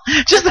 That's all?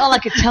 That's all I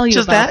could tell you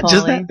Just about that?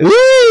 Just Paulie. that?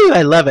 Woo!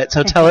 I love it.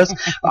 So tell us,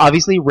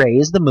 obviously,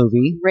 Raise the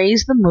movie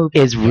Raise the movie.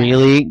 is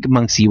really,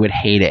 Monks, you would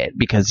hate it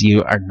because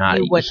you are not,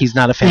 You would. he's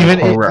not a fan of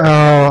horror.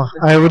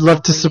 I would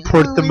love to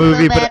support the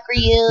movie, but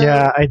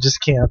yeah, I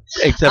just can't.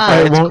 Except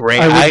I for it's won't- great.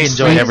 I I wouldn't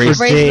enjoyed sleep every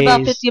for Raised about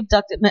days. 50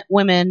 abducted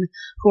women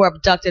who are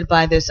abducted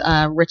by this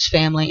rich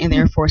family, and they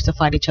are forced to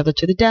fight each other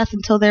to the death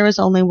until there is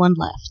only one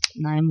left.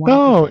 And I'm one.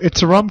 Oh,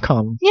 it's a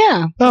rom-com.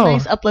 Yeah, it's a Oh,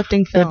 nice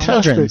uplifting film.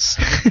 fantastic. children's.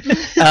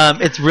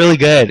 It's really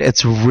good.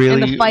 It's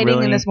really, And the fighting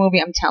really, in this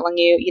movie, I'm telling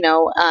you,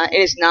 it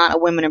is not a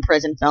women in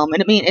prison film.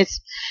 And I mean,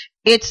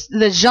 it's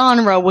the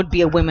genre would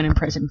be a women in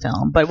prison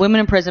film, but women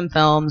in prison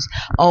films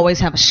always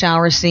have a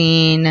shower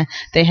scene.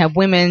 They have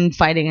women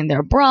fighting in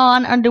their bra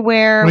and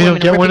underwear. We don't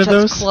women get rip one each of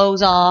other's those?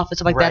 clothes off and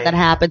stuff like Right. that. That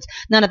happens.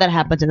 None of that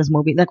happens in this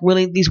movie. Like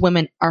really, these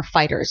women are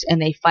fighters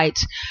and they fight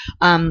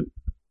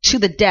to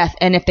the death.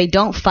 And if they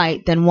don't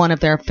fight, then one of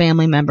their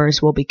family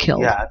members will be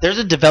killed. yeah, there's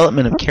a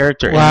development of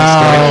character in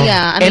Wow. the story.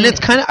 Yeah, And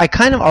it's I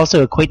kind of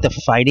also equate the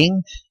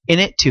fighting in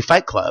it to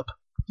Fight Club.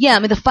 yeah. I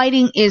mean, the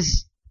fighting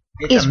is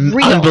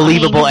real.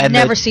 Unbelievable. I mean, and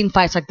you've never the, seen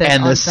fights like this.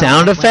 and on the film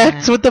sound like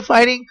effects that. with the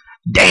fighting,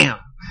 damn.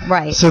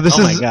 Right. So this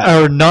Oh my is God.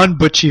 our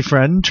non-butchy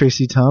friend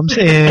Tracy Toms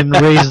in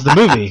Raise the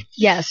movie.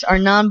 Yes, our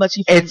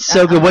non-butchy. It's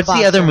so good. What's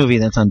the other movie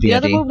that's on VOD? The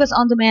other movie that's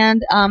on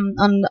demand,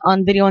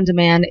 on video on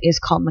demand, is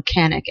called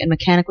Mechanic, and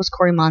Mechanic was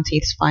Corey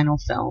Monteith's final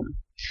film.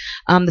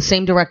 The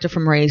same director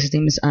from Raise. His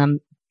name is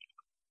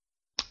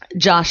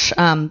Josh.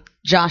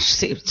 Josh.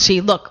 See,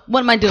 look,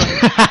 what am I doing?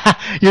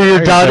 You're your How are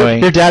you daughter,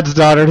 doing? your dad's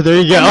daughter.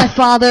 There you I'm my go.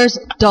 father's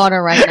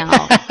daughter right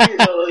now.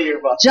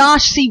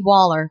 Josh C.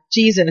 Waller.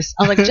 Jesus,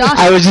 I was like Josh.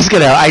 I was just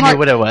gonna. I knew Hart-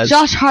 what it was.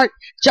 Josh Hart.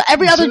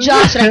 Every other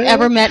Josh that I've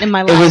ever met in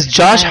my life. It was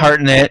Josh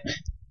Hartnett.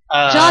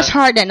 Josh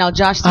Hartnett. No,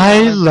 Josh. C.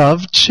 I Waller.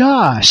 love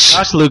Josh.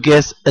 Josh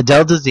Lucas,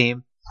 Adele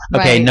Dazeem.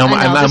 Okay, Right, no,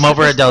 I know. I'm This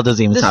over is- Adele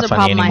Dazeem. It's This not is the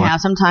funny problem anymore. I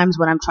have. Sometimes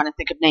when I'm trying to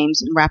think of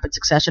names in rapid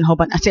succession,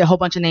 I say a whole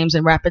bunch of names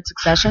in rapid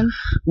succession.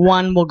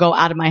 One will go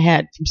out of my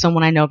head from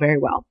someone I know very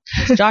well.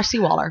 It's Josh C.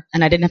 Waller,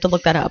 and I didn't have to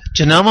look that up.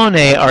 Janelle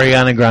Monáe,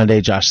 Ariana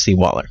Grande, Josh C.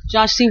 Waller.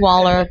 Josh C.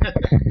 Waller.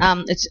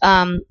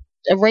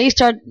 Ray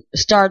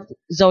starred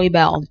Zoe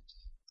Bell.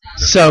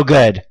 So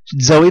good.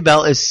 Zoe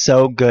Bell is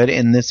so good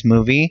in this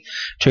movie.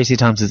 Tracy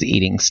Thompson is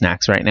eating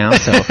snacks right now,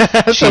 so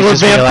she So we're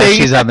just realized vamping.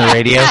 she's on the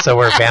radio, so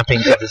we're vamping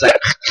because it's like.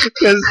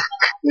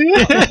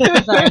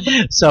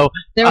 Sorry. So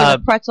There was a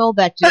pretzel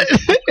that just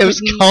It was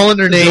calling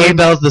her Zoe name.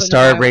 Bell's the Couldn't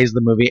star of have- Raise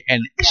the movie,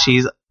 and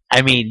she's.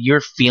 I mean,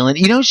 you're feeling.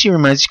 She kind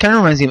of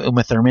reminds me of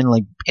Uma Thurman,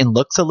 like in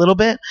looks a little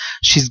bit.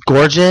 She's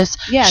gorgeous.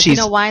 yeah. Do She's you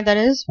know why that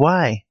is?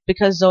 why?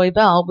 Because Zoe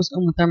Bell was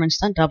Uma Thurman's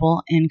stunt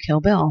double in Kill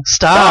Bill.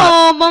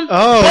 Stop.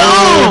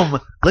 Oh,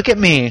 Boom! Look at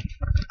me.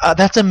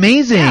 That's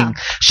amazing. Yeah.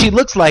 She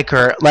looks like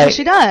her. Yeah, Like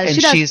she does. and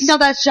She does. she's- You know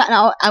that shot.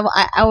 No,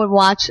 I would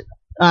watch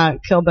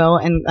Kill Bill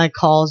and like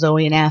call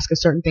Zoe and ask if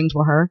certain things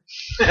were her.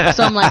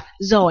 So I'm like,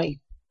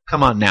 Zoe,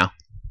 Come on now.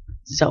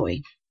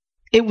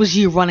 it was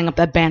you running up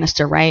that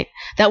banister, right?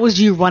 That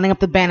was you running up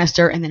the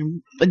banister and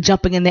then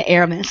jumping in the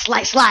air and then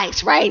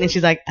slice, right? And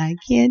she's like, I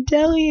can't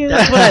tell you.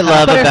 That's what I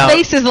love but about. her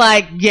face is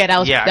like, yeah, that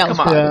was Yeah, that was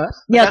come on. probably, Yeah. yeah, that's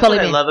That's probably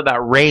what I me. love about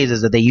Raise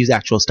is that they use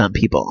actual stunt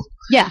people.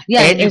 Yeah.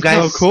 And you it's-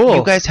 guys, so cool.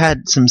 you guys had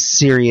some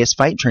serious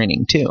fight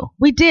training too.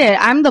 We did.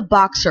 I'm the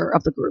boxer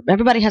of the group.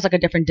 Everybody has like a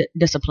different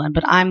discipline,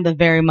 but I'm the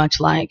very much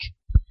like,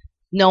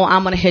 no,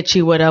 I'm going to hit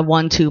you with a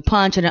 1-2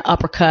 punch and an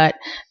uppercut.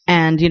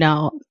 And,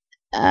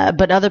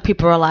 but other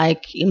people are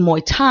like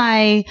Muay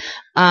Thai,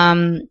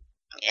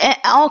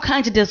 all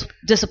kinds of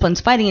disciplines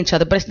fighting each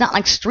other, but it's not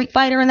like Street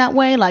Fighter in that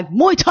way, like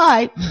Muay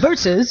Thai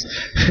versus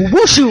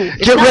Wushu.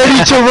 It's get not ready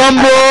that. to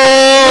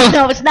rumble.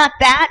 No, it's not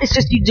that. It's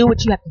just you do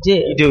what you have to do.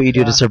 You do what you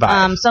do to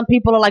survive. Some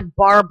people are like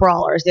bar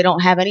brawlers. They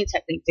don't have any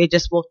technique. They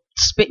just will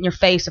spit in your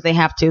face if they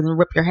have to, and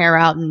rip your hair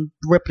out and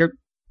rip your.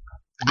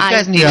 you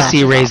guys need to yeah.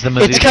 see Raise the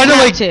movie. It's kind of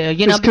have like to, it's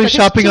because going it's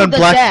shopping to on the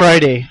Black death.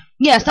 Friday.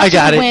 Yeah, it's not I just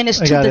got to it. win,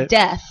 it's I to got the it.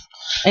 death.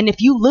 And if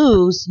you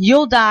lose,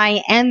 you'll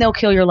die and they'll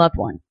kill your loved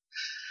one.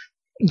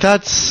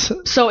 That's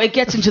So it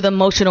gets into the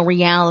emotional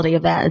reality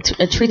of that.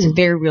 It treats it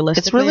very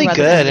realistically. it's really rather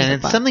good, than and just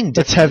it's fun. something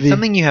That's different. heavy.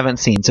 Something you haven't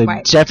seen. So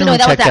Right. definitely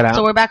So, no, check that that was out.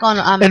 So we're back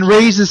on. and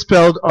Raise is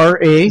spelled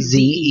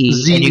R-A-Z-E.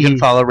 ZE, and you can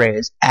follow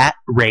Raise at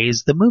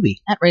Raise the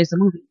movie. At Raise the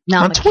Movie.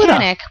 Now, On Twitter.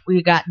 Mechanic,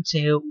 we got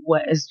into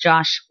what is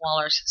Josh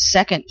Waller's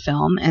second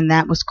film, and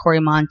that was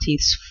Corey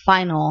Monteith's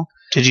final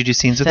Did you do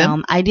scenes with him?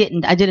 film. I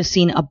didn't. I did a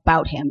scene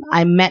about him.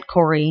 I met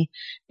Corey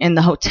in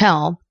the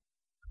hotel.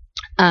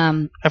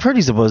 I've heard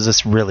he was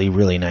this really,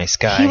 really nice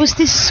guy. He was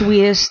the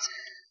sweetest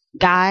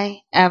guy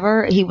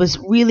ever. He was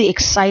really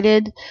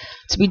excited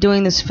to be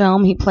doing this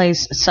film. He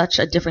plays such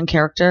a different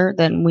character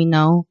than we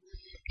know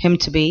him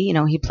to be.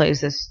 He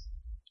plays this.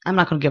 I'm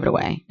not going to give it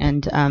away.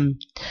 And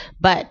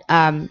but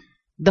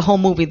the whole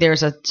movie,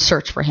 there's a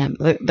search for him.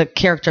 The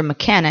character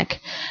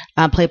Mechanic,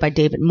 played by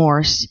David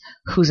Morse,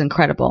 who's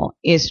incredible,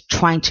 is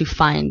trying to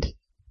find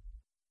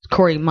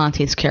Corey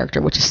Monteith's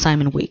character, which is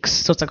Simon Weeks.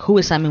 So it's like, who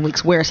is Simon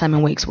Weeks? Where is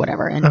Simon Weeks?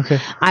 Whatever. And Okay.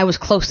 I was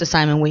close to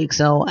Simon Weeks,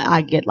 so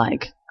I get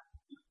like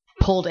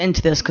pulled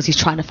into this because he's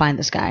trying to find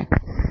this guy.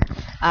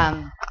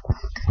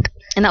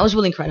 And that was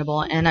really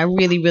incredible. And I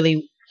really,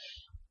 really,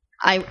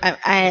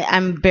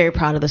 I'm very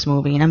proud of this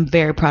movie, and I'm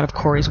very proud of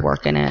Corey's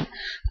work in it.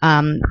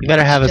 You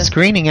better have a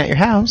screening at your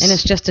house. And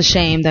it's just a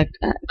shame that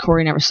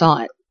Corey never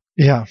saw it.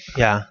 Yeah.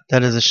 Yeah,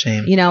 that is a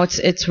shame. You know,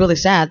 it's really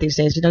sad these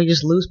days. You know, you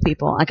just lose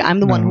people. Like, I'm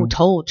the one who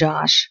told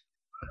Josh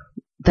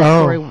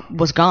that Corey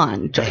was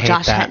gone.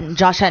 Josh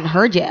hadn't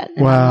heard yet.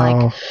 And I'm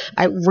like,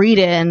 I read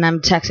it and I'm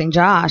texting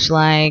Josh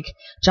like,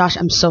 Josh,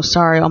 I'm so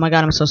sorry. Oh my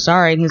God, I'm so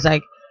sorry. And he's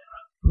like,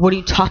 what are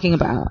you talking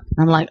about? And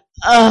I'm like,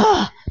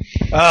 ugh.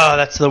 Oh,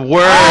 that's the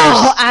worst.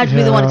 Oh, I'd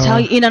really want to tell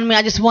you. You know what I mean?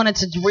 I just wanted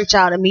to reach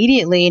out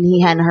immediately, and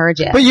he hadn't heard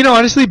yet. But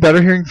honestly,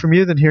 better hearing from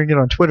you than hearing it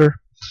on Twitter.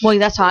 Well,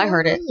 that's how I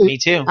heard it. Me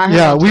too.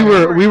 Yeah, we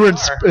were in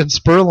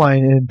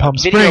Spurline in Palm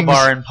Springs. Video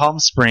bar in Palm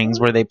Springs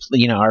where they,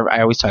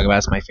 I always talk about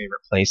it's my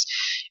favorite place.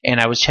 And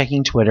I was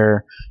checking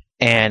Twitter,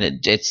 and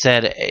it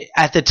said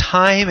at the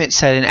time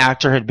an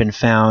actor had been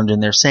found,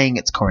 and they're saying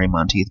it's Corey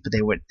Monteith, but they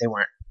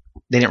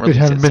didn't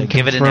release it. So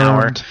give it an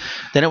hour.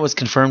 Then it was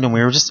confirmed,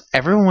 and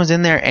everyone was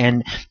in there,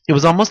 and it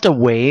was almost a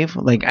wave.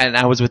 Like, and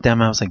I was with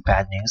them. I was like,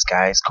 bad news,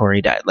 guys.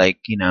 Corey died. Like,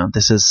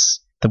 this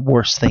is the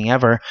worst thing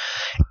ever.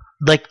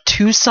 Like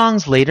 2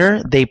 songs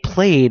later, they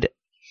played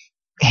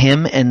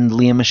him and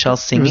Lea Michele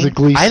singing. It was a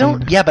Glee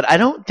scene. But I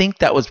don't think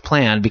that was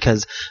planned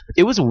because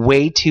it was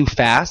way too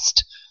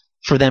fast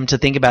for them to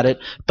think about it.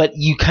 But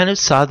you kind of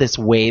saw this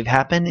wave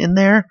happen in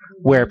there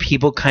where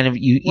people kind of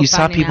you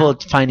saw people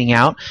finding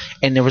out,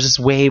 and there was this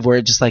wave where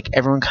it just like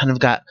everyone kind of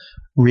got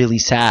really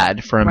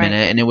sad for a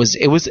minute, and it was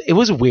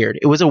weird.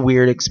 It was a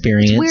weird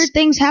experience. It's weird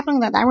things happening.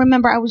 That I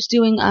remember I was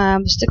doing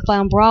Stick Fly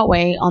on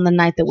Broadway on the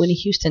night that Whitney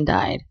Houston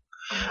died.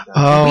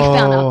 Oh. We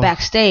found out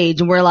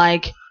backstage, and we're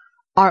like,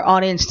 our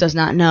audience does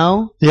not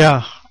know.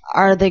 Yeah.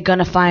 Are they going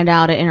to find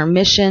out at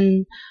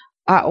intermission?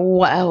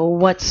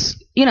 What's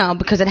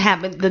because it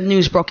happened. The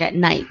news broke at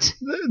night.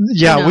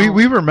 Yeah,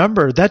 we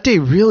remember that day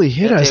really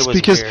hit us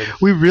because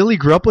we really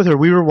grew up with her.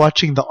 We were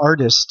watching The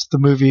Artist, the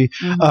movie,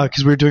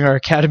 because we were doing our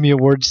Academy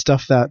Awards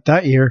stuff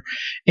that year,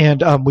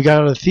 and we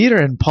got out of the theater,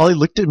 and Paulie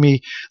looked at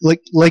me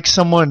like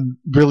someone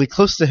really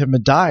close to him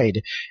had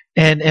died.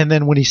 And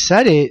then when he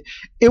said it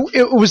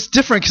was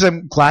different because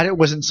I'm glad it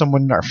wasn't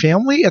someone in our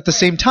family. At the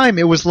same time,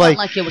 it was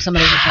like it was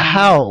somebody in the family.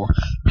 How?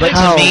 But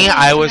to me,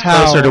 I was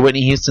closer to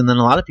Whitney Houston than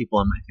a lot of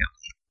people in my family.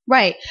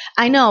 Right,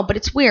 I know, but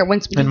it's weird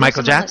when and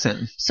Michael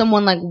Jackson.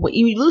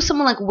 You lose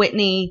someone like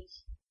Whitney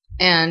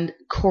and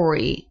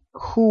Corey,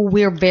 who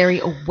we're very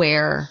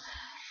aware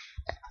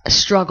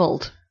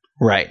struggled.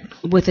 Right.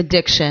 With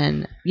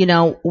addiction,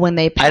 when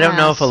they passed. I don't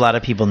know if a lot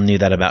of people knew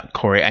that about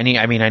Corey. I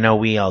mean, I know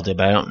we all did,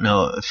 but I don't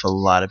know if a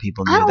lot of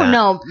people knew that. I don't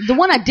know. The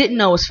one I didn't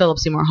know was Philip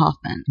Seymour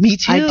Hoffman. Me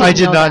too. I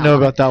did not know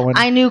about that one.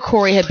 I knew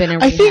Corey had been in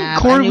rehab. I think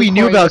Corey we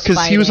knew about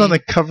because he was on the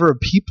cover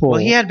of People. Well,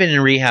 he had been in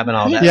rehab and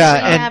all that.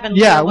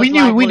 Yeah, we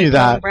knew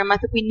that. I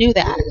think we knew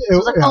that. It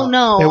was like, oh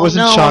no, it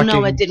wasn't shocking.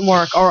 No, it didn't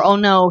work, or oh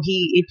no,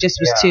 it just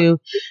was too,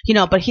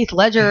 But Heath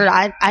Ledger,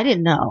 I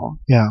didn't know.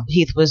 Yeah,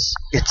 Heath was.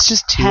 It's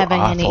just too having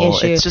awful. Any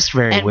issues. It's just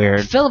very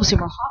weird. Philip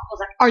Seymour Hoffman was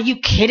like, "Are you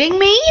kidding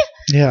me?"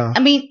 Yeah. I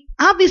mean,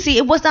 obviously,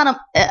 it wasn't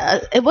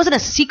a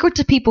secret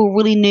to people who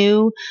really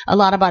knew a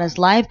lot about his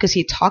life because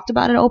he talked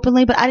about it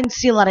openly. But I didn't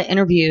see a lot of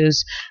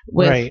interviews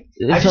with. Right.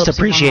 I just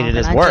appreciated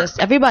his work.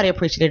 Everybody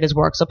appreciated his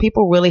work, so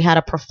people really had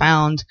a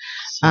profound,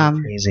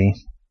 crazy.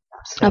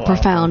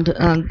 Profound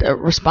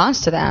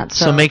response to that.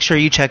 So make sure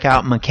you check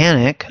out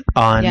Mechanic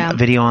on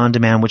Video on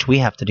Demand, which we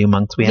have to do,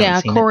 Monks. We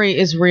haven't seen Corey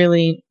is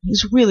really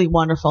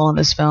wonderful in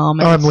this film.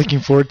 And I'm looking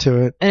forward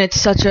to it. And it's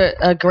such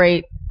a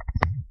great.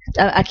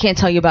 I can't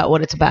tell you about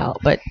what it's about,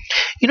 but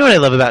you know what I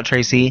love about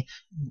Tracy?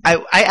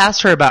 I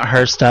asked her about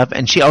her stuff,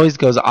 and she always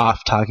goes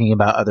off talking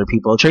about other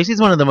people. Tracy's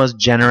one of the most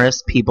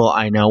generous people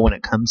I know when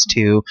it comes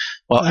to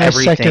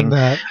everything. I second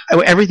that.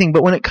 Everything,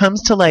 but when it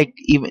comes to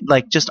even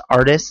just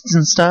artists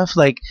and stuff,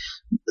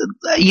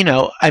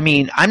 I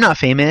mean, I'm not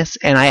famous,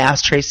 and I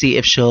asked Tracy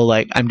if she'll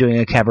I'm doing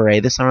a cabaret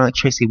this summer. Like,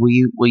 Tracy, will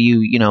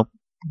you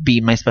be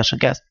my special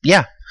guest?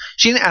 Yeah.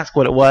 She didn't ask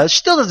what it was. She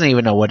still doesn't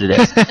even know what it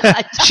is.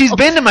 She's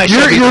been to my show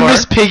before. You're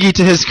Miss Piggy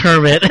to his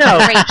Kermit.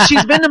 No,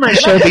 she's been to my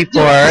show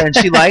before, and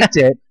she liked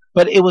it.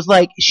 But it was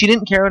like she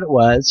didn't care what it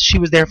was. She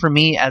was there for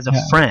me as a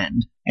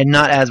friend and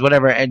not as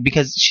whatever. And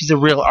because she's a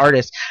real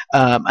artist.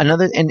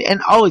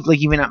 And always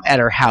even at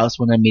her house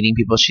when I'm meeting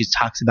people, she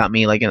talks about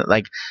me like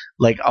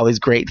all these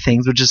great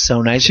things, which is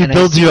so nice. She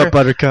builds you up,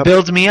 Buttercup.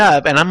 Builds me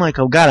up, and I'm like,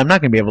 oh God, I'm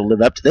not going to be able to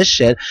live up to this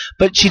shit.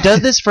 But she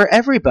does this for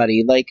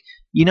everybody.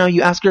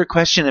 You ask her a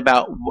question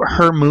about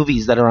her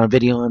movies that are on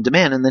Video on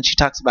Demand, and then she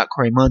talks about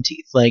Corey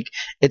Monteith.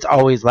 It's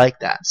always like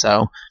that.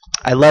 So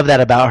I love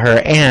that about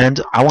her, and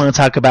I want to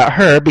talk about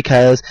her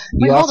because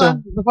hold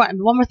on.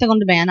 One more thing on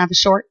demand. I have a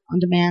short on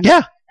demand.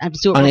 Yeah. I have to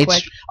do it real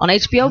quick. On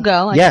HBO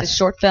Go, I did a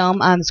short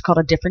film. It's called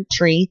A Different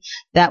Tree.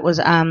 That was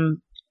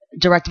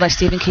directed by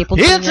Stephen Caple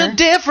Jr. It's a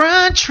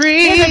different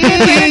tree.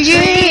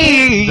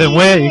 Then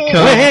where you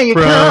come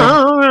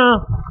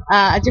from.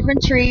 A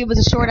Different Tree was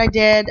a short I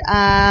did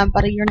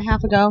about a year and a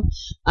half ago.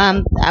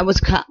 I was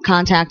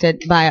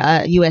contacted by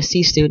a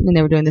USC student, and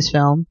they were doing this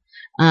film.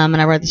 And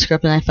I read the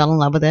script, and I fell in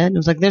love with it. And it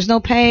was like, there's no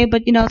pay,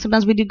 but,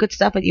 sometimes we do good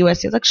stuff at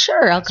USC. I was like,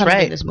 sure, I'll come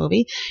and do this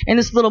movie. And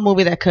this little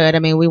movie that could. I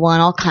mean, we won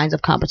all kinds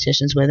of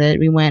competitions with it.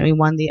 We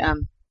won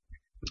the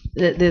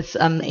this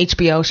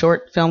HBO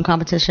short film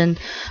competition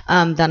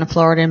down in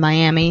Florida in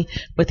Miami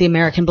with the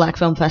American Black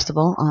Film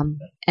Festival.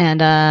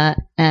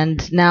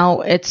 And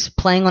now it's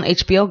playing on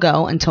HBO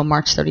Go until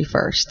March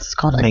 31st. It's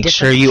called Make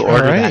sure you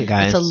order that,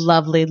 guys. It's a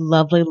lovely,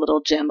 lovely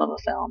little gem of a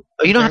film.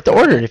 Oh, you don't have to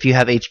order it if you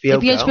have HBO Go.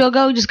 If you HBO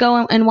Go, just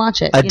go and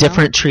watch it. A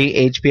Different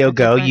Tree, HBO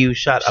Go. You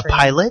shot a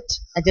pilot.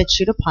 I did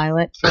shoot a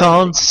pilot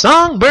called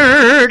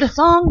Songbird.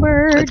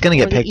 It's gonna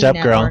get picked up,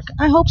 girl.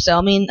 I hope so.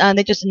 I mean,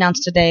 they just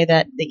announced today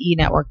that the E!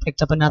 Network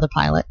picked up another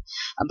pilot,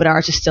 but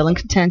ours is still in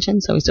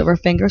contention, so we still have our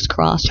fingers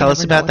crossed. Tell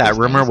us about that.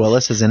 Rumor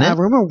Willis is in it.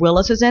 Rumor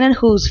Willis is in it,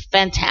 who's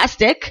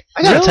fantastic.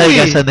 I gotta tell you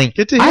guys something.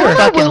 Good to hear. I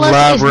fucking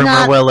love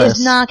Rumor Willis.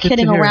 Is not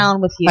kidding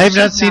around with you. I have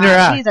not seen her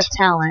act. She's a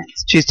talent.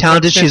 She's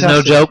talented. She's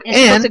no joke. And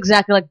she looks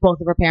exactly like both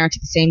of her parents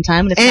at the same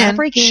time, and it's kind of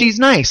freaky. She's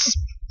nice.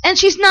 And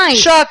she's nice.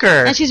 Shocker.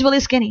 And she's really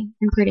skinny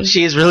and pretty.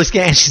 She is really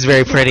skinny. She's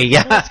very pretty.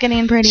 Yeah. Really skinny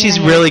and pretty. She's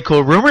really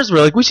cool. Rumor's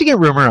really. We should get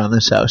Rumor on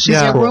the show. She's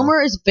cool.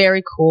 Rumor is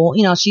very cool.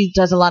 She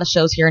does a lot of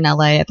shows here in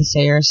LA at the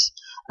Sayers,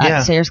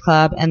 the Sayers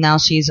Club, and now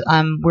she's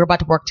we're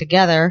about to work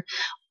together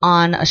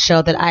on a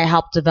show that I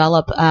helped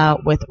develop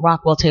with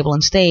Rockwell Table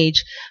and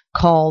Stage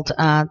called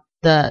For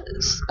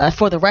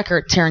the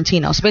Record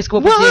Tarantino. So basically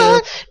what we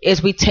do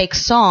is we take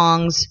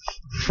songs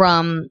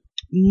from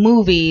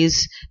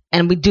movies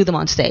and we do them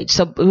on stage.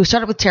 So we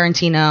started with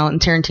Tarantino, and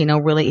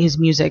Tarantino really, his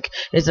music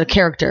is a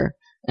character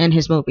in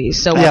his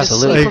movies. So we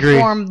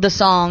perform the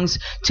songs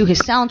to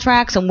his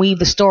soundtracks and weave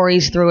the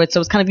stories through it. So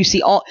it's kind of you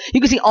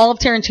can see all of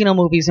Tarantino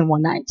movies in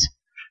one night.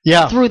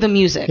 Yeah. Through the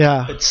music.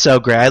 Yeah. It's so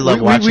great. I love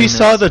watching We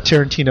saw the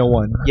Tarantino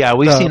one. Yeah,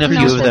 we've seen a few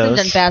of those. They've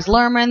done Baz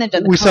Luhrmann. They've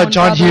done the We saw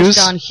John Brothers,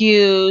 John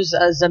Hughes,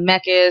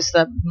 Zemeckis,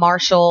 the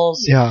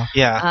Marshalls. Yeah.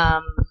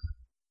 Yeah.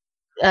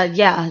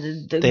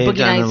 The They've Boogie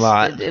done Nights. a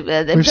lot.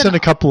 We've seen a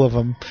couple of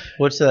them.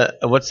 What's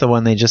the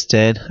one they just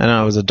did? I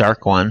know it was a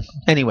dark one.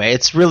 Anyway,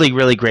 it's really,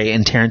 really great,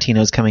 and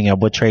Tarantino's coming up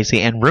with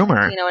Tracy and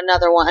Rumor.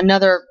 Another one.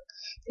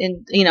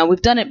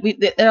 We've done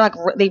it. They're like,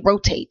 they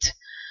rotate.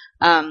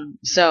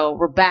 So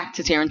we're back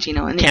to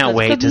Tarantino, and can't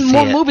wait to see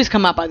more it. movies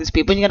come out by these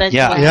people. And you gotta,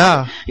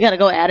 you gotta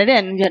go add it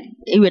in.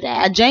 You would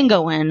add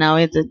Django in. Now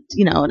it's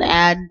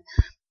add.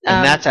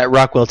 And that's at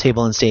Rockwell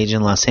Table and Stage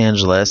in Los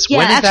Angeles. Yeah,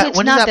 when is actually, that? it's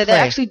When not does that there. play?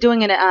 They're actually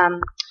doing it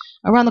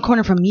around the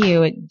corner from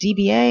you at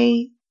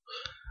DBA.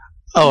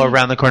 Oh,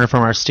 around the corner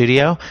from our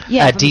studio?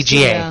 Yeah, at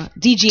DGA.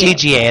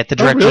 DGA at the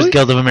Directors really?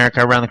 Guild of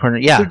America around the corner.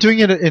 Yeah. They're doing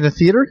it in a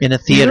theater? In a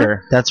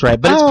theater. That's right.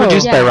 But it's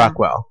produced by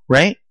Rockwell,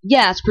 right?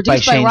 Yeah, it's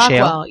produced by Shane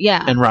Rockwell. Shale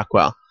Yeah. and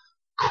Rockwell.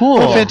 Cool.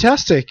 Oh,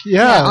 fantastic.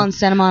 Yeah. On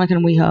Santa Monica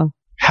and WeHo.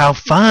 How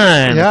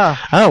fun. Yeah.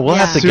 Oh, we'll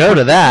have to go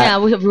to that. Yeah,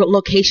 we have a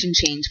location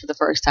change for the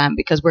first time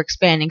because we're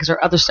expanding because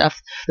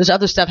there's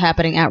other stuff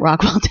happening at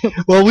Rockwell too.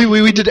 Well,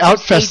 we did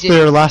Outfest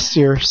there last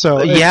year,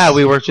 so yeah,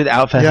 we worked with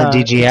Outfest and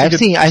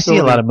DGA. I see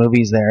a lot of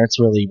movies there. It's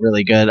really,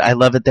 really good. I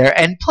love it there.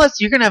 And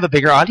plus, you're gonna have a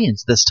bigger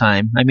audience this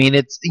time. I mean,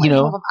 it's I don't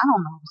know if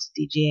it's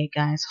DGA,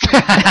 guys.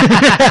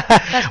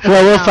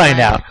 Well, we'll find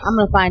out. I'm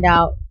gonna find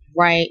out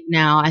right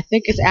now. I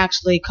think it's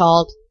actually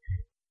called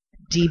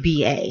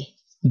DBA.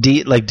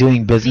 Like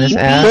doing business DBA,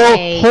 as? Well,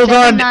 hold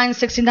on.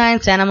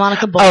 7969 Santa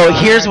Monica Boulevard. Oh,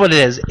 here's what it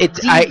is. You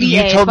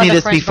told me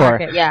this before.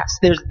 Market, yeah.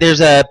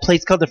 There's a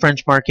place called the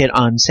French Market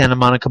on Santa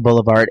Monica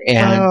Boulevard,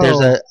 and there's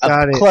a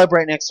club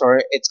right next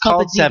door. It's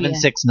called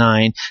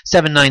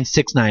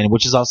 7969,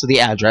 which is also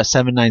the address,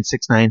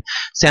 7969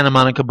 Santa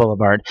Monica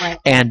Boulevard. Right.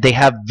 And they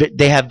have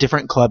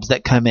different clubs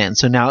that come in.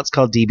 So now it's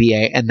called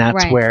DBA, and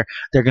that's where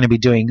they're going to be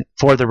doing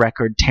For the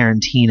Record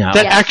Tarantino.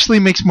 That actually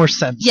makes more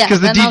sense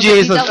because the and DJ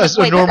is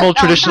a normal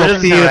traditional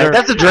theater.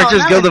 That's the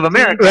Directors Guild of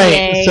America.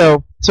 Right.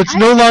 So it's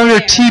no longer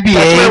TBA.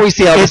 That's where we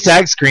see all the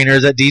SAG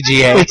screeners at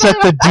DGA. It's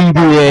at the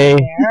DBA.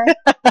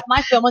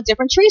 My film A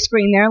Different Tree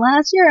screened there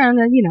last year, and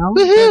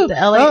the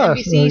LA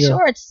NBC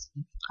shorts.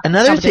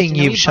 Another thing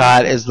you've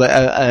shot is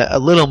a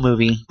little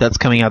movie that's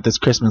coming out this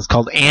Christmas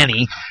called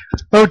Annie.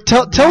 Oh,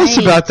 tell us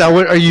about that.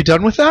 Are you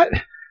done with that?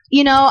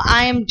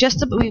 I am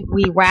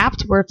we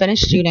wrapped, we're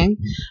finished shooting,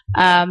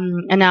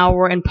 and now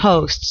we're in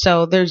post.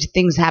 So there's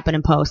things happen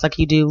in post, like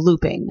you do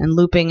looping, and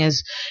looping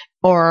is,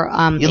 or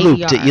you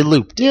looped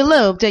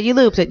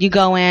it. You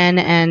go in,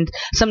 and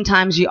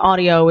sometimes your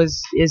audio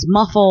is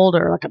muffled,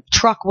 or like a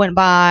truck went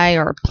by,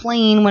 or a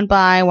plane went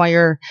by while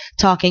you're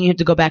talking. You have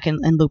to go back and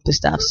loop the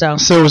stuff. So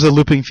it was a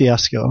looping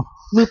fiasco.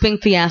 Looping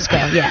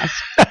fiasco, yes.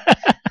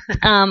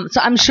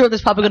 So I'm sure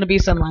there's probably going to be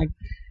some like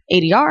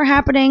ADR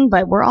happening,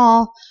 but we're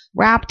all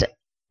wrapped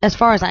as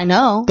far as I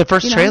know. The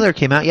first trailer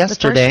came out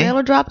yesterday. The first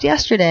trailer dropped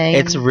yesterday.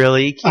 It's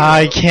really cute.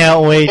 I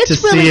can't wait to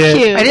see it.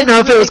 Cute. I didn't know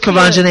if it was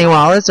Kavanjane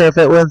Wallace or if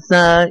it was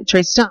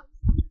Tracy Thompson.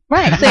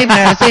 Right. Same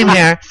hair. Same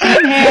hair.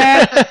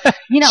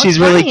 She's it's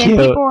really funny, cute. and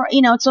people,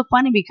 it's so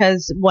funny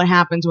because what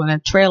happens when a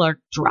trailer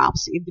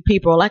drops? The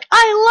people are like,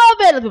 I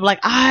love it. And people are like,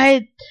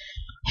 I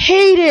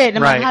hate it. And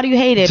I'm Right. like, how do you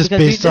hate it? Just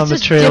because based on the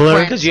just trailer?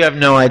 different. Because you have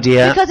no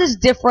idea. Because it's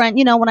different.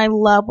 When I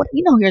love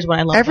here's what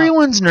I love.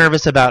 Everyone's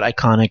nervous about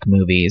iconic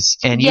movies,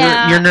 and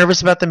Yeah. you're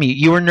nervous about them.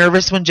 You were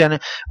nervous when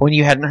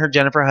you hadn't heard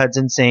Jennifer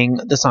Hudson sing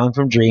the song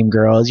from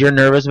Dreamgirls. You're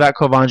nervous about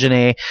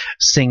Quvenzhané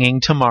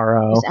singing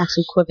Tomorrow. It's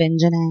actually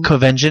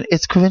Quvenzhané.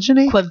 It's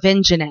Quvenzhané?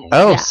 Quvenzhané.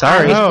 Oh, Yeah,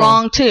 sorry. I was Oh.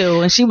 wrong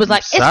too, and she was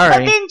like,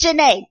 Sorry. "It's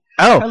Quvenzhané."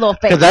 Oh, Her little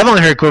face. because I've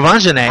only heard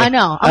Quvenzhané. I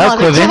know. Oh, like,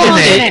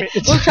 Quvenzhané.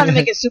 We're trying to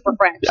make it super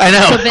French. I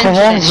know.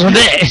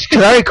 Quvenzhané.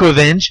 Sorry,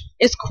 Quvenge.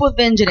 It's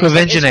Quvenzhané.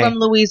 Quvenzhané. It's from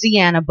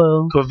Louisiana,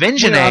 boo. We're a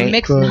Quvenzhané.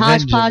 mixed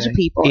hodgepodge of Quvenzhané.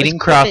 people. Eating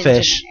It's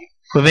crawfish.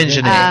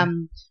 Quvenzhané.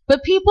 Quvenzhané.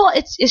 But people,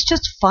 it's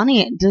just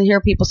funny to hear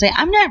people say,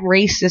 I'm not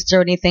racist or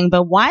anything,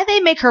 but why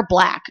they make her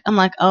black? I'm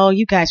like, oh,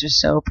 you guys are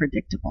so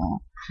predictable.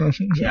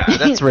 Yeah,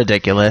 that's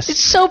ridiculous. It's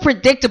so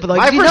predictable. Though.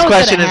 My You know first what's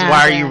question gonna is,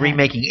 why are you happen.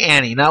 remaking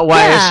Annie? Not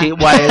why is she They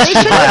black? should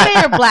have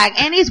made her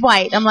black. Annie's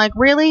white. I'm like,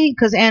 really?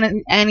 Because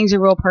Annie's a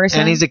real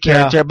person. Annie's a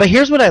character. But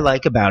here's what I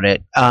like about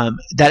it,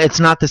 that it's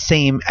not the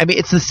same. I mean,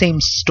 it's the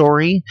same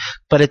story,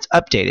 but it's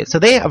updated. So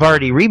they have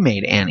already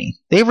remade Annie.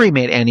 They've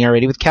remade Annie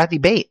already with Kathy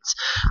Bates.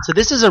 So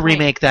this is a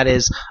remake that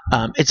is,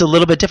 it's a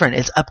little bit different.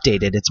 It's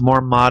updated. It's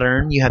more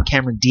modern. You have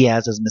Cameron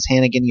Diaz as Miss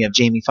Hannigan. You have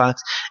Jamie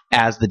Foxx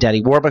as the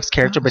Daddy Warbucks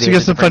character, but So he you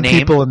has got a some fun different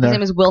name. people in His there.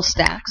 name is Will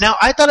Stacks. Now,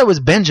 I thought it was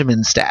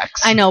Benjamin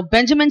Stacks. I know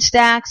Benjamin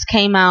Stacks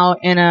came out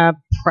in a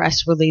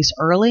press release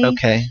early,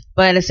 Okay.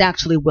 but it's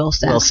actually Will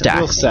Stacks. Will Stacks.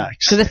 Will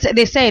Stacks. Because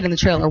they say it in the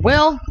trailer.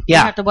 Will, Yeah.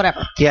 you have to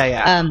whatever. Yeah,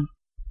 yeah.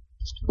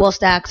 Will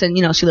Stacks, and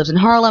she lives in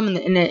Harlem,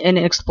 and it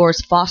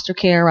explores foster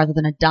care rather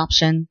than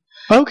adoption.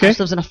 Okay. She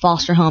lives in a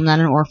foster home, not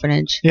an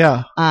orphanage,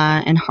 Yeah.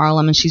 in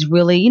Harlem, and she's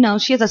really,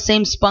 she has the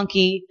same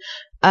spunky,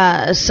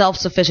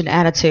 self-sufficient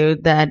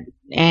attitude that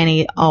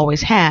Annie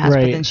always has,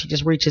 Right. but then she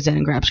just reaches in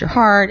and grabs your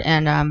heart,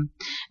 and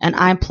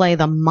I play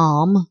the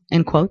mom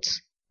in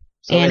quotes.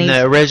 So in Annie's-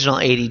 the original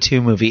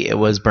 82 movie, it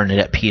was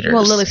Bernadette Peters.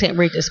 Well, Lily St.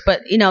 Regis,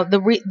 but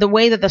the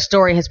way that the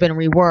story has been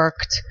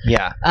reworked,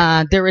 Yeah.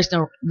 there is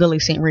no Lily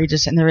St.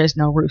 Regis and there is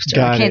no Rooster.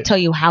 Got I can't it. tell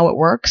you how it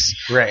works.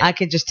 Right. I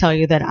can just tell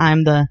you that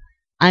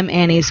I'm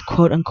Annie's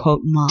quote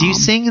unquote mom. Do you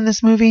sing in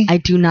this movie? I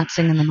do not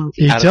sing in the movie.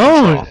 You Out of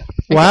don't. control.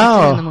 I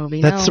don't sing in the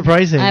movie, That's no.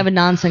 surprising. I have a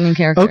non-singing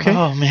character. Okay.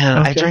 Oh man,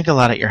 I Okay. drank a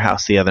lot at your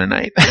house the other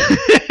night.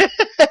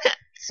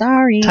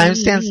 Sorry. Time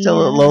stands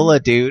still at Lola,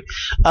 dude.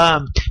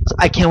 So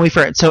I can't wait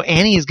for it. So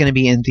Annie is going to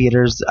be in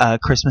theaters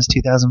Christmas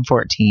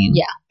 2014.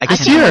 Yeah. I I can't.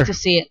 can't year. wait to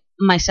see it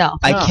myself.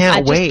 I can't I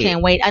just wait.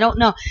 can't wait. I don't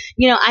know.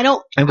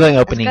 I'm going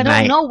opening I don't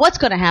night. know what's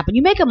going to happen.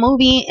 You make a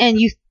movie and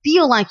you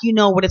feel like you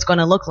know what it's going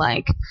to look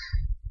like.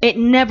 It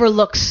never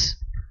looks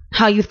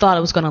how you thought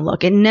it was going to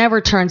look. It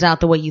never turns out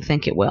the way you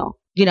think it will.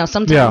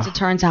 Sometimes Yeah. it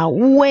turns out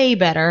way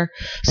better.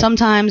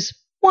 Sometimes,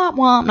 womp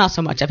womp, not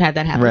so much. I've had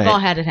that happen. Right. We've all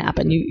had it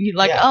happen. You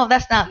like, Yeah. oh,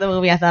 that's not the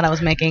movie I thought I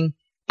was making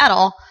at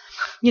all.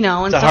 And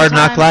It's a hard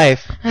knock sometimes-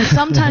 life. And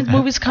sometimes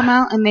movies come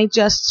out and they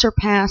just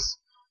surpass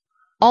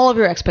all of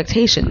your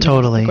expectations.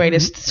 Totally. The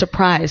greatest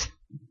surprise,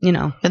 And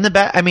and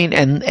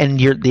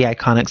the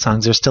iconic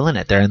songs are still in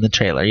it. They're in the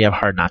trailer. You have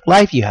Hard Knock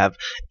Life. You have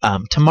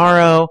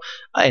Tomorrow,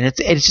 and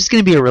it's just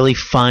going to be a really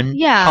fun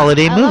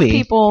holiday I movie. love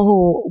people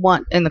who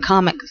want in the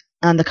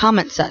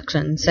comment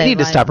section say You need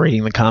to like, stop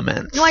reading the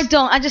comments. No, I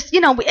don't. I just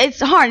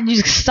it's hard.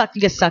 You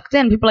get sucked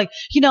in. People are like,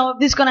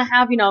 this is gonna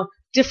have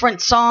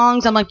different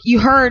songs. I'm like, you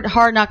heard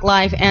Hard Knock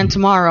Life and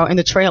Tomorrow in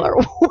the trailer.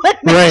 What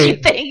makes you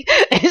Right. think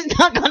it's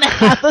not gonna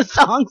have the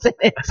songs in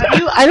it?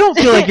 I don't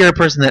feel like you're a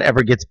person that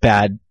ever gets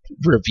bad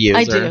reviews.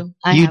 I or- do.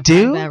 I You have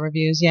do? bad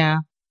reviews. Yeah.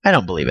 I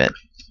don't believe it.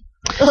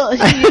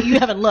 you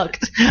haven't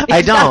looked. I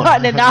It's don't. not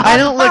hard- they're not I hard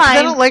don't to like. I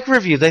find. don't like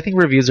reviews. I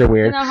think reviews are They're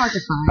weird. not hard to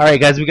find. All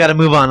right, guys, we got to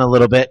move on a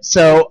little bit.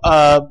 So,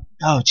 our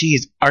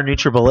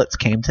NutriBullets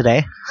came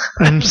today.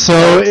 I'm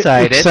so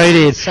excited.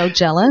 excited. So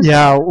jealous.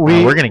 Yeah,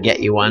 We're gonna get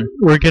you one.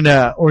 we're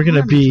gonna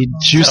be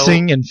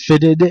juicing and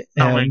fitted.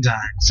 And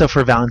So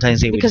for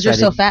Valentine's Day, we Because you're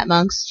so decided. fat,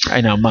 monks. I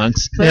know,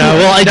 monks. Yeah,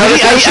 well, I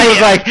Notice how she I-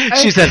 was like,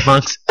 she said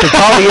monks. Because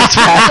Polly is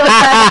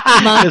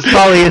fat. Monks. Because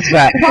Polly is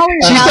fat.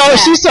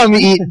 she saw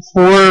me eat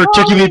 4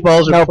 chicken Polly-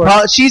 meatballs. No,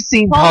 Before. she's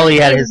seen Polly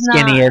Polly at is his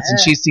not, skinniest, and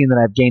she's seen that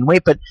I've gained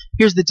weight. But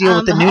here's the deal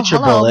with the Hello, me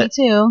NutriBullet.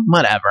 too.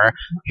 Whatever.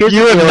 Here's You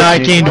the have deal with not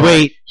the gained NutriBullet.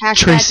 weight, Hashtag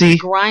Tracy.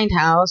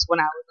 Grindhouse when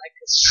I was like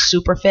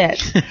super fit.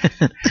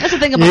 That's the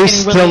thing about You getting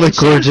still really in look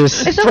shape.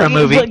 gorgeous. It's for a like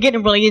movie.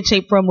 getting really in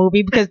shape for a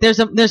movie because there's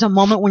a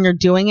moment when you're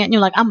doing it and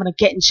you're like, I'm gonna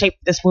get in shape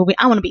for this movie.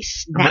 I want to be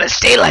I'm gonna snatched.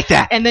 stay like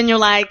that. And then you're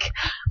like,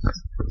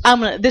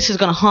 this is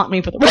gonna haunt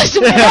me for the rest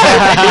of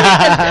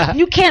my life.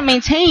 You can't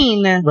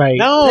maintain Right.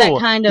 that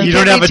kind of. You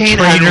don't have a maintain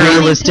trainer.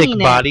 unrealistic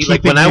Maintain it. body.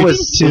 Like when I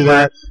was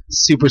super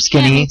You can't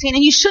skinny. maintain,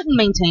 and you shouldn't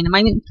maintain it.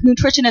 My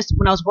nutritionist,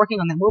 when I was working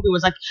on that movie,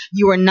 was like,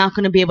 "You are not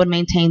going to be able to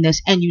maintain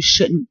this, and you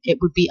shouldn't. It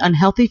would be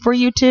unhealthy for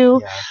you to.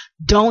 Yeah.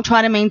 Don't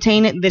try to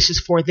maintain it. This is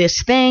for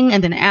this thing,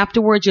 and then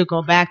afterwards you'll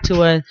go back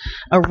to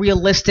a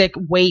realistic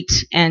weight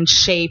and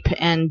shape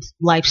and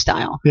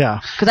lifestyle." Yeah.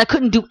 Because I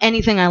couldn't do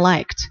anything I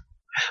liked.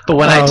 But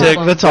when I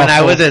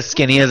awful. was as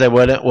skinny as I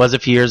was a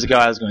few years ago,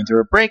 I was going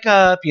through a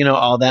breakup,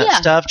 all that Yeah.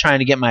 stuff, trying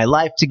to get my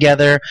life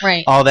together,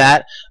 Right. all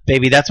that.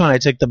 Baby, that's when I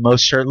took the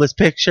most shirtless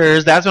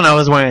pictures. That's when I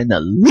was wearing the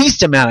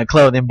least amount of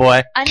clothing,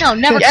 boy. I know,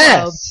 never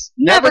Yes. clothes.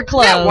 Never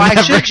clothes. Yeah, why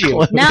Never should you?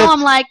 clothes. Now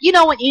I'm like, you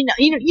know when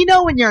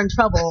you're in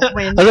trouble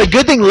when I was like,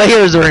 good thing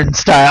layers are in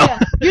style. yeah,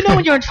 you know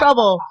when you're in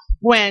trouble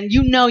when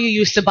you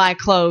used to buy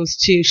clothes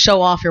to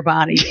show off your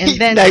body, and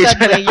then Now you're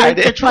suddenly trying to hide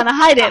it. you're trying to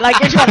hide it, like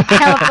you're trying to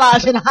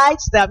camouflage and hide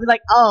stuff. You're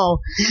like, oh,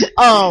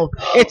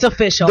 it's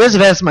official. This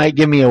vest might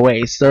give me a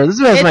waist, or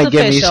this vest It's might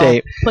give me official.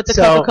 shape. Put the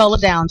So, Coca-Cola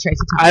down, Tracy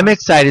Thomas. I'm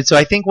excited. So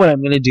I think what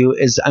I'm going to do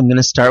is I'm going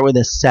to start with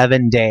a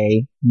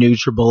 7-day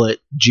NutriBullet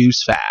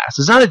juice fast.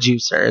 It's not a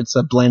juicer; it's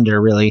a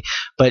blender, really.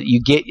 But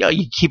you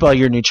keep all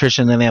your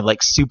nutrition, and they have like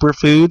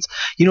superfoods.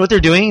 You know what they're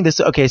doing?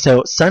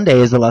 So Sunday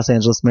is the Los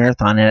Angeles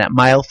Marathon, and at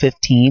mile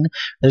 15,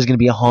 there's going to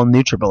be a whole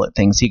NutriBullet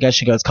thing. So you guys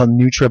should go. It's called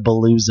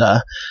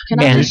NutriBalooza. Can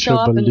I Man, just show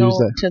up and go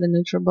Nutribalooza. to the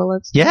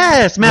NutriBullets?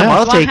 Yes, ma'am. Yeah.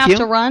 I'll Do I take have you.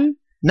 to run?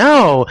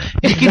 No,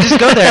 you can just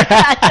go there.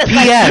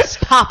 P.S.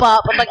 Pop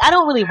up. I'm like, I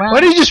don't really run.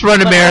 Why don't you just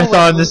run a But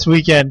marathon this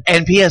weekend?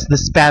 And P.S. The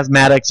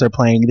Spasmatics are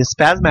playing. The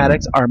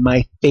Spasmatics are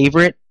my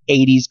favorite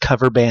 80s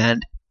cover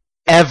band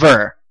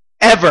ever.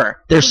 They're Who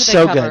do they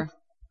so cover? good.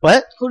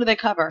 What? Who do they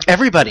cover?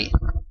 Everybody.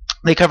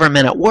 They cover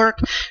Men at Work.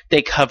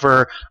 They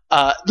cover,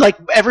 like,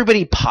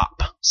 everybody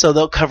pop. So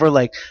they'll cover,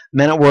 like,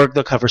 Men at Work.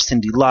 They'll cover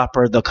Cyndi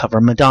Lauper. They'll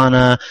cover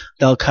Madonna.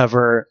 They'll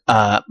cover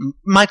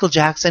Michael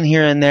Jackson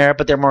here and there,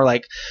 but they're more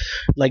like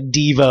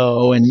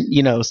Devo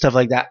and, stuff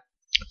like that.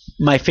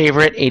 My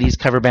favorite 80s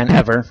cover band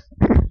ever.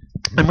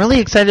 I'm really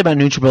excited about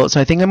NutriBullet,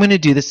 so I think I'm going to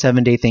do the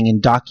 7-day thing and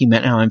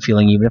document how I'm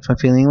feeling, even if I'm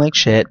feeling like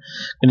shit.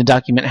 I'm going to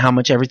document how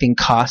much everything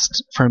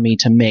cost for me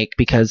to make,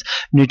 because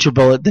the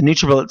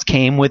NutriBullets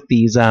came with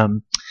these,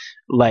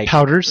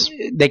 Powders?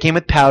 They came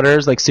with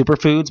powders, like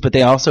superfoods, but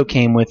they also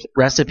came with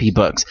recipe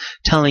books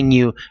telling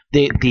you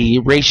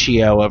the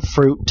ratio of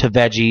fruit to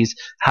veggies,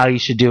 how you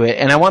should do it.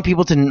 And I want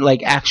people to,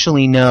 like,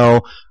 actually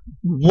know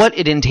what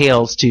it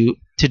entails to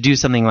do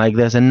something like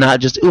this, and not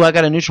just, I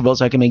got a NutriBullet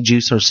so I can make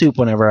juice or soup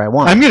whenever I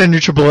want. I'm going to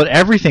NutriBullet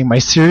everything. My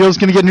cereal's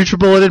going to get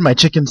NutriBulleted. My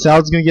chicken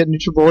salad's going to get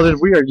NutriBulleted.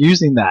 We are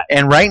using that.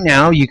 And right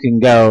now you can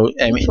go,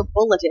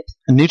 NutriBulleted.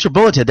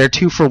 NutriBulleted, they're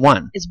 2 for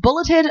 1. Is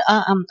bulleted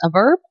a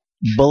verb?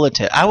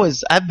 Bulleted.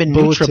 I've been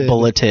Bulleted.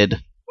 NutriBulleted.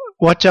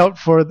 Watch out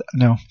for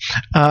no.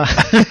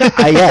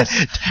 Yes.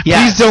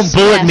 Please don't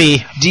bullet Yes.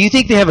 me. Do you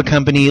think they have a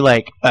company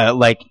like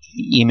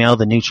email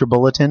the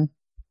NutriBulletin?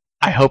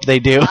 I hope they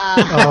do. Oh,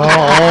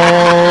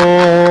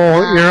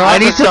 you're I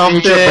on need some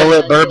something.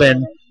 NutriBullet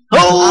bourbon.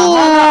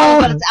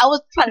 I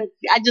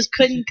just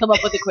couldn't come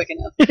up with it quick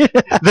enough.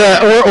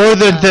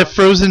 The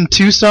Frozen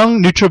 2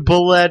 song,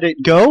 NutriBullet Let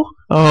It Go.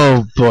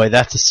 Oh boy,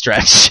 that's a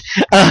stretch.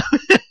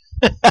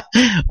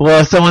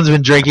 Well, someone's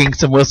been drinking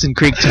some Wilson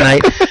Creek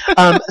tonight.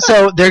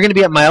 So they're going to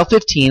be at mile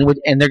 15,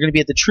 and they're going to be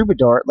at the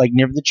Troubadour, like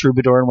near the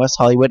Troubadour in West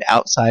Hollywood,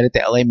 outside at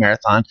the LA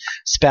Marathon.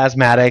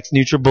 Spasmatics,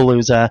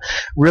 NutriBalooza.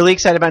 Really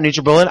excited about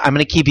NutriBullet.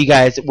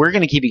 We're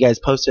going to keep you guys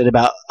posted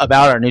about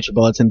our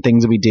NutriBullets and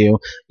things that we do.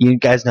 You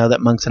guys know that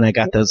Monks and I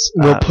got those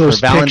We'll for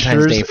post Valentine's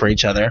pictures. Day for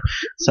each other.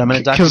 So I'm going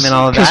to document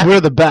all of that. Because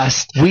we're the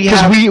best. We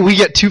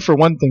get 2 for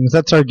 1 things.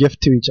 That's our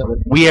gift to each other.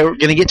 We are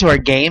going to get to our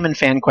game and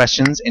fan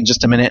questions in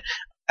just a minute.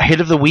 Hit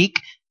of the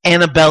week,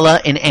 Annabella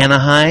in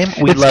Anaheim.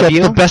 We It's love got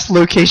you. the best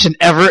location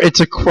ever.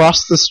 It's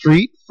across the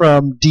street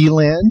from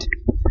D-Land.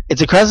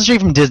 It's across the street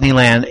from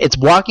Disneyland. It's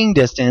walking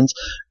distance.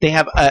 They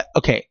have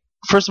okay.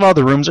 First of all,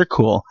 the rooms are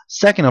cool.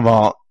 Second of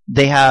all,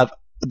 they have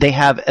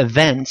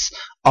events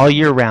all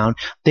year round.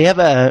 They have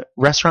a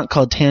restaurant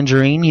called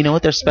Tangerine. You know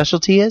what their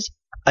specialty is?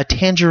 A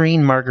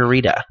tangerine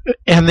margarita.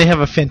 And they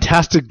have a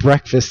fantastic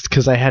breakfast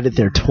because I had it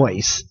there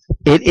twice.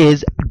 It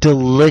is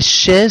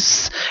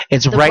delicious.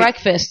 It's The right.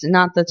 breakfast,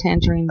 not the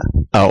tangerine.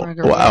 Oh,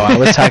 margarita. wow! I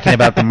was talking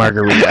about the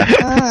margarita.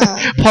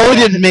 Paula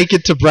didn't make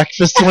it to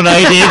breakfast when I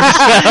did.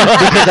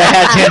 Because I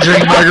had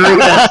tangerine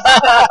margaritas.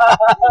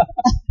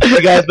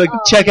 You guys, but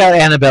check out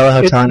Annabella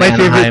Hotel in My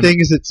Anaheim. favorite thing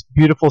is its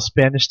beautiful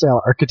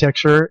Spanish-style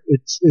architecture.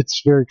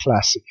 It's very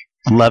classic.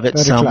 Love it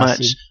Very so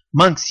classy. much.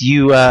 Monks,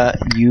 you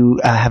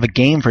have a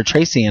game for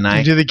Tracy and I.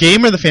 You do the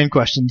game or the fan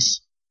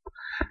questions?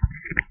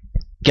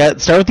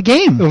 Start with the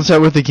game. We'll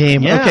start with the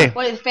game. Yeah. Okay.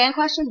 Wait, fan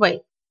questions? Wait.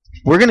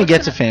 We're gonna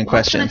get to fan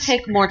What's going questions. to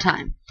take more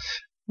time?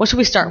 What should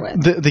we start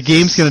with? The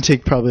game's going to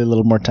take probably a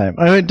little more time.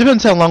 I mean, it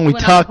depends how long we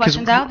wanna talk. knock the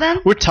questions out then?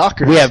 We're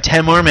talkers. We have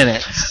 10 more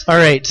minutes. All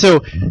right. So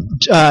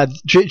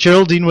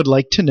Geraldine would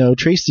like to know,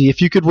 Tracy,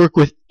 if you could work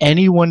with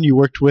anyone you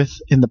worked with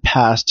in the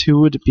past,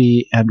 who would it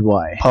be and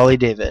why? Paulie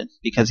David,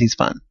 because he's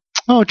fun.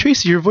 Oh,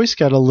 Tracy, your voice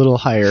got a little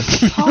higher.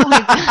 Oh my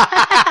God.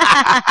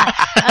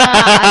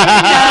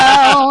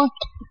 I don't know.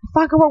 If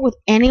I could work with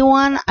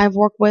anyone I've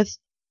worked with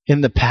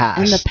In the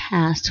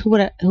past.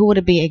 who would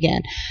it be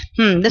again?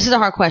 This is a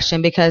hard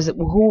question because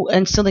who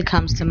instantly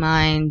comes to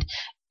mind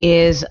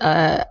is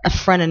a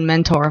friend and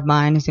mentor of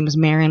mine. His name was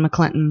Marion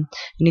McClinton, and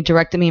he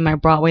directed me in my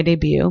Broadway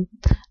debut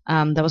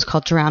that was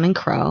called Drowning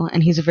Crow,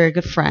 and he's a very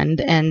good friend,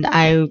 and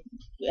I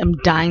am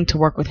dying to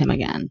work with him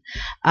again.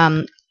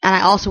 And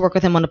I also worked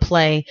with him on a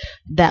play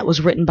that was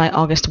written by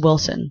August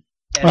Wilson.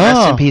 And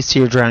rest in peace to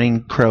your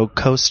Drowning Crow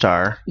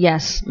co-star.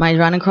 Yes, my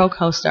Drowning Crow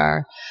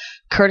co-star.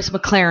 Curtis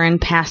McLaren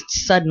passed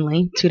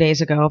suddenly 2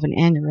 days ago of an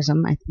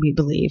aneurysm, we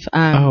believe,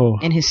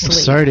 in his sleep.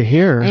 Sorry to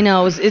hear. I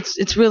know,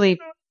 it's really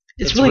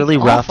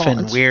rough awful.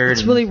 and weird.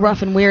 It's really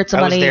rough and weird.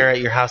 I was there at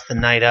your house the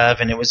night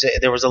of, and there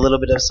was a little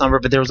bit of somber,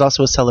 but there was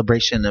also a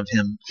celebration of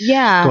him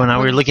going on.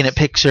 We were looking at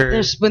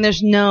pictures.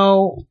 There's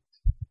no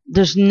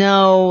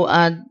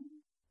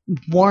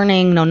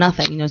warning, no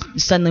nothing.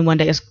 Suddenly one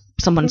day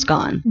someone's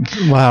gone.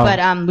 Wow.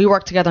 But we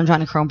worked together on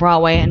Drowning Crow on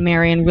Broadway, and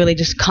Marion really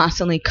just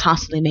constantly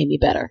made me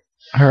better.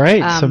 All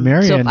right, so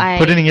Marion,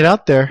 putting it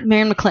out there.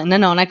 Marion McClinton, I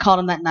know, and I called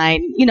him that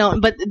night.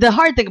 But the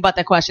hard thing about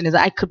that question is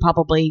I could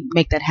probably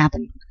make that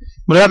happen.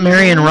 What about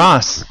Marion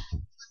Ross?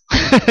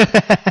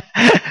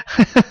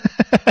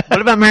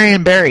 What about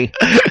Marion Barry?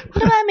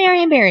 What about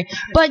Marion Barry?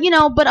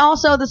 But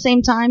also at the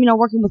same time,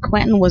 working with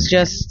Quentin was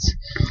just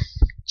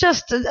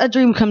a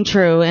dream come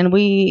true, and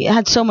we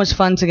had so much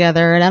fun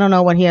together. And I don't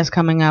know what he has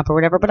coming up or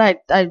whatever, but I'd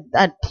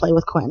play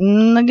with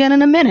Quentin again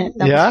in a minute.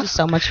 That was just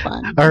so much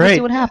fun. All right,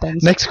 see what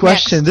happens. Next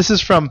question. This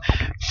is from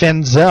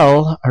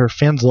Fanzel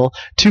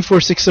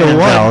 24601.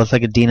 Manzel, it's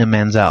like a Dina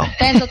Manzel.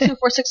 Fanzel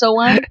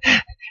 24601.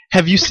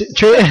 Have you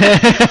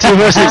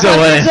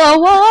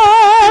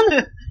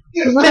 24601?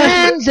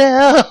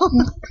 Fanzel.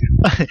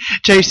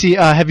 JC,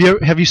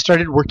 have you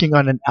started working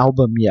on an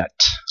album yet?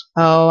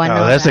 Oh, I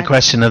know. That's a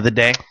question of the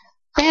day.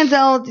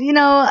 Fanzel,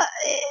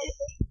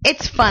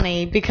 it's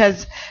funny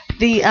because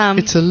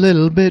it's a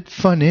little bit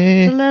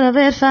funny. It's a little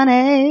bit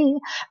funny.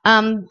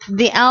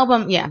 The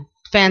album,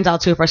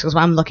 Fanzel 246.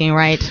 I'm looking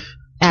right.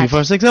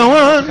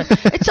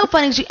 24601. It's so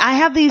funny. I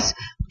have these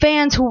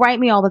fans who write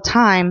me all the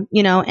time,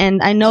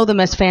 and I know them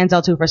as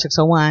Fanzel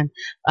 24601.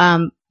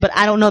 But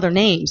I don't know their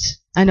names.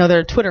 I know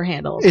their Twitter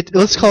handles.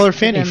 Let's call her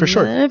Fanny for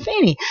short.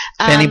 Fanny.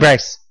 Fanny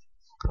Bryce.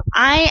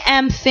 I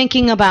am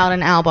thinking about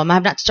an album. I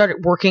have not started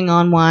working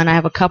on one. I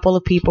have a couple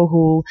of people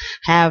who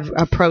have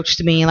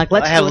approached me, like,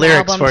 let's do an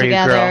album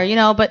together.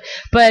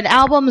 But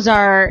albums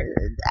are,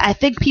 I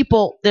think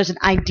there's an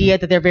idea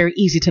that they're very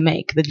easy to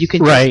make, that you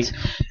can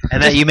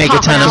and that you make a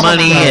ton of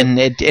money, and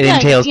it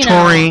entails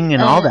touring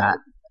and all that.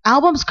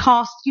 Albums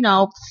cost,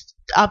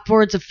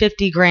 upwards of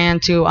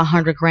 $50,000 to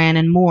 $100,000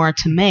 and more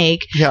to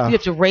make. Yeah. You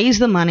have to raise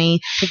the money.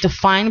 You have to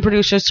find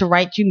producers to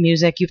write you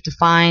music. You have to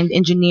find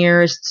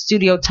engineers,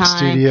 studio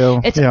time.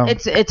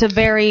 It's a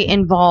very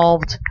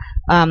involved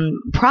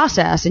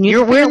process. And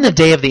we're in the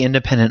day of the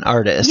independent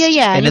artist.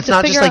 Yeah. And it's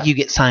not just like you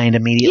get signed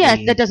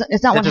immediately. Yeah,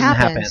 it's not what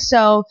happens.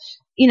 So,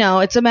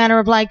 it's a matter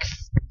of like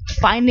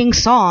finding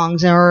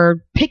songs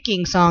or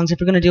picking songs if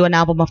you're going to do an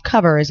album of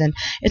covers, and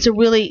it's a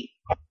really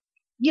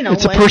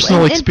it's a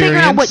personal experience. And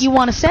figuring out what you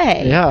want to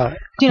say. Yeah.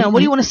 What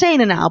do you want to say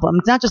in an album?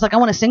 It's not just like, I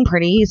want to sing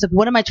pretty. It's like,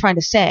 what am I trying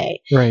to say?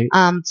 Right.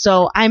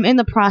 So I'm in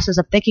the process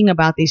of thinking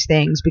about these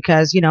things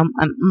because,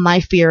 my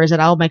fear is that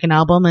I'll make an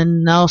album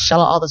and I'll shell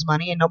out all this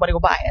money and nobody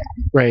will buy it.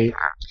 Right.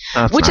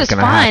 Which is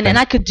fine. And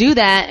I could do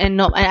that, and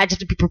I just have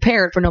to be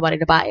prepared for nobody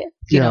to buy it,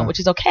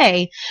 which is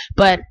okay.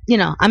 But,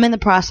 I'm in the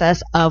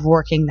process of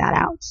working that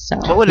out. So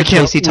what would a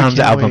Tracy Tom's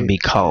album be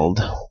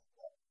called?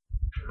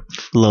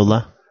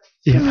 Lola.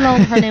 Yeah.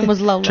 Her name was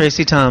Lola.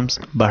 Tracy Toms,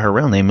 but her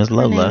real name is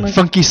Lola.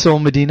 Funky Soul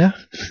Medina.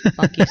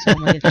 Funky Soul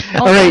Medina.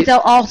 All right. They'll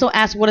also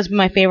ask, what has been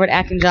my favorite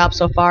acting job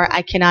so far?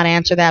 I cannot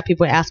answer that.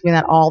 People ask me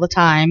that all the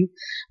time.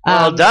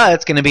 Well,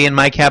 it's going to be in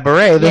my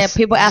cabaret.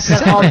 People ask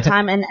that all the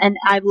time, and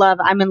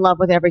I'm in love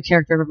with every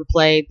character I've ever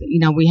played.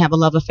 We have a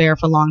love affair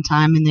for a long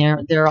time, and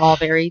they're all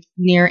very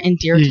near and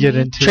dear to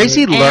me.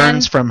 Tracy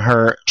learns from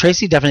her.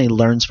 Tracy definitely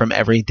learns from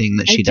everything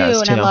that she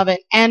does, too. And I love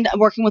it. And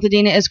working with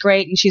Adina is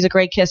great, and she's a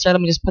great kisser.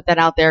 Let me just put that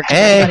out there, because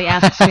everybody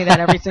asks me that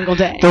every single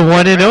day. The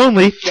one and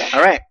only. Yeah.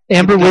 All right.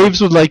 Amber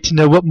Waves would like to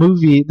know what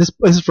movie, this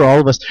is for all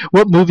of us,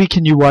 what movie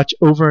can you watch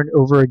over and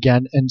over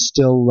again and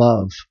still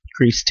love?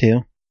 Grease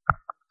 2.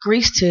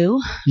 Grease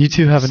 2. You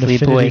two have an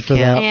affinity for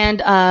that. And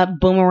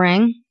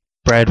Boomerang.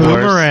 Brad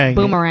Boomerang.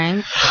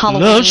 Boomerang.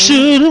 Halloween. Love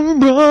should have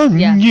brought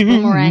you.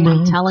 Boomerang.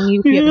 I'm telling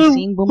you, if you haven't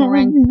seen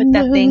Boomerang, put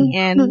that thing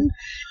in.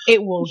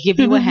 It will give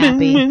you a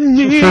happy.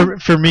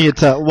 For me,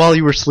 it's While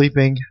You Were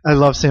Sleeping. I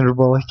love Sandra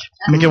Bullock.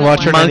 I can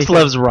watch her. Monks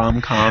loves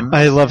rom-com.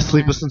 I love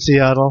Sleepless in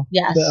Seattle.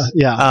 Yes.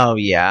 Yeah. Oh,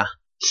 yeah.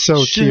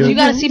 So cute. You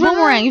gotta see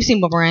Boomerang. You've seen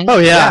Boomerang. Oh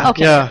yeah.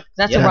 Okay. Yeah.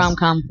 That's Yes. a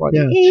rom-com for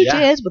the Yeah.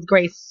 ages with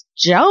Grace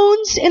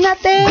Jones in that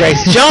thing.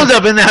 Grace Jones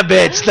up in that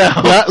bitch, though.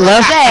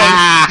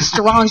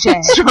 Strong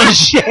J.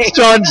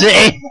 Strong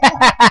J.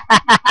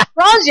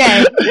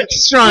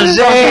 Strong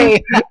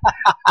J.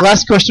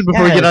 Last question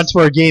before we get Yes.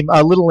 on to our game.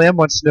 Little Lamb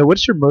wants to know,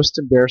 what's your most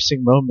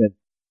embarrassing moment?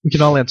 We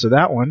can all answer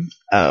that one.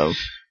 Oh.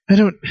 I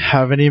don't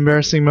have any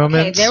embarrassing Okay,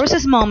 moments. there was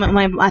this moment.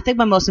 I think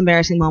my most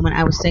embarrassing moment.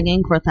 I was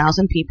singing for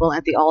 1,000 people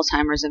at the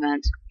Alzheimer's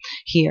event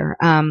here,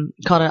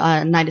 called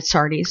a Night at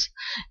Sardi's,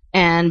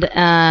 and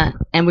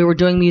we were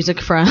doing music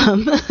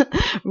from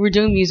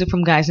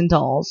Guys and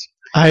Dolls.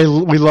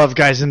 We love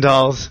Guys and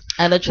Dolls.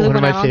 I literally One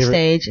of went my out on favorite.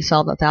 stage,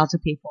 saw about 1,000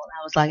 people, and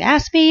I was like,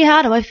 "Ask me,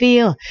 how do I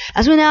feel?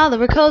 Ask me now that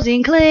we're cozy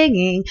and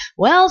clinging.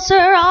 Well,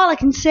 sir, all I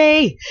can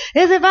say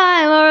is if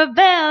I were a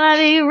bell, I'd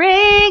be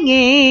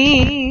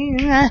ringing."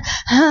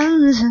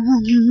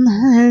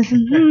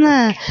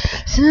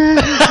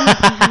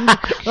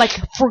 Like,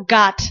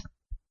 forgot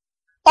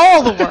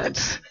all the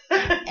words,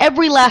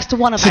 every last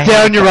one of Sit them,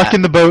 down, you're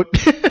rocking the boat.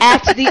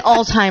 at the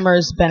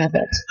Alzheimer's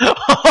benefit.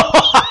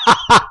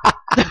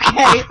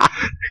 Okay.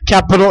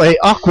 Capital A,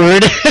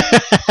 awkward.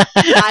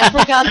 I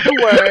forgot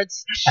the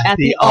words at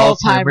the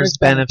Alzheimer's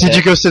benefit. Did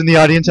you go sit in the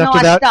audience No, after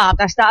I that?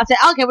 stopped. I said,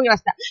 okay, we're gonna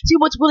stop. See,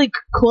 what's really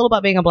cool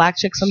about being a black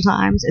chick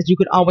sometimes is you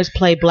could always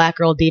play Black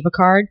Girl Diva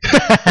card. you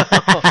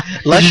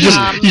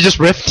just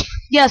riffed.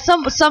 Yeah,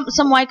 some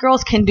white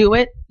girls can do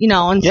it,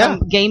 and Yeah.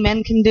 some gay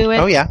men can do it.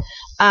 Oh, yeah.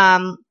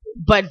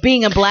 But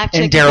being a black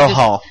chick, And you Daryl could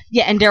Hall.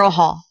 yeah, and Daryl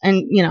Hall,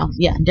 and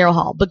Daryl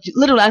Hall. But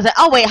literally, I was like,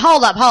 oh wait,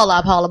 hold up,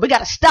 we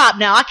gotta stop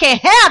now. I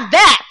can't have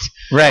that.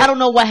 Right. I don't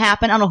know what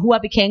happened. I don't know who I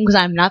became because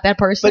I'm not that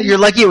person. But you're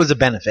lucky it was a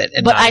benefit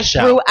and But not I a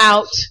show. threw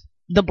out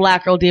the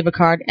Black Girl Diva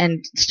card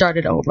and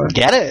started over.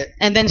 Get it?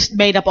 And then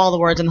made up all the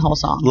words in the whole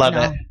song. Love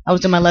it. I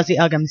was in my Leslie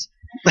Uggams.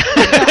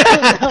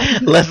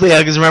 Leslie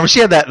Uggams, remember she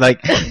had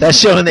that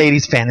show in the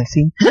 80s,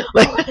 Fantasy?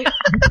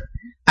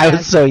 I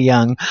was so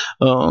young.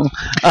 Oh,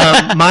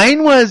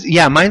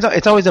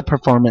 it's always a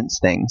performance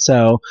thing.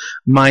 So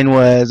mine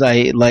was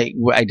I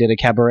did a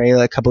cabaret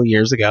a couple of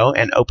years ago,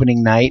 and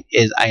opening night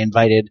is I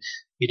invited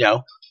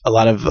a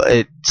lot of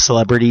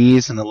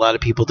celebrities and a lot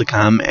of people to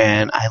come,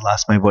 and I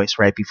lost my voice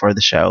right before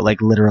the show,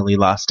 literally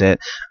lost it.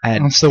 I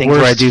had That's the things where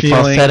I worst do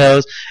feeling.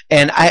 falsettos,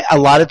 and a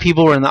lot of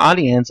people were in the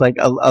audience,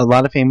 a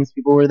lot of famous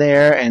people were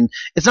there, and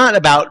it's not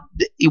about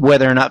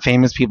whether or not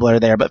famous people are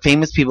there, but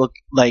famous people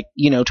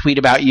tweet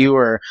about you,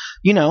 or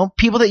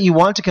people that you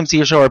want to come see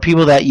your show, or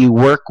people that you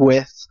work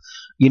with.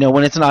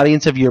 When it's an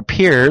audience of your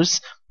peers,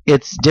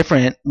 it's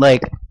different.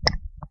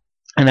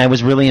 And I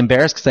was really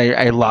embarrassed because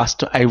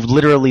I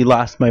literally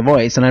lost my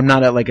voice, and I'm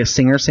not a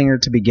singer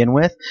to begin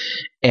with,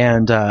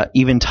 and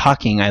even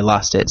talking I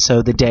lost it.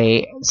 So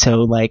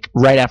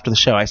right after the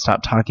show I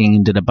stopped talking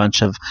and did a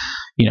bunch of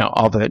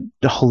all the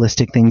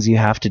holistic things you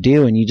have to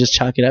do, and you just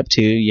chalk it up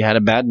to you had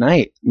a bad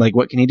night.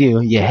 What can you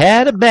do? You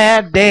had a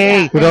bad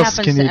day. What else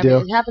can you do?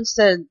 It happens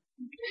to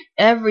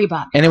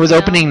everybody. And it was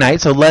opening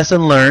night, so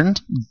lesson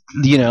learned.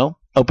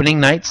 Opening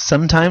nights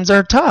sometimes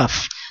are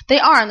tough. They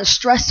are, and they're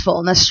stressful,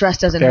 and the stress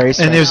doesn't Very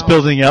help. And it was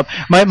building up.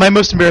 My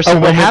most embarrassing Oh,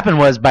 what moment. happened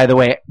was, by the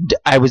way,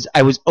 I was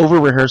over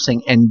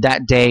rehearsing, and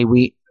that day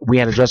we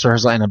had a dress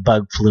rehearsal, and a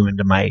bug flew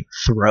into my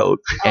throat,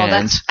 Oh, and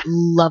that's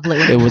lovely.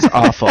 it was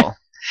awful.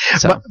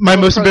 So My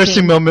most Protein.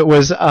 embarrassing moment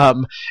was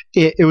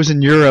it was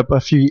in Europe a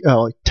few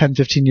 10,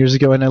 15 years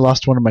ago, and I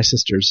lost one of my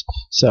sisters.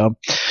 So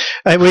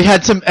we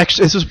had some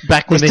extra. This was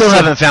back we when still they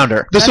haven't found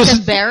her. This That's was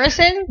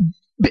embarrassing.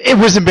 it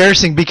was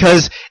embarrassing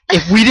because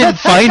if we didn't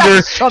find her,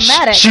 That's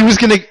traumatic. she was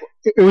gonna.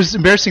 It was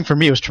embarrassing for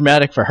me. It was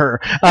traumatic for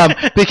her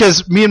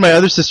because me and my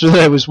other sister that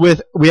I was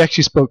with, we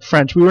actually spoke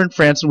French. We were in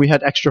France and we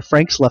had extra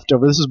francs left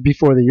over. This was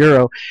before the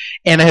euro,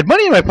 and I had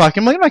money in my pocket.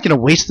 I'm like, I'm not going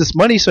to waste this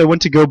money, so I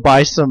went to go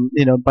buy some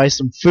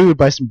food,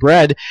 buy some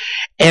bread,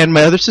 and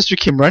my other sister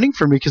came running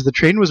for me because the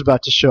train was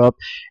about to show up.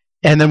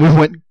 And then we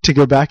went to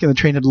go back, and the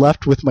train had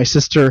left with my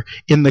sister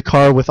in the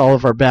car with all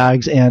of our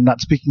bags and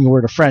not speaking a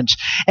word of French.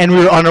 And we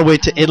were on our way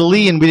to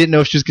Italy, and we didn't know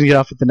if she was going to get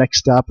off at the next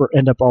stop or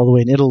end up all the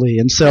way in Italy.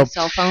 And so,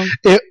 Cell phone.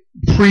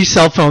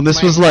 pre-cell phone,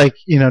 this was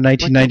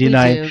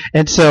 1999, do?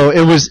 and so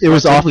it was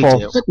What did we awful.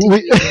 do?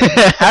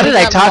 How did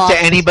I got talk lost.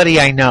 to anybody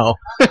I know?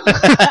 We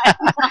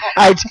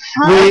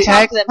We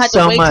text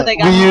so much.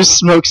 We used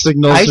smoke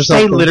signals I or say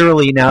something.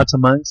 literally now to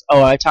monks,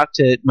 oh, I talked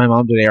to my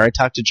mom today, or I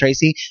talked to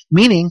Tracy,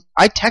 meaning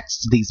I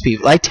text these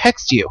people. I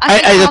text you.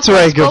 That's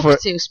where I go for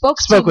it. Spoke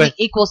Spoke to with.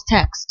 equals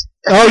text.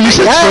 Oh, you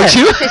said Yes.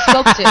 spoke I say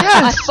spoke to.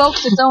 I spoke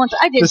to someone.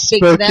 I didn't The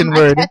speak to them. spoken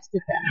word. I texted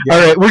them. All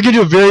right, we're going to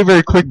do a very,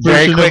 very quick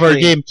Very version of our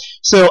quickly. game.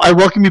 So I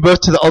welcome you both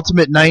to the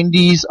Ultimate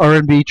 90s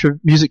R&B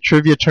Music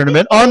Trivia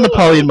Tournament on the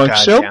Polly and Monk God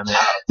Show. damn it.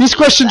 These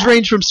questions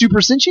range from super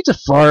cinchy to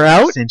far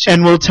out, Cinchy.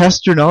 and we'll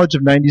test your knowledge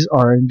of 90s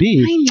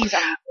R&B. 90s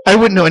are I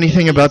wouldn't know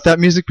anything about that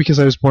music because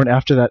I was born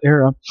after that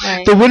era.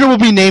 Right. The winner will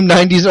be named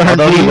 90s R&B.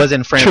 Although he was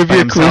in France by trivia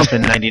himself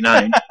quiz. in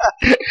 '99.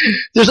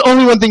 There's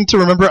only one thing to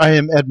remember. I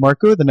am Ed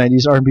Marco, the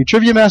 90s R&B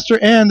Trivia Master,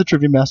 and the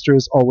Trivia Master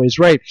is always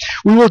right.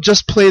 We will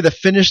just play the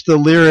Finish the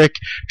Lyric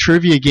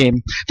trivia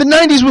game. The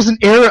 90s was an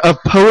era of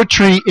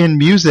poetry in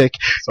music.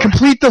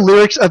 Complete the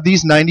lyrics of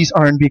these 90s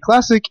R&B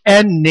classic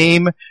and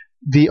name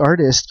the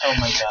artist. Oh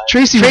my god.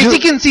 Tracy, Tracy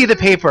can see the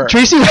paper.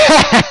 Tracy,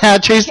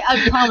 Tracy,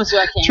 I promise you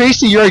I can't.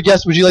 Tracy, you're a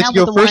guest. Would you like Not to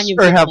with go the one first you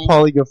or gave have me.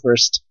 Polly go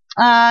first?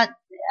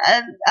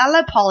 I'll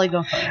let Polly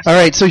go first. All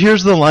right, so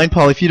here's the line,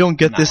 Polly. If you don't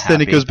get Not this, then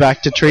it happy. goes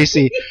back to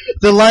Tracy.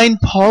 The line,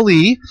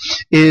 Polly,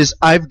 is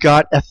 "I've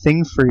got a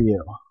thing for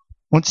you."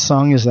 What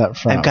song is that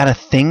from? I've got a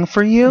thing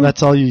for you.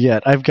 That's all you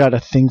get. I've got a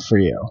thing for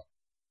you.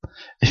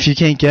 If you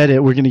can't get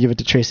it, we're gonna give it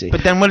to Tracy.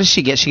 But then what does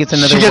she get? She gets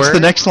another She gets word. the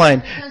next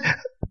line.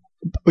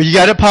 Oh, you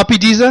got it, Poppy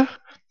Diza?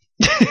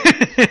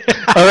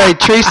 All right,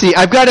 Tracy.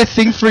 I've got a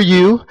thing for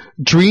you.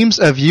 Dreams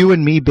of you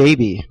and me,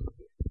 baby.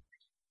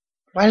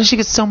 Why does she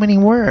get so many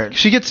words?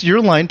 She gets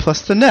your line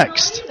plus the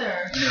next.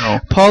 No.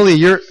 Polly,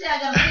 you're.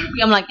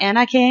 I'm like, and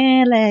I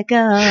can't let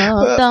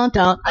go. Don't.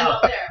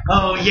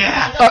 Oh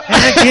yeah.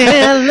 I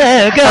can't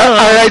let go.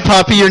 All right,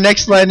 Poppy. Your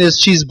next line is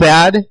 "She's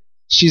bad.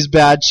 She's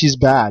bad. She's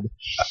bad."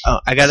 Oh,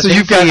 I got a So thing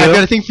you've for got. you. I've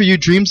got a thing for you.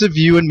 Dreams of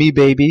you and me,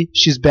 baby.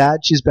 She's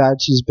bad. She's bad.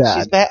 She's bad.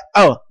 She's bad.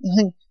 Oh.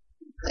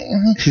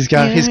 He's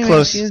got. He's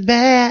close. She's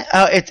bad.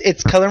 Oh,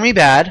 it's Color Me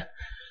Bad.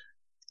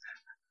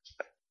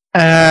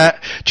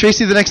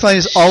 Tracy, the next line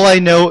is "All I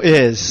know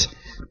is."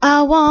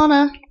 I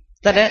wanna. Is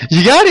that it?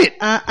 You got it.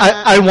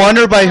 I want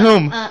her by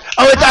whom? Oh,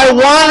 it's I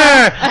Want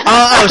Her.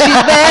 Oh,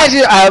 she's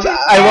bad.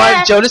 I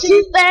want Jodeci.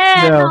 She's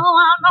bad. No.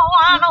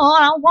 I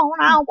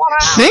want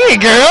her. Sing it,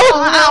 girl.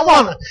 I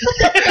want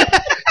her.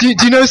 Do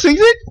you know who sings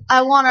it?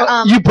 I want her.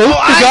 You both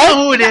I forgot.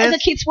 know who it Is is.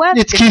 it Keith Sweat?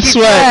 It's Keith Keith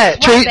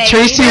Sweat. Sweat. Baby.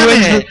 Tracy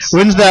Damn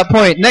wins that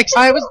point. Next.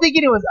 I was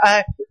thinking it was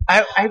I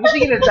was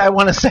thinking it's I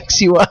Want to Sex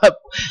You Up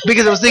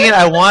because I was thinking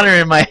I Want Her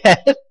in my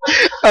head.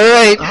 All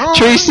right, Oh,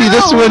 Tracy,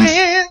 this no, one's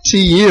man. to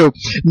you.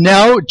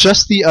 Now,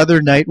 just the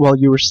other night while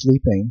you were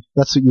sleeping.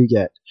 That's what you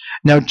get.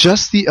 Now,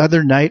 just the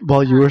other night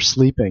while you were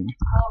sleeping.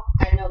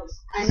 I know this.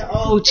 I know.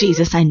 Oh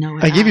Jesus, I know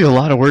it. I gave you a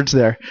lot of words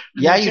there.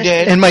 Yeah, you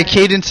did. And my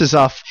cadence is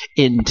off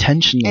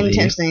intentionally.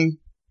 Intentionally.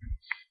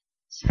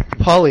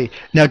 Polly,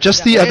 now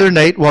just the other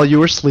night while you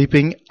were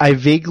sleeping, I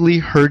vaguely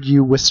heard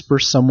you whisper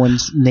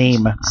someone's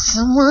name.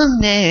 Someone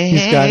name.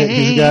 He's got it.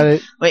 He's got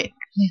it. Wait.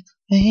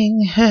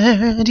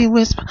 Heard you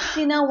whisper.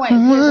 See, no, wait.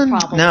 Here's the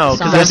problem. No, with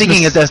because the I'm song.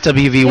 thinking it's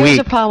SWV Here's week.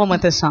 the problem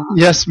with this song.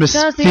 Yes, Miss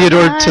Just the Theodore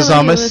other night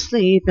when you were Tazamas.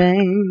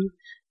 sleeping,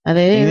 I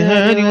think You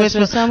heard you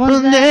whisper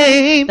someone's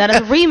name. That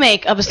is a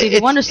remake of a Stevie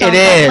Wonder song it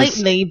called is.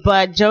 Lately,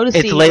 but Jodeci.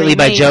 It's Lately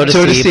by remade it. Jodeci,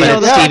 but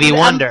it's Jodeci. Stevie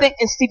Wonder.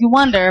 It's Stevie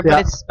Wonder,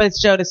 Yeah. but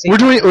it's Jodeci.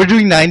 We're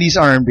doing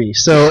 90s R&B,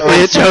 so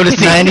it's Jodeci.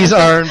 90s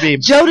R&B.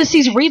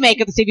 Jodeci's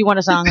remake of the Stevie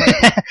Wonder song.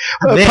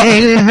 They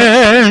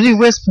heard you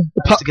whisper.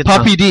 That's a good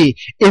Poppy song. D,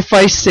 if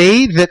I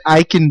say that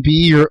I can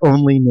be your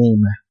only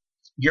name.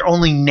 Your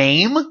only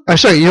name?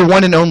 Sorry, your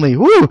one and only.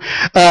 Woo!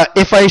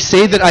 If I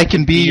say that I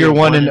can be your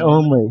one and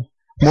only.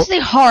 This is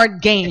a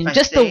hard game. If I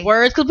Just say- the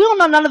words, because we don't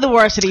know none of the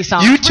words to these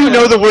songs. You two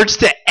know the words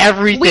to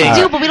everything. We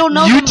do, but we don't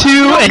know You them. two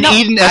We don't and know-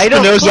 Eden I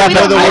don't- Espinosa we know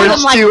don't the know words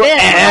them like to this.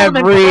 We know them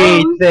in prose.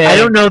 everything. I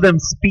don't know them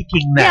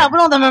speaking that. Yeah, we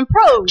don't know them in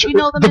prose. You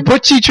know them The in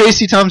Butchie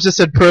Tracy Thomas just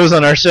said prose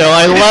on our show.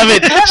 I love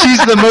it.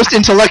 She's the most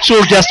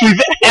intellectual guest we've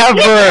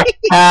ever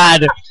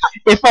had.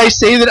 If I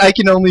say that I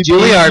can only be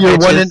Juilliard, your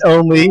one bitches. and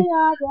only,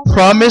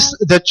 promise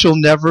that you'll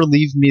never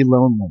leave me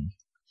lonely.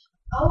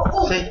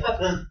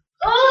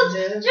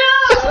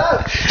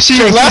 She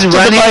Tracy's left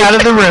running the mic. out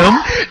of the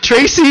room.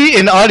 Tracy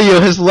in audio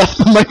has left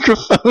the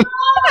microphone.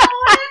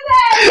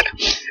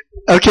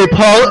 Okay,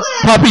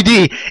 Poppy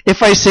D,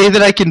 if I say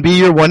that I can be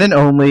your one and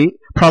only,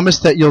 promise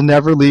that you'll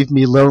never leave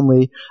me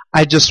lonely.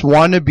 I just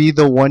want to be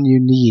the one you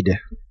need.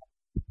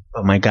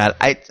 Oh my god!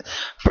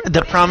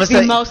 The promise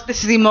This that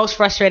is the most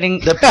frustrating.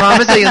 the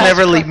promise that you'll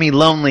never leave me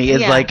lonely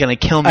is Yeah. like gonna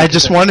kill me. I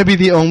just want to be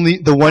the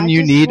one you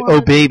just need, oh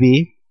wanna-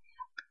 baby.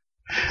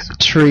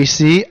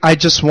 Tracy, I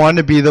just want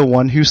to be the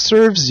one who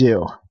serves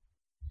you.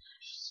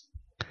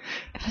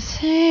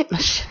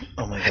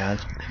 Oh my god!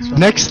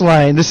 Next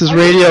line. This is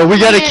radio. We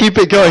got to keep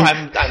it going.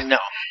 I'm no.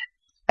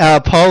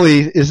 Polly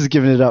is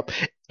giving it up.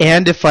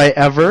 And if I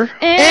ever.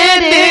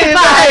 And if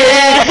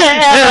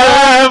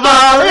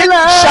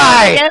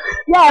Shy.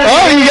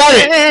 Oh, you got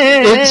it.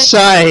 It's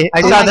Shy.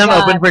 I Oh saw my them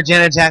God. open for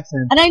Janet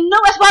Jackson. And I know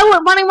that's why we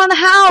were running around the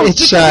house. It's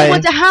because Shy. he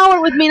went to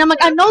Howard with me, and I'm like,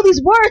 I know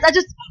these words. I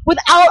just,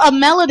 without a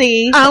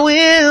melody. I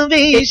will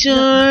be sure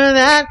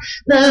that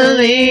the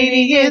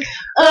lady is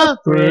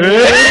afraid.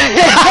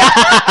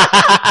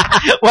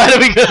 Why do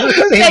we go to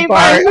the same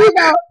part?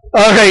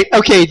 All right.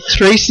 Okay,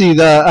 Tracy.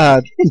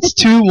 It's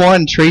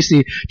 2-1.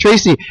 Tracy.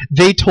 Tracy.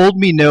 They told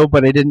me no,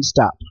 but I didn't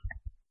stop.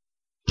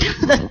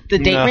 The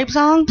date No. rape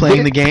song?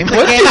 Playing the game?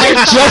 What did you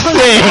just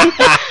say?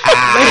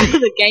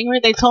 The gang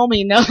rape, they told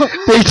me no.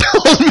 They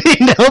told me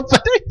no,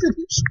 but I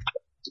didn't stop.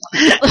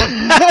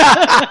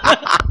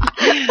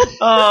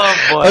 Oh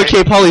boy.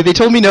 Okay, Polly, they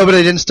told me no, but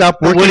I didn't stop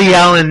working. Woody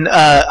Allen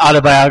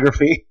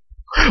autobiography.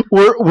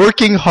 We're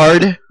working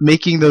hard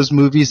making those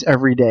movies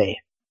every day.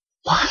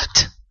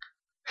 What?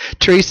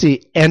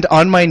 Tracy, and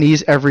on my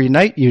knees every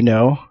night, you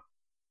know.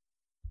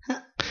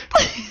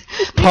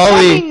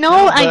 Polly,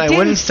 no, But I didn't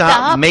wouldn't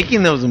stop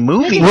making those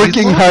movies.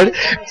 working hard.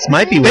 This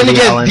might be And Woody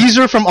again, Allen. these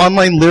are from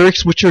online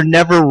lyrics, which are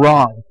never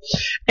wrong.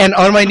 And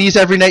on my knees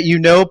every night, you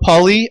know,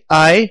 Polly,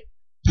 I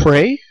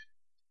pray.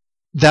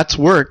 That's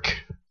work.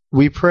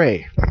 We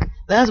pray.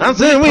 That's I'm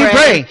saying we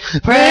pray.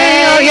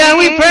 Pray, oh yeah,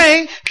 we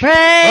pray.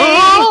 Pray.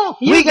 Oh,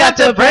 we got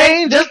to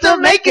pray just to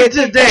make it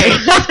today.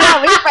 That's how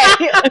we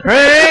pray. That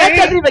Pray.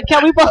 doesn't even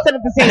count. We both said it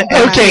at the same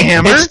time. Okay,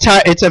 Hammer.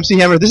 It's MC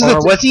Hammer. This is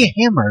Or was he a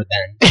hammer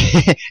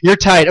then? you're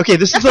tied. Okay,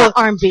 this That's is not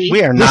R&B.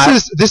 We are this not.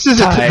 is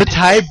tied. the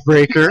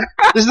tiebreaker.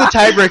 This is the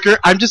tiebreaker.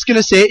 I'm just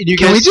gonna say it, and you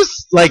Can guys. we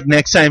just, like,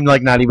 next time,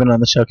 like, not even on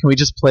the show, can we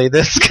just play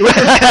this? 'Cause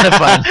it's kind of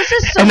fun. This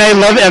is so And I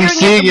love weird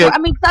emceeing hearing it. I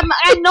mean, 'cause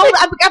I know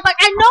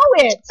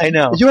it. I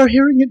know. You are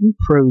hearing it in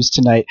prose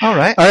tonight. All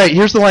right. All right,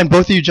 here's the line.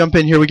 Both of you jump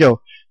in. Here we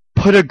go.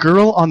 Put a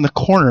girl on the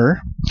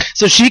corner.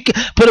 So she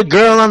put a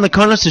girl on the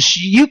corner so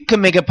you could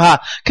make a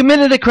pop.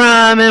 Committed a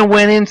crime and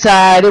went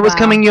inside. It was Wow.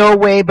 coming your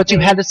way, but you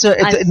had to. It's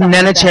I saw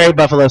Nana that. Cherry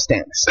Buffalo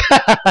Stance.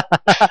 Wow.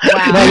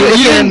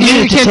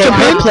 You can't jump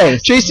in.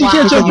 place. Jason, you Wow.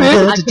 can't jump I in.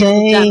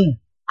 can't even jump.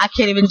 I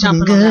can't even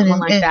jump in on that one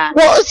like that.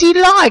 What was he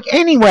like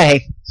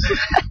anyway?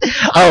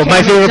 Oh,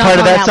 my Can't even favorite jump part of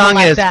on that one song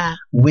like is that.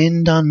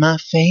 "Wind on my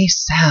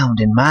face, sound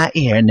in my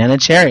ear." Nana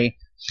Cherry.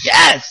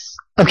 Yes.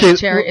 Okay,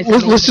 Cherry is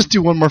let's amazing. just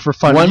do one more for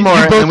fun. One You- more,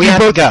 you both, and we you have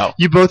both, to go.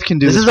 You both can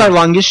do This this. is our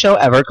longest show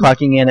ever,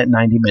 clocking in at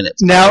 90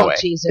 minutes. by Now- the way.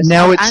 Jesus.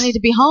 now I it's- need to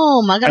be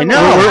home. I gotta I go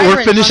know. to We're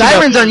Sirens. finishing up.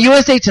 Sirens on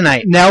USA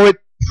tonight. Now it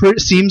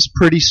seems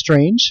pretty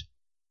strange,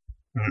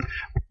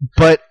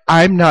 but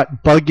I'm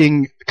not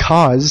bugging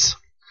cause.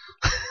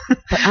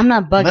 But I'm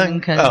not bugging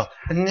because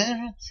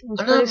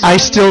Oh. I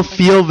still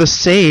feel the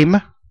same.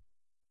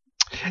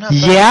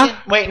 Yeah?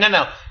 Wait,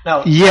 no.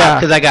 Yeah.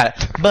 Because I got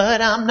it.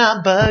 But I'm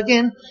not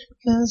bugging.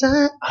 Cause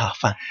oh,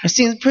 fine. It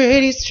seems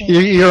pretty strange.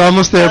 You're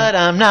almost there. But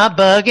I'm not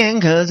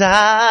bugging cause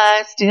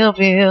I still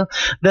feel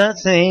the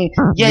same.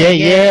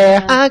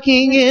 Yeah. I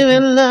keep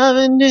giving love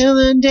until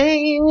the day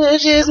he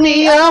wishes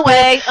me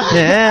away.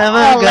 Never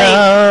Ollie.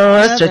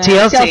 go. That's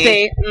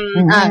TLC.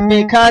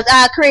 Because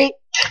I creep.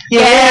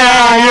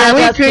 Yeah,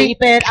 we just creep keep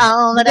it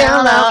on the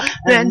down low.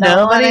 and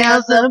nobody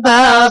else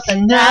supposed to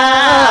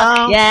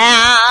know.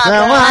 Yeah, So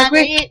I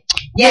creep.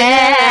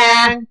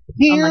 Yeah.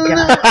 Oh my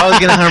God. I was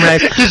gonna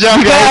harmonize. Good job,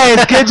 You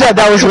guys. Good job.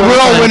 That was We're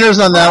all fun. winners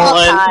on that All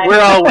one. time. We're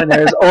all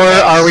winners, or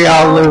are we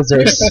all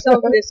losers?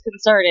 So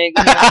disconcerting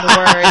in the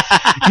words.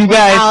 You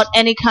guys, Without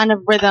any kind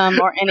of rhythm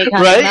or any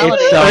kind Right? of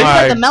melody. It's so But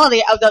hard. the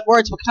melody of the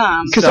words would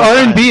come. Because So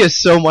R&B is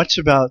so much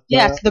about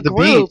Yes, the groove.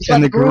 beat It's about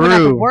and the the groove, not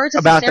the groove. words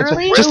About the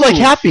necessarily. Just like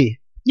Happy.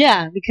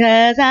 Yeah,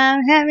 because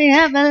I'm happy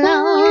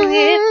alone.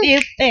 If you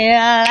feel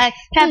like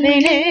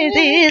happiness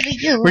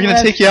is yours. We're going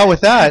to take you out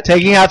with that.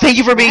 taking out. Thank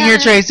you for being here,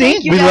 Tracy.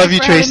 Thank you We guys love you,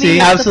 for having Tracy. me.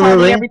 It's a party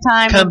Absolutely. Every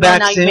time. Come And back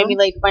now soon. You made me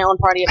late for my own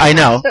party. I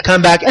know.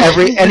 Come back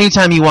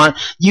anytime you want.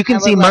 You can I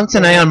would see love Monks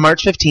and to. I on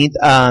March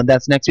 15th.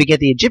 That's next week at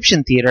the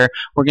Egyptian Theater.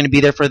 We're going to be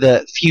there for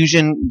the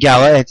Fusion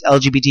Gala. It's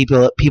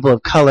LGBT people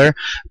of color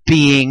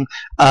being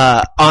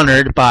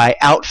honored by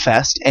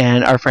Outfest,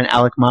 and our friend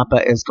Alec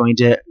Mappa is going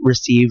to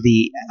receive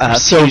the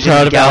So Fusion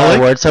proud of Gala Alec.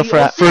 award. So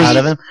proud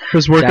of him. For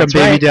his work That's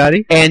on Baby right.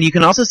 Daddy. And you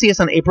can also see us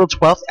on April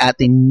 12th at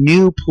the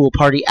new pool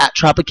party at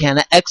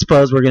Tropicana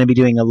Expos. We're going to be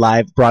doing a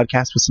live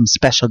broadcast with some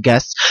special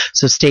guests,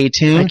 so stay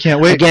tuned. I can't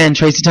wait. Again,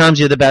 Tracy Toms,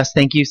 you're the best.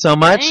 Thank you so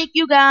much. Thank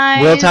you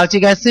guys. We'll talk to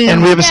you guys soon.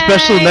 And we have a Yay.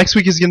 special, next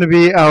week is going to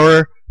be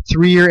our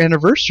 3-year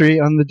anniversary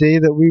on the day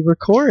that we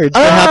record.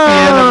 So Oh,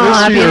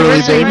 happy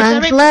anniversary, happy early anniversary, baby.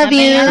 Monks. Love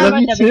you. Love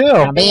you too.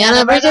 Happy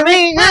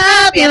anniversary.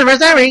 Happy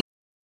anniversary.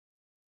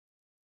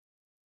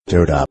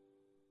 Dude up.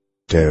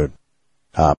 Dude.